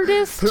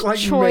weirdest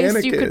choice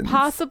mannequins you could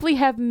possibly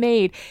have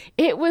made.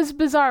 It was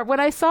bizarre. When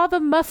I saw the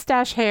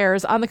mustache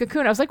hairs on the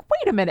cocoon, I was like,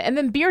 wait a minute. And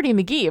then Beardy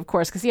McGee, of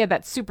course, because he had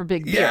that super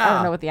big beard. Yeah. I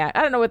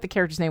don't know what the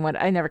character's name was.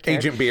 I never cared.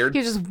 Agent Beard. He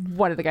was just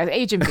one of the guys.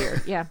 Agent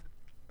Beard, yeah.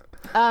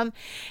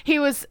 He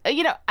was,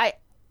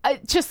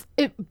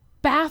 it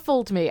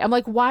baffled me. I'm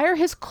like, why are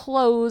his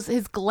clothes,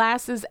 his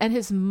glasses, and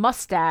his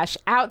mustache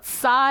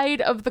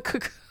outside of the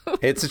cocoon?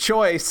 It's a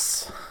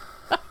choice.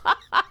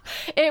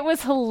 It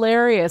was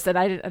hilarious, and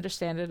I didn't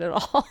understand it at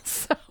all.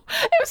 So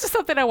it was just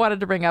something I wanted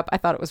to bring up. I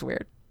thought it was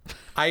weird.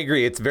 I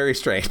agree. It's very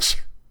strange.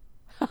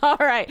 All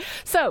right.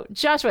 So,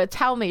 Joshua,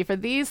 tell me, for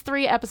these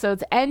 3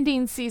 episodes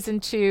ending season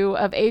 2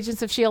 of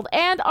Agents of S.H.I.E.L.D.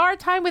 and our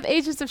time with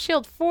Agents of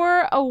S.H.I.E.L.D.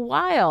 for a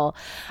while,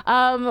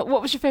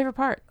 what was your favorite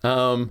part?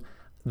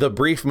 The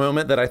brief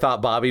moment that I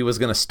thought Bobby was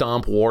going to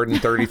stomp Warden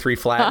 33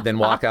 flat, then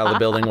walk out of the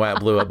building while it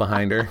blew up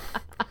behind her.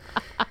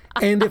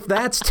 And if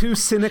that's too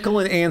cynical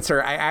an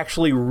answer, I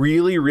actually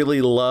really,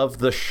 really love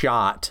the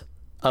shot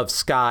of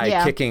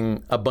Skye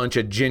kicking a bunch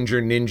of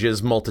ginger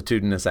ninjas'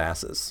 multitudinous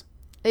asses.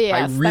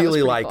 Yes, I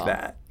really like cool.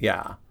 that.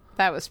 Yeah.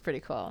 That was pretty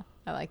cool.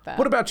 I like that.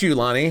 What about you,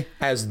 Lonnie?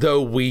 As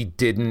though we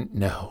didn't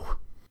know.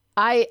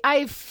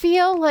 I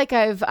feel like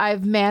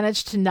I've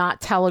managed to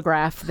not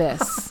telegraph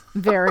this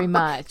very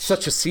much.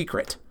 Such a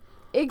secret.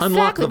 Exactly,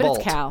 Unlock the vault.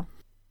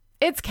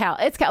 It's Cal.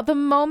 It's Cal. The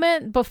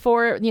moment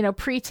before,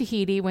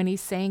 pre-Tahiti, when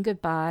he's saying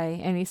goodbye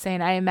and he's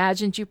saying, I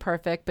imagined you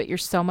perfect, but you're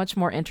so much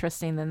more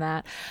interesting than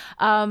that.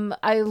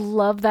 I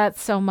love that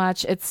so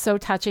much. It's so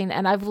touching.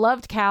 And I've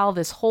loved Cal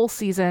this whole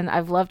season.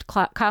 I've loved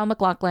Kyle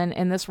MacLachlan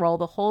in this role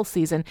the whole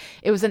season.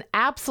 It was an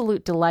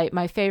absolute delight,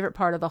 my favorite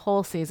part of the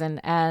whole season.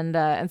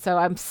 And so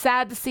I'm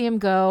sad to see him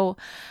go,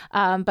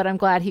 but I'm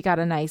glad he got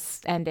a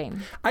nice ending.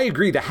 I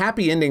agree. The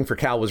happy ending for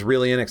Cal was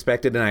really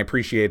unexpected, and I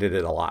appreciated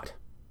it a lot.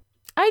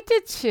 I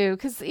did too,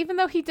 because even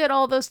though he did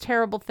all those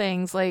terrible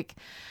things, I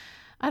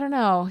don't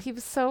know, he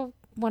was so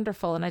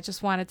wonderful, and I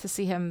just wanted to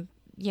see him,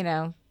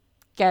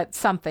 get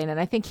something, and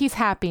I think he's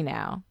happy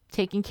now,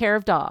 taking care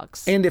of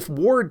dogs. And if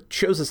Ward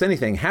shows us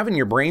anything, having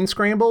your brain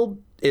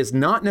scrambled is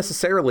not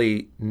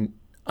necessarily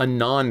a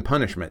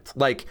non-punishment.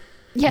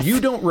 Yes. You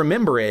don't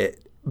remember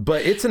it,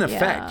 but it's an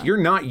effect. Yeah. You're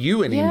not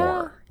you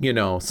anymore,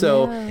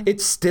 so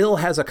it still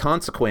has a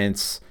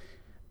consequence.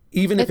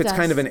 Even if it's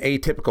kind of an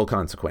atypical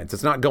consequence.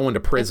 It's not going to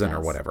prison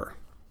or whatever.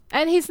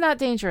 And he's not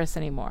dangerous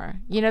anymore.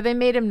 They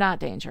made him not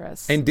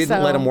dangerous. And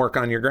didn't let him work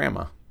on your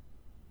grandma.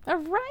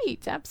 Right.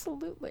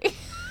 Absolutely.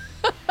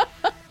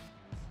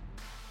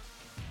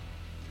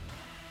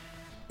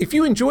 If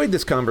you enjoyed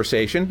this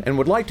conversation and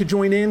would like to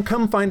join in,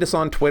 come find us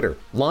on Twitter.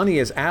 Lonnie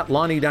is at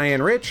Lonnie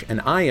Diane Rich,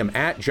 and I am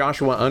at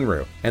Joshua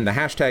Unruh. And the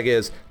hashtag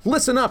is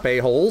Listen Up,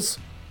 A-Holes.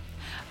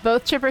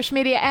 Both Chipperish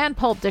Media and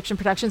Pulp Diction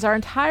Productions are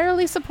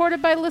entirely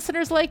supported by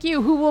listeners like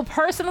you who will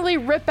personally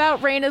rip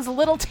out Raina's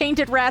little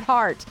tainted rat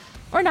heart.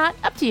 Or not,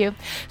 up to you.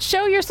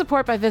 Show your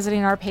support by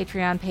visiting our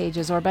Patreon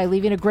pages or by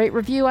leaving a great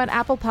review on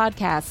Apple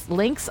Podcasts.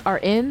 Links are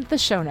in the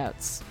show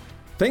notes.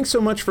 Thanks so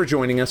much for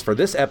joining us for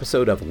this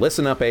episode of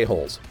Listen Up,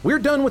 A-Holes. We're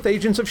done with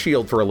Agents of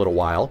S.H.I.E.L.D. for a little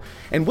while,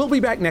 and we'll be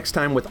back next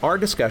time with our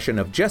discussion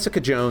of Jessica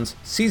Jones,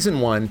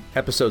 Season 1,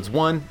 Episodes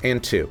 1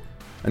 and 2.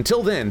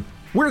 Until then,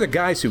 we're the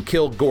guys who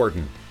killed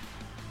Gordon.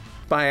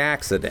 By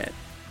accident.